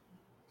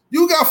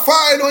 you got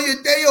fired on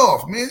your day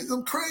off, man.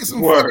 Some crazy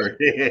word.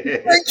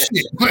 Shit.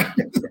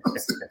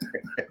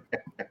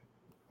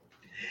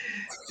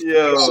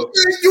 Yo,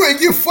 you ain't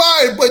get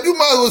fired, but you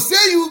might as well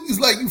say you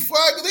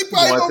fired because they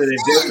probably want an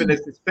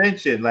indefinite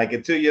suspension, like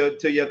until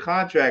your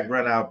contract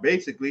run out.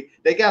 Basically,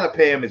 they gotta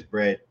pay him his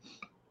bread,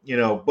 you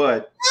know.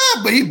 But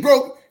he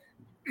broke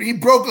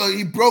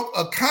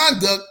a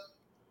conduct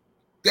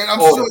that I'm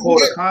sure. The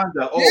code of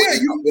conduct.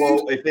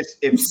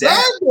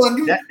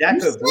 That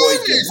could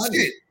void your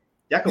money.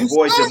 That could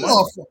void your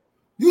money.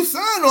 You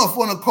sign off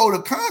on a code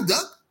of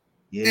conduct,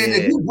 and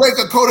if you break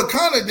a code of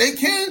conduct, they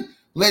can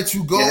let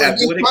you go. Yeah,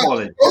 what they call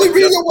it. The only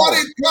reason why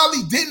they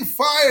probably didn't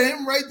fire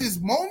him right this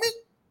moment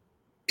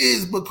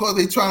is because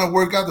they're trying to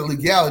work out the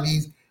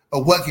legalities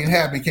of what can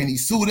happen. Can he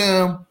sue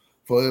them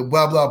for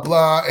blah, blah,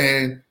 blah?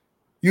 And,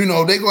 you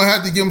know, they're going to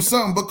have to give him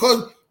something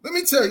because let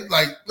me tell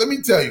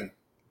you,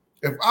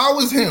 if I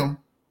was him,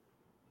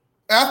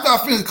 after I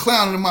finish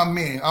clowning my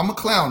man, I'm going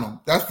to clown him.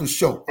 That's for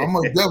sure. I'm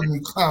going to definitely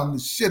clown the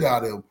shit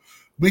out of him.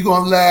 We're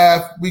going to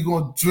laugh. We're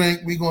going to drink.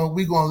 We're going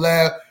to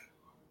laugh.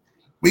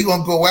 We're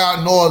going to go out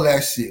and all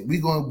that shit.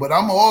 But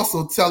I'm going to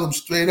also tell them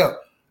straight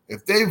up,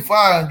 if they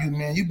fire you,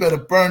 man, you better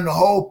burn the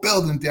whole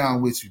building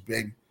down with you,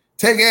 baby.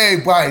 Take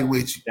everybody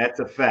with you. That's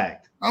a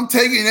fact. I'm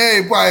taking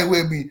everybody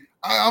with me.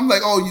 I'm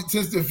like,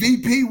 since the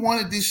VP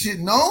wanted this shit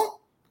known,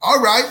 all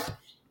right,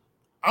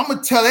 I'm going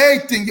to tell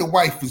everything your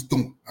wife was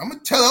doing. I'm going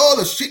to tell her all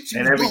the shit she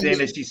was doing. And everything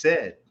that she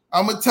said.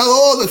 I'm going to tell her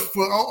all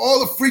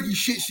the freaky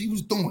shit she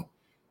was doing.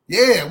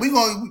 Yeah,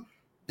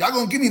 y'all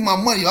gonna give me my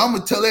money. I'm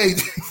gonna tell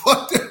everything.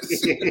 Fuck that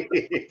shit.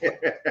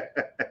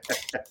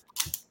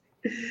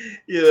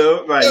 You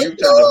know, right? You trying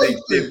to make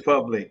shit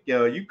public,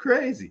 yo? You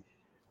crazy?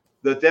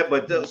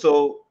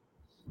 So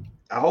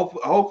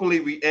hopefully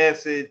we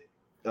answered.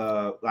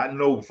 I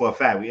know for a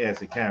fact we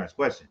answered Karen's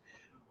question,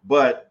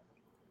 but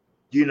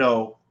you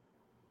know,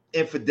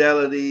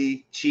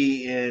 infidelity,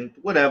 cheating,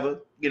 whatever.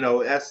 You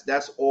know,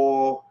 that's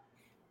all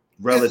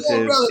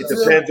relative. It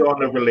depends on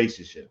the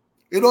relationship.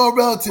 It all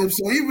relative.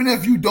 So even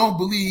if you don't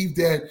believe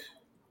that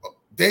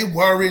they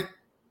weren't,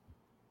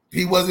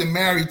 he wasn't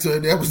married to her,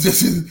 that was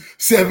just his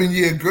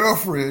 7-year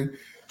girlfriend.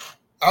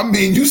 I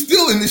mean, you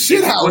still in the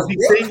shit house. Was he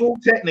single?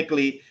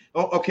 Technically,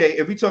 okay.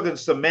 If we're talking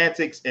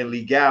semantics and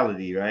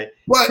legality, right?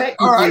 But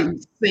technically, all right,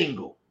 he's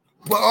single.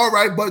 But all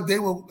right, but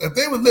if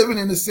they were living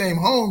in the same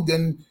home,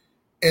 then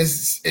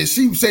as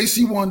she say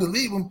she wanted to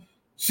leave him,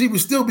 she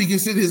would still be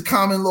considered his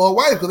common law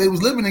wife because they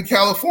was living in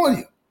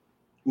California.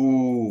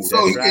 Ooh,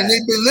 so that's right. And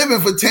they've been living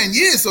for 10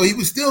 years, so he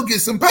would still get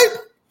some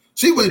paper.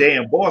 She was they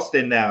in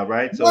Boston now,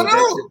 right? So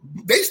no,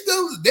 they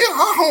still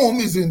her home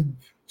is in.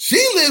 She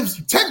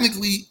lives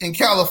technically in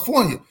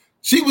California.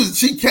 She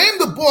came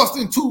to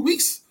Boston 2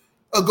 weeks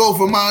ago,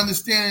 from my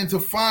understanding, to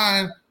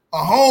find a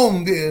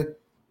home there,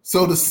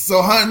 so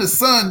her and the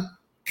son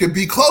could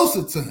be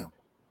closer to him.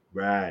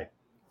 Right.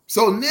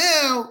 So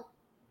now,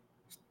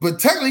 but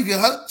technically,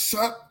 her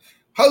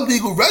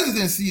legal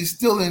residency is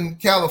still in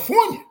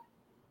California.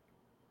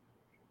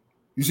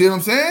 You see what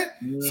I'm saying?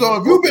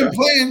 So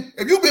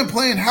if you've been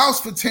playing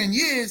house for 10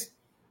 years,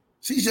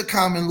 she's your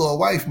common law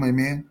wife, my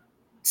man.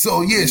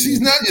 So yeah,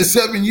 she's not your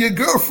 7-year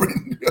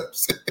girlfriend. You know what I'm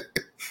saying?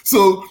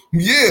 So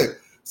yeah.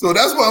 So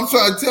that's what I'm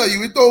trying to tell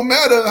you. It don't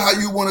matter how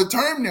you want to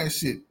term that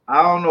shit.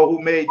 I don't know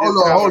who made this.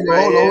 Hold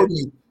on.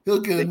 He'll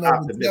get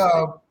another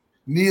job.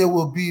 Nia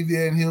will be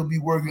there and he'll be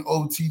working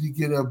OT to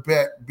get her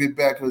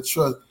back her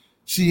trust.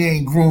 She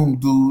ain't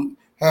groomed, dude.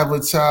 Have a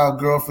child,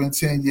 girlfriend,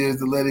 10 years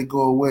to let it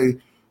go away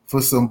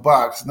for some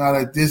box. Not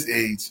at this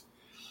age.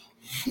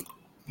 Give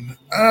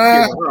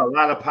her a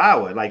lot of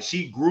power. Like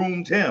she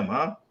groomed him,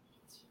 huh?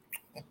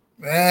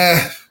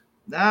 I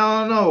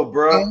don't know,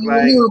 bro. I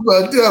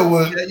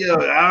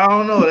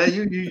don't know that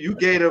you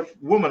gave a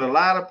woman a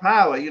lot of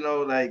power. You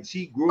know, like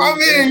she groomed. I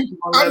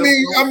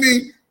mean,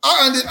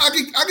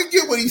 I can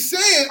get what he's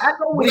saying. I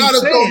know what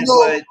he's saying,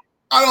 but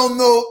I don't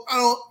know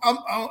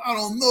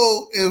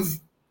if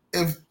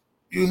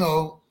you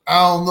know. I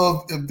don't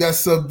know if that's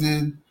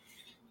something.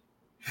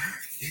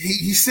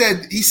 He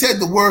said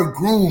the word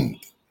groomed.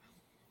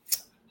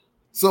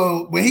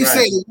 So when he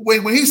said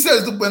when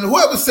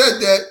whoever said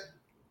that,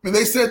 when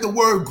they said the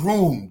word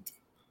groomed,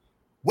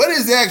 what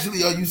is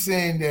actually are you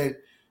saying that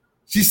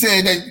she's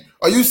saying that?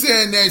 Are you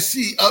saying that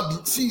she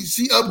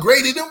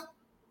upgraded him?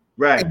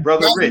 Right,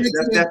 brother Rich.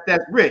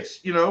 That's Rich.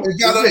 You know, and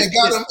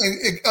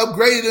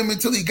upgraded him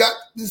until he got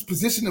this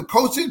position of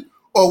coaching,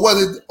 or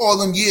whether all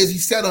them years he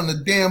sat on the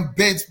damn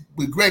bench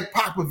with Greg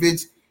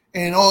Popovich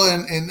and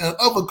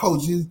other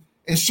coaches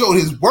and showed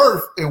his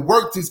worth and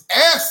worked his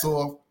ass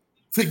off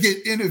to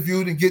get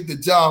interviewed and get the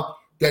job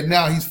that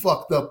now he's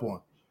fucked up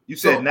on. You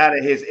said not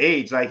at his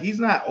age, like he's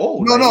not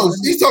old. No,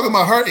 he's talking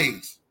about her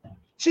age.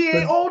 She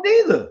ain't old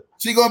either.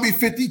 She gonna be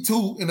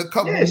 52 in a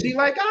couple. Yeah, she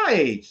like our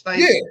age. Like,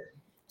 yeah.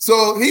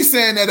 So he's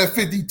saying that at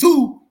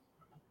 52,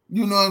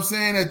 you know what I'm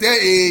saying, at that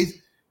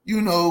age,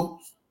 you know,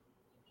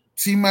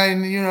 she might,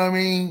 you know what I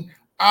mean?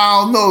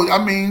 I don't know.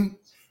 I mean,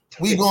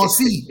 we gonna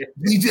see.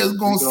 We just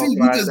gonna see.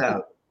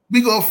 We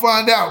gonna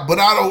find out. But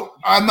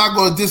I'm not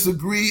gonna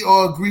disagree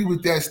or agree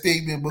with that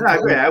statement. I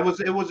agree.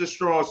 It was a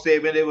strong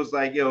statement. It was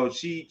like, yo,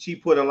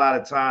 she put a lot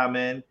of time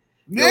in.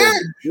 Yeah,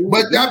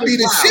 but that be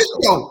the shit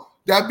though.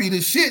 That be the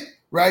shit,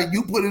 right?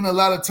 You put in a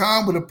lot of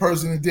time with a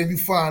person and then you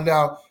find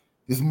out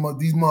these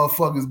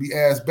motherfuckers be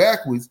ass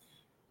backwards.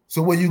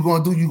 So what you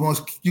gonna do? You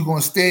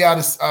gonna stay out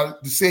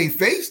of the save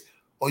face,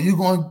 or you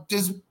gonna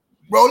just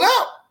roll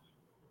out?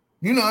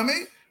 You know what I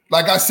mean?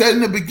 Like I said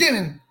in the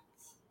beginning,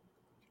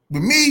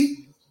 with me,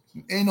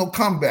 ain't no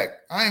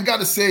comeback. I ain't got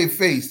to save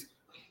face.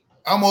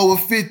 I'm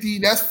over 50.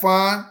 That's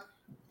fine.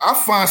 I'll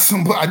find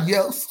somebody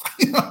else.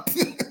 You know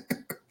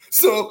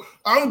so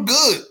I'm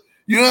good.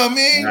 You know what I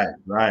mean?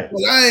 Right.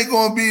 But I ain't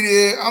gonna be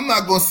there. I'm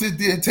not gonna sit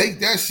there and take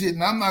that shit,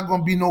 and I'm not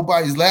gonna be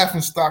nobody's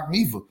laughing stock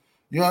neither.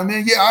 You know what I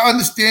mean? Yeah, I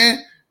understand.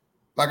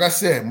 Like I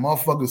said,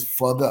 motherfuckers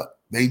fuck up.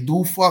 They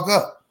do fuck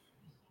up,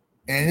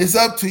 and it's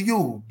up to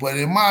you. But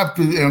in my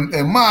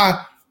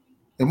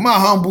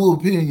humble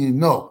opinion,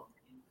 no.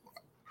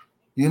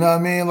 You know what I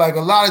mean? Like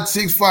a lot of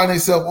chicks find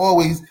themselves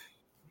always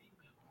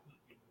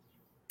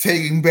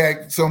taking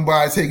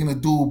a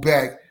dude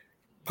back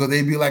because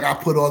they be like, I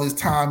put all this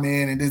time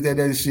in and this,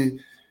 that shit.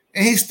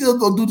 And he still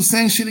go do the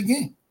same shit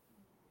again.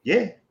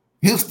 Yeah.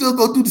 He'll still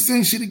go do the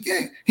same shit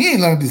again. He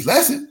ain't learned his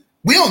lesson.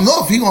 We don't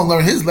know if he gonna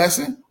learn his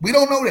lesson. We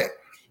don't know that.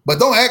 But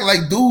don't act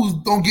like dudes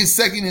don't get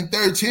second and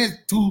third chance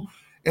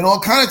and all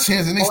kind of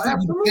chance and they still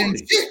do the same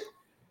shit.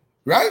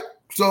 Right?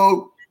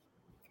 So,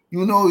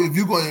 you know, if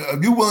you're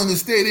willing to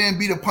stay there and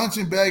be the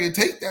punching bag and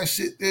take that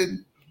shit,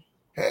 then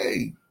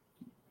hey,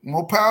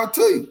 more power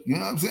to you. You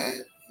know what I'm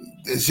saying?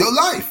 It's your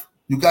life.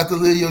 You got to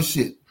live your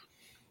shit.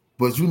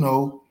 But you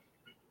know,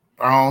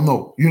 I don't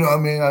know. You know what I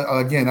mean?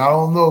 I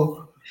don't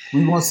know.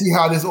 We want to see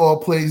how this all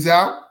plays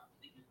out.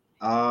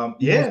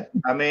 Yeah.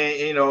 I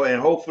mean, you know,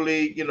 and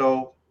hopefully, you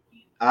know,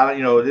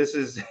 this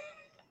is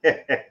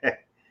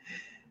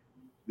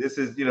this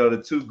is, you know,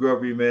 the Two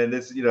Grumpy Men.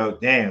 This, you know,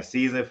 damn,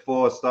 season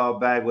 4 start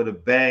back with a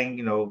bang,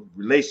 you know,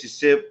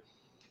 relationship.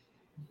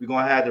 We're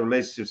gonna have the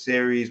relationship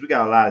series. We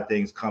got a lot of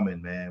things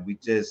coming, man. We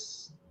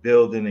just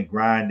building and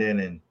grinding,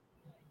 and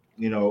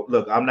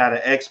look, I'm not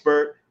an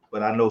expert,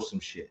 but I know some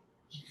shit.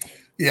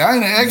 Yeah, I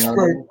ain't an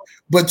expert,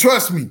 but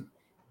trust me,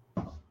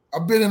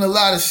 I've been in a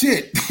lot of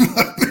shit.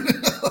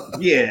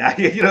 Yeah,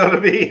 you know what I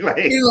mean? Like,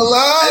 in a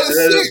lot of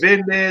shit.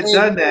 Been there,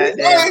 done that.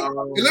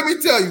 And let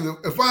me tell you,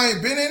 if I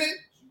ain't been in it,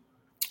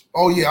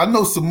 oh yeah, I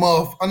know some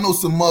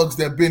mugs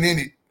that been in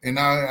it, and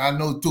I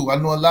know too. I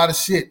know a lot of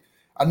shit.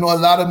 I know a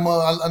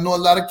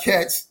lot of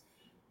cats,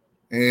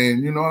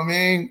 and you know what I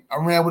mean. I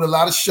ran with a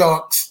lot of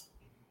sharks,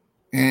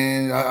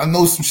 and I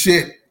know some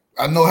shit.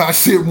 I know how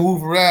shit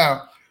move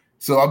around.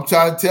 So I'm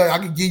trying to tell you, I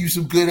can give you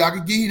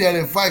that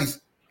advice.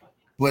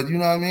 But you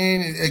know what I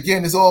mean?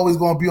 Again, it's always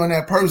going to be on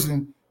that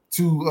person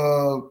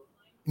to,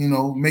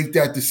 make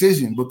that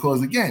decision.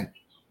 Because again,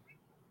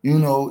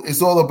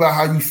 it's all about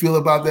how you feel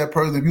about that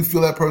person. If you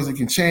feel that person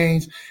can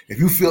change, if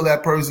you feel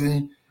that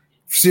person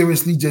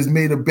seriously just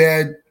made a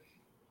bad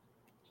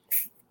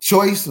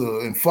choice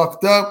and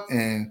fucked up,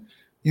 and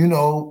he's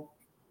gonna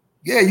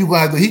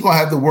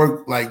have to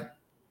work like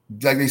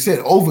they said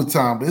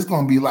overtime, but it's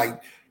gonna be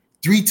like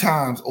 3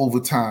 times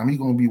overtime. He's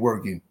gonna be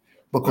working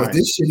because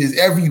This shit is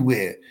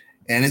everywhere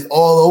and it's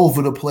all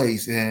over the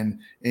place, and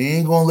he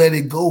ain't gonna let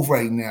it go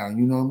right now.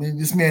 You know what I mean?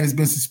 This man has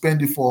been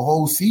suspended for a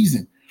whole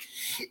season.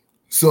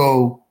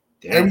 So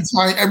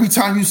every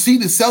time you see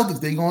the Celtics,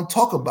 they're gonna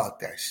talk about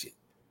that shit.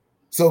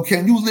 So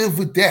can you live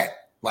with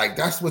that? Like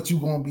that's what you're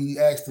gonna be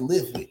asked to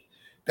live with.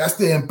 That's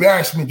the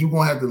embarrassment you're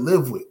gonna have to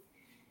live with.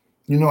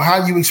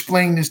 How you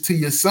explain this to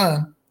your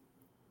son?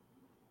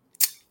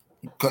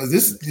 Because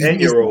this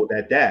 10-year-old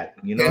at that,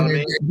 you know what I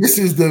mean? This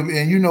is in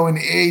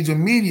the age of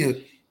media,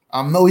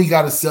 I know he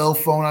got a cell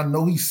phone. I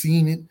know he's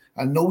seen it.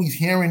 I know he's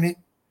hearing it.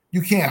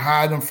 You can't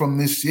hide him from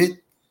this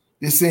shit.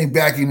 This ain't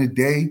back in the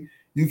day.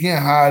 You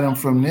can't hide him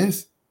from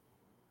this.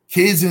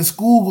 Kids in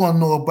school gonna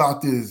know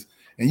about this,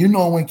 and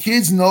when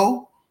kids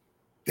know,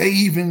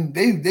 they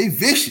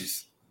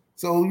vicious.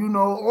 So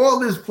all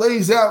this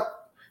plays out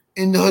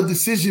in her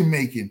decision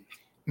making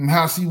and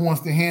how she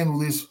wants to handle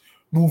this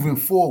moving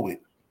forward.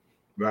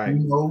 Right.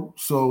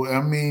 So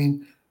I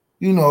mean,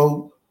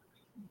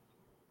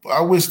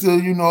 I wish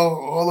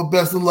all the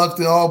best of luck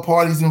to all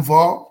parties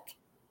involved.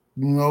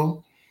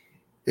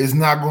 It's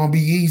not going to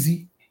be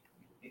easy.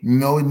 It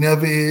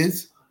never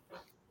is.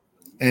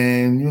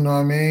 And you know what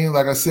I mean?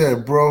 Like I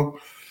said, bro,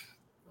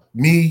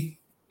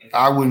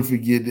 I wouldn't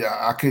forget that.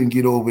 I couldn't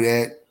get over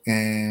that.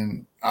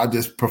 And I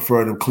just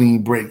prefer to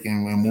clean break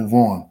and move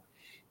on.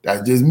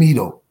 That's just me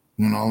though.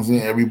 You know what I'm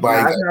saying?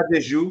 Everybody. That's not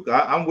just you.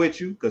 I'm with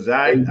you because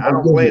I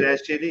don't play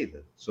that shit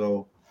either.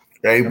 So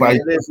everybody,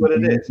 it is what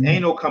it is.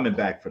 Ain't no coming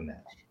back from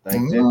that. Like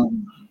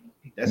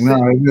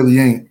it really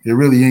ain't. It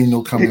really ain't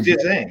no coming. It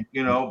just ain't.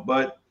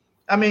 But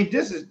I mean,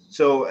 this is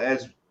so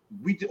as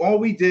all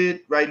we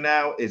did right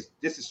now is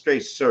this is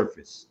straight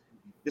surface.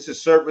 This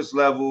is surface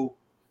level.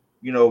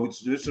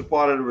 This is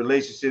part of the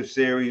relationship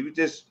series. We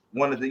just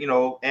wanted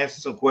to,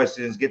 answer some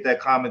questions, get that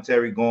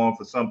commentary going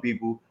for some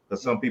people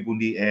because some people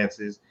need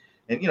answers.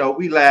 And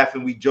we laugh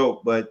and we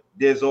joke, but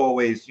there's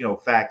always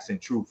facts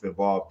and truth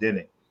involved in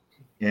it.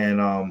 And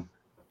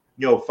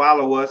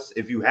follow us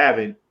if you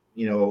haven't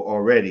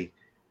already.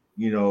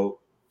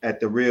 At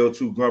the Real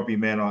Two Grumpy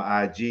Men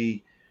on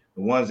IG.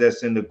 The ones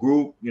that's in the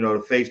group, the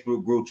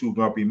Facebook group Two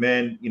Grumpy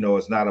Men.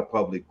 It's not a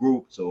public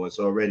group, so it's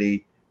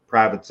already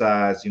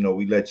privatized.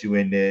 We let you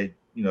in there.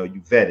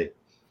 You vet it.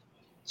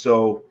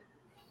 So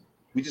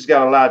we just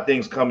got a lot of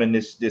things coming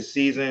this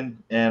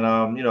season, and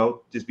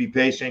just be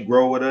patient,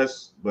 grow with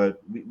us.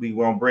 But we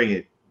won't bring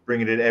it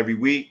every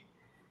week,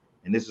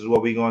 and this is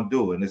what we're gonna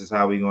do, and this is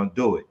how we're gonna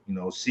do it.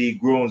 C.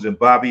 Grooms and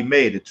Bobby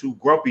May, the Two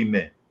Grumpy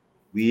Men.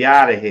 We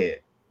out of here.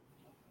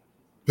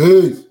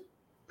 Peace.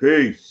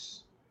 Peace.